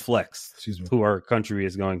reflects who our country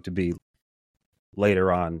is going to be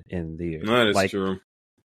later on in the year. That is true.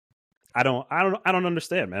 I don't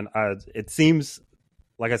understand, man. It seems,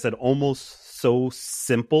 like I said, almost so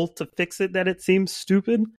simple to fix it that it seems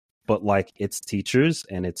stupid. But like, it's teachers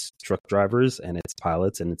and it's truck drivers and it's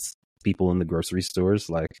pilots and it's people in the grocery stores.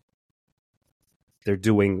 Like, they're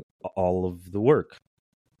doing all of the work,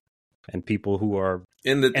 and people who are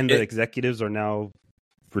the executives are now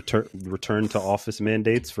return to office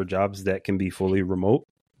mandates for jobs that can be fully remote.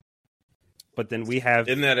 But then we have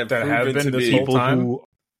that have been this people whole time?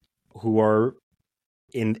 who are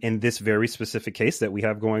in this very specific case that we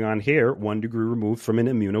have going on here, 1 degree removed from an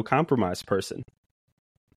immunocompromised person.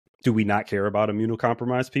 Do we not care about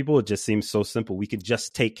immunocompromised people? It just seems so simple. We could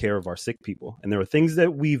just take care of our sick people. And there are things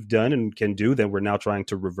that we've done and can do that we're now trying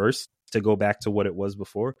to reverse to go back to what it was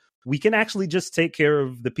before. We can actually just take care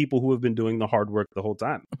of the people who have been doing the hard work the whole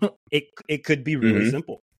time. It could be really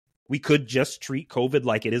simple. We could just treat COVID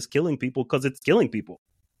like it is killing people because it's killing people.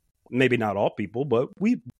 Maybe not all people, but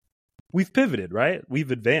we've pivoted, right?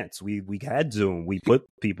 We've advanced. We had Zoom. We put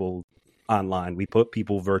people online. We put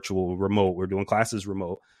people virtual, remote. We're doing classes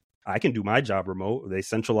remote. I can do my job remote. They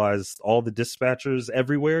centralized all the dispatchers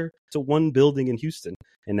everywhere to one building in Houston.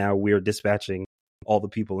 And now we're dispatching all the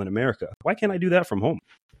people in America. Why can't I do that from home?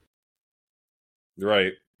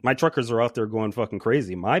 Right. My truckers are out there going fucking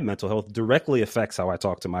crazy. My mental health directly affects how I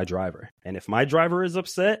talk to my driver. And if my driver is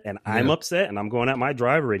upset and I'm upset and I'm going at my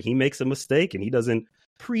driver and he makes a mistake and he doesn't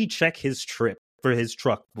pre-check his trip for his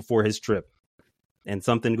truck before his trip and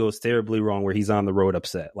something goes terribly wrong where he's on the road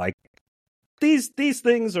upset, like these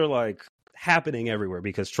things are like happening everywhere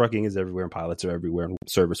because trucking is everywhere and pilots are everywhere and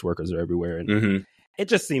service workers are everywhere. And it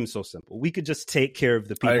just seems so simple. We could just take care of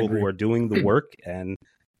the people who are doing the work. And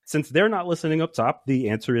since they're not listening up top, the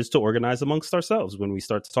answer is to organize amongst ourselves when we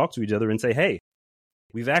start to talk to each other and say, hey,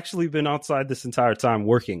 we've actually been outside this entire time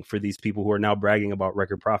working for these people who are now bragging about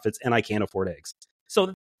record profits and I can't afford eggs.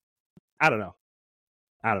 So I don't know.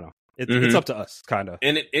 It's up to us, kind of.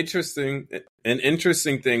 And an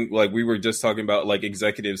interesting thing, like we were just talking about, like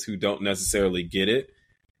executives who don't necessarily get it.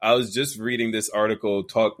 I was just reading this article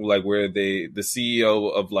where the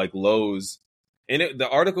CEO of like Lowe's, and the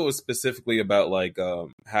article was specifically about like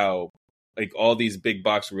how like all these big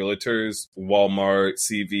box realtors, Walmart,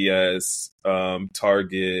 CVS,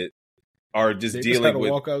 Target, are just dealing with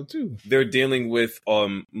walk out too. They're dealing with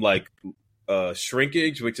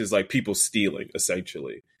shrinkage, which is like people stealing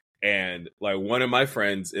essentially. And like one of my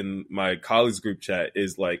friends in my college group chat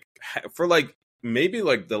is like, for like maybe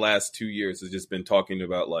like the last 2 years has just been talking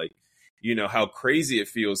about like, how crazy it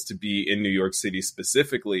feels to be in New York City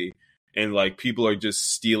specifically. And like people are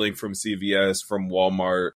just stealing from CVS, from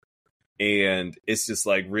Walmart. And it's just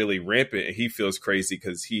like really rampant. And he feels crazy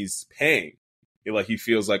because he's paying. Like he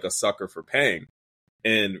feels like a sucker for paying.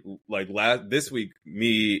 And like this week,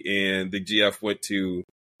 me and the GF went to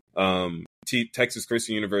Texas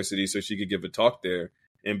Christian University so she could give a talk there.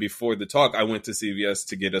 And before the talk, I went to CVS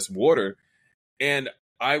to get us water. And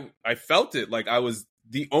I felt it like I was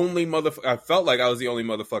the only I felt like I was the only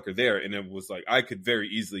motherfucker there. And it was like I could very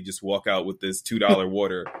easily just walk out with this $2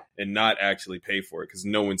 water and not actually pay for it because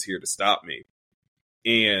no one's here to stop me.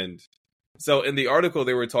 And so in the article,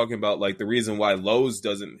 they were talking about like the reason why Lowe's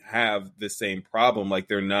doesn't have the same problem. Like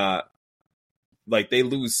they're not, like they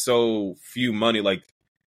lose so few money. Like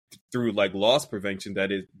through like loss prevention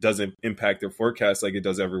that it doesn't impact their forecast like it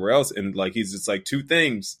does everywhere else. And like he's just like, two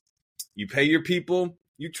things: you pay your people,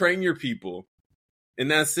 you train your people, and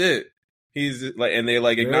that's it. He's like, and they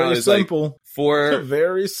like acknowledge like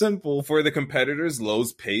very simple for the competitors.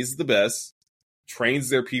 Lowe's pays the best, trains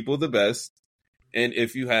their people the best, and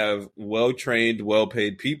if you have well trained, well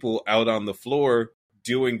paid people out on the floor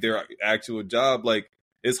doing their actual job, like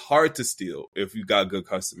it's hard to steal if you got good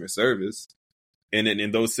customer service. And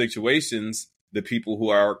in those situations, the people who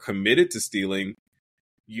are committed to stealing,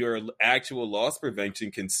 your actual loss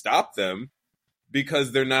prevention can stop them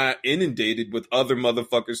because they're not inundated with other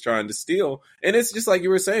motherfuckers trying to steal. And it's just like you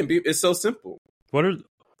were saying, it's so simple.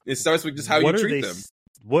 It starts with just how you treat them.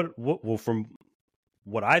 Well, from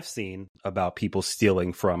what I've seen about people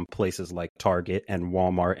stealing from places like Target and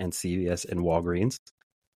Walmart and CVS and Walgreens,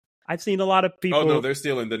 I've seen a lot of people. Oh no, they're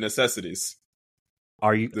stealing the necessities.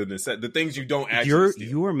 Are you the things you don't actually steal?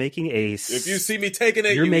 You are making if you see me taking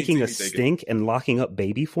it, you're making a stink and locking up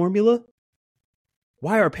baby formula.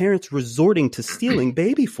 Why are parents resorting to stealing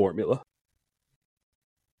baby formula?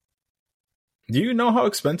 Do you know how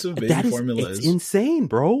expensive baby formula is? It's insane,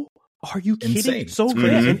 bro. Are you kidding? Insane. So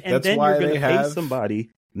crazy. And then you're going to pay somebody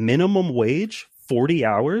minimum wage 40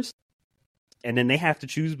 hours, and then they have to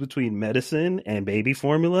choose between medicine and baby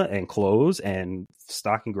formula and clothes and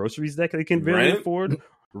stocking groceries that they can barely afford.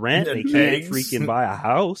 Rent. They can't freaking buy a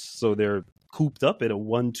house, so they're cooped up in a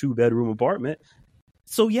 1-2 bedroom apartment.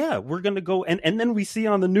 So yeah, we're going to go. And then we see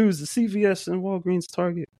on the news the CVS and Walgreens,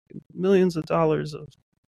 Target, millions of dollars of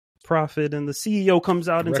profit. And the CEO comes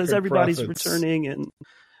out and says everybody's returning and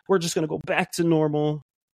we're just going to go back to normal.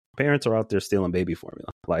 Parents are out there stealing baby formula.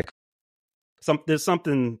 Like there's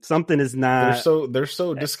something is not. They're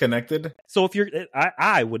so disconnected. So if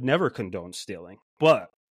I would never condone stealing, but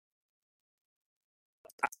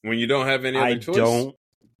when you don't have any other choice, I don't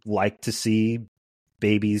like to see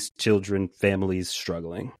babies, children, families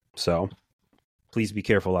struggling. So please be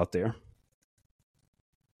careful out there.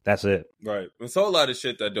 That's it. Right. There's a whole lot of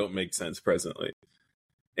shit that don't make sense presently.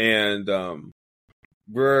 And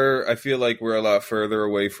I feel like we're a lot further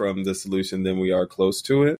away from the solution than we are close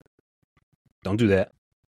to it. Don't do that.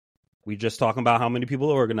 We just talking about how many people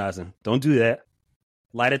are organizing. Don't do that.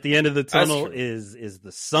 Light at the end of the tunnel is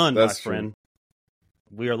the sun, my friend.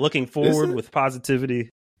 We are looking forward with positivity.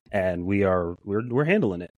 And we're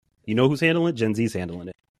handling it. You know who's handling it? Gen Z's handling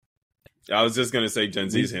it. I was just gonna say Gen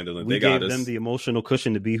Z's handling it. They gave them the emotional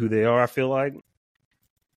cushion to be who they are. I feel like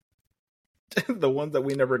the ones that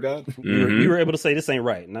we never got. We were able to say this ain't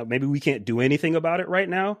right. Now maybe we can't do anything about it right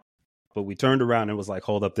now, but we turned around and was like,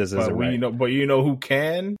 "Hold up, this isn't right." But you know who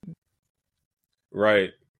can? Right,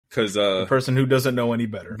 because the person who doesn't know any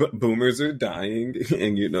better. Boomers are dying,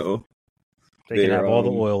 and they can have all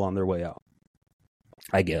the oil on their way out.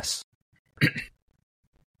 I guess.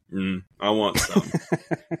 I want some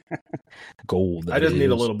gold. I just need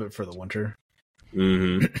a little bit for the winter.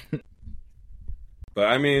 Mm-hmm. But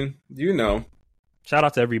I mean, shout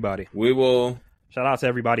out to everybody. Shout out to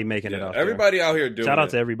everybody making it out. Everybody out here doing it. Shout out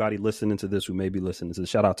to everybody listening to this who may be listening to this.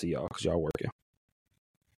 Shout out to y'all because y'all working.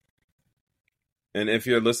 And if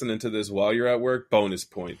you're listening to this while you're at work, bonus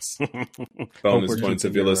points. Bonus points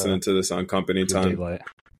if you're listening to this on company time.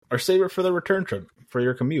 Or save it for the return trip for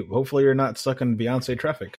your commute. Hopefully you're not stuck in Beyonce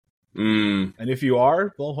traffic. And if you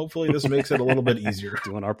are, well, hopefully this makes it a little bit easier.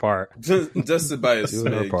 Doing our part. Just by a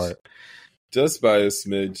smidge. Just by a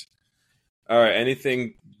smidge. All right.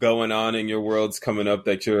 Anything going on in your worlds coming up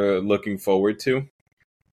that you're looking forward to?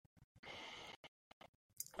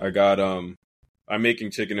 I got, I'm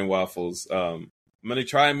making chicken and waffles. I'm going to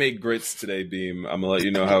try and make grits today, Beam. I'm going to let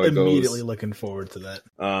you know how it goes. Immediately looking forward to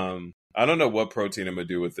that. I don't know what protein I'm gonna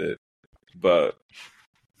do with it, but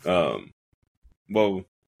well,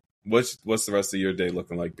 what's the rest of your day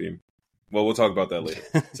looking like, Beam? Well, we'll talk about that later.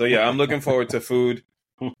 So yeah, I'm looking forward to food.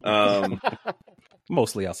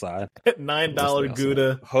 Mostly outside. $9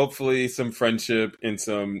 Gouda. Hopefully some friendship and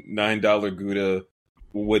some $9 Gouda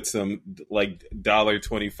with some like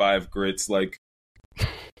 $1.25 grits. Like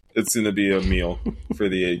it's gonna be a meal for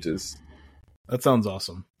the ages. That sounds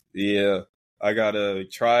awesome. Yeah. I gotta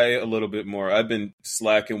try a little bit more. I've been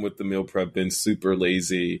slacking with the meal prep, been super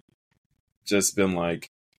lazy, just been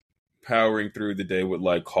like powering through the day with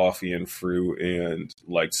like coffee and fruit and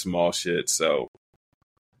like small shit. So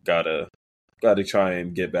gotta try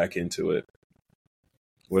and get back into it.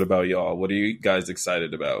 What about y'all? What are you guys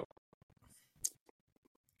excited about?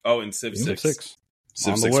 Oh, and Civ 6.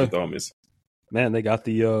 Civ 6 with the homies. Man, they got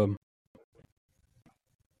the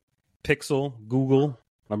Pixel, Google.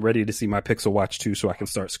 I'm ready to see my Pixel Watch 2 so I can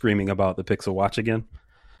start screaming about the Pixel Watch again.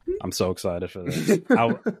 I'm so excited for this.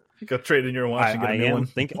 Go trade in your watch and get a new one.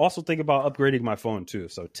 Also think about upgrading my phone too.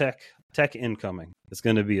 So tech incoming. It's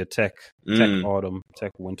going to be a tech autumn,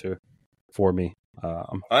 tech winter for me. I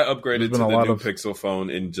upgraded to the new Pixel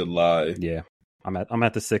phone in July. Yeah, I'm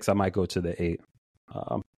at the 6. I might go to the 8.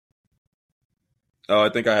 I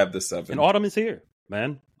think I have the 7. And autumn is here,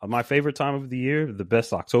 man. My favorite time of the year. The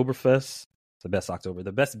best Oktoberfest.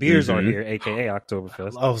 The best beers are here, aka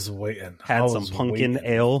Oktoberfest. I was waiting. Had some pumpkin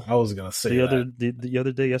ale. I was gonna say the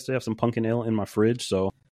other day, yesterday, I have some pumpkin ale in my fridge,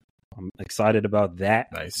 so I'm excited about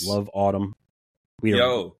that. Nice. Love autumn.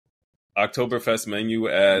 Oktoberfest menu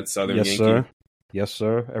at Southern Yankee. Sir. Yes,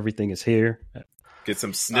 sir. Everything is here. Get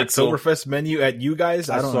some schnitzel. Oktoberfest menu at you guys.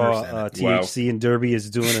 I saw THC and Derby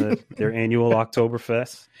is doing their annual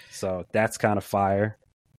Oktoberfest, so that's kind of fire.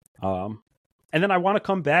 And then I want to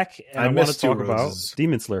come back and I want to talk about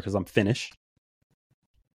Demon Slayer because I'm finished.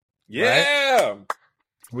 Yeah. Right?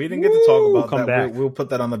 We didn't get to talk about that. We'll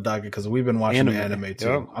put that on the docket because we've been watching anime too.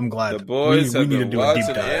 Yep. I'm glad. The boys have been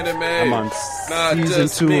watching anime. I'm on season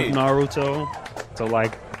 2 of Naruto. So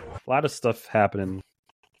like a lot of stuff happening.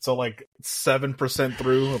 So like 7%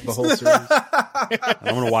 through of the whole series.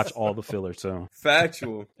 I'm going to watch all the filler too.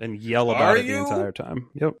 Factual. And yell about it the entire time.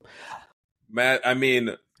 Yep. Matt, I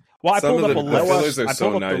mean... Well, I pulled up a list.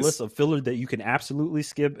 The list of filler that you can absolutely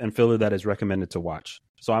skip and filler that is recommended to watch.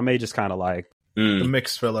 So I may just kind of like the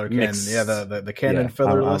mixed filler canon. Yeah, the canon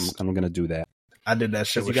filler list. I'm gonna do that. I did that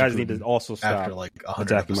shit. You guys need to also stop after like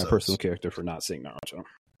attacking my personal character for not seeing Naruto.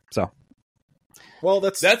 So, well,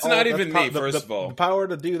 that's not even me. First of all, the power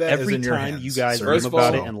to do that every is in your time hands, you guys dream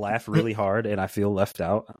about it and laugh really hard, and I feel left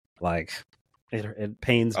out. Like it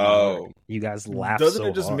pains me. Oh, you guys laugh. Doesn't so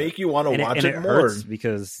it just hard. make you want to watch it more? Hurts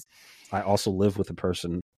because I also live with a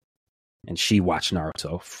person, and she watched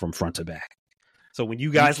Naruto from front to back. So when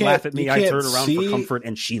you guys laugh at me, I turn around for comfort,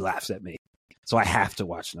 and she laughs at me. So I have to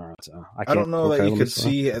watch Naruto. I don't know that you could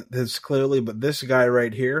see this clearly, but this guy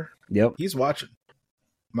right here, he's watching.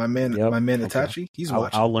 My man Itachi, he's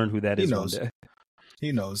watching. I'll learn who that is one day.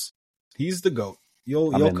 He knows. He's the GOAT.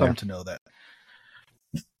 You'll come to know that.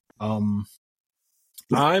 I'm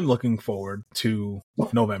looking forward to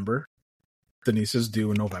November. Denise is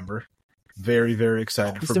due in November. Very, very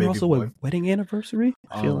excited for Baby also Boy. A wedding anniversary?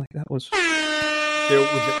 I feel like that was.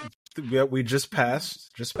 We just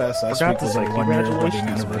passed last week was like 1 year wedding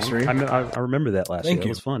anniversary. I remember that last year. That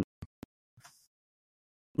was fun.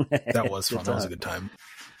 That was fun. That was a good time.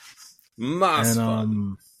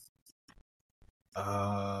 Fun.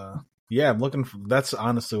 Yeah, I'm looking for. That's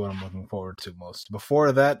honestly what I'm looking forward to most.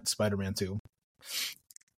 Before that, Spider-Man 2.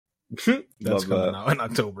 That's coming out in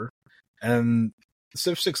October. And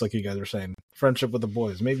Civ 6, like you guys were saying, friendship with the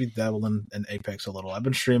boys. Maybe dabble in Apex a little. I've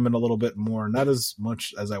been streaming a little bit more, not as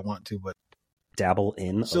much as I want to, but dabble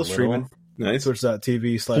in. Still streaming. Nice.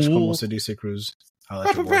 Twitch.tv/Como Se Dice Cruz.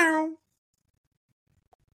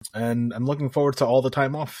 And I'm looking forward to all the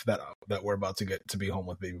time off that we're about to get to be home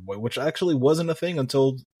with Baby Boy, which actually wasn't a thing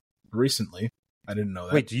until recently. I didn't know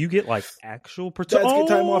that. Wait, do you get like actual dads get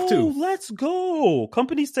time off too? Let's go.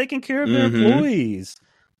 Companies taking care of their employees.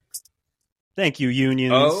 Thank you,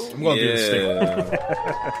 unions. Oh, I'm going to do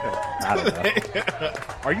I don't know.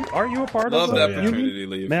 Are you a part of that paternity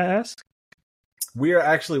leave? May I ask? We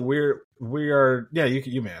are. Yeah,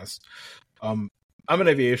 you may ask. I'm in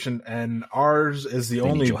aviation, and ours is the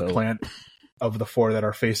only plant of the 4 that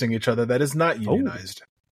are facing each other that is not unionized.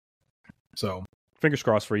 So fingers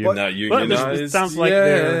crossed for you. Not unionized. It sounds like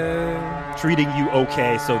they're treating you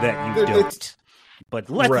okay so that you don't. But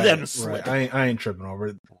let them slip. Right. I ain't tripping over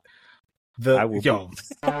it. The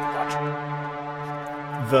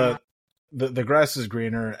grass is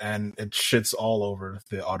greener, and it shits all over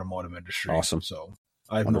the automotive industry. Awesome. So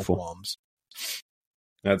I have no qualms.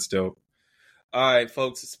 That's dope. All right,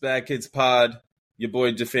 folks, it's Bad Kids Pod. Your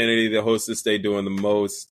boy Definity, the host of Stay Doing the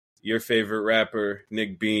Most. Your favorite rapper,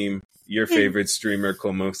 Nick Beam. Your favorite streamer,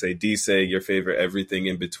 Como Se Dice. Your favorite everything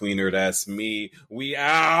in betweener, that's me. We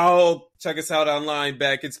out. Check us out online,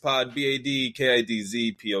 Bad Kids Pod,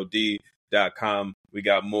 BADKIDZPOD.com. We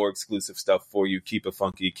got more exclusive stuff for you. Keep it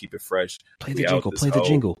funky, keep it fresh. Play the jingle. Play the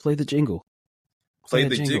jingle. Play the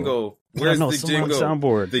jingle. Where's the jingle?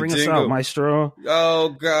 Soundboard. Bring us out, maestro. Oh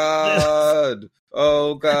God.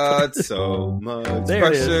 Oh God. So much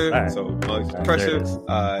pressure. Right. So much pressure.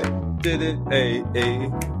 I did it. Hey, hey.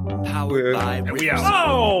 Powered by. And we out.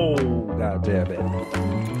 Oh, God damn it.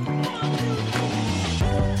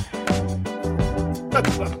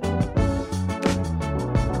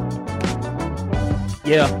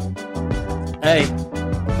 Yeah. Hey.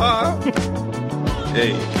 Huh?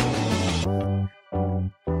 Hey.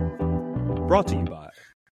 Brought to you by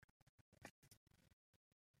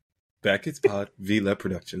Beckett's Pod, VLEP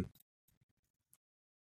production.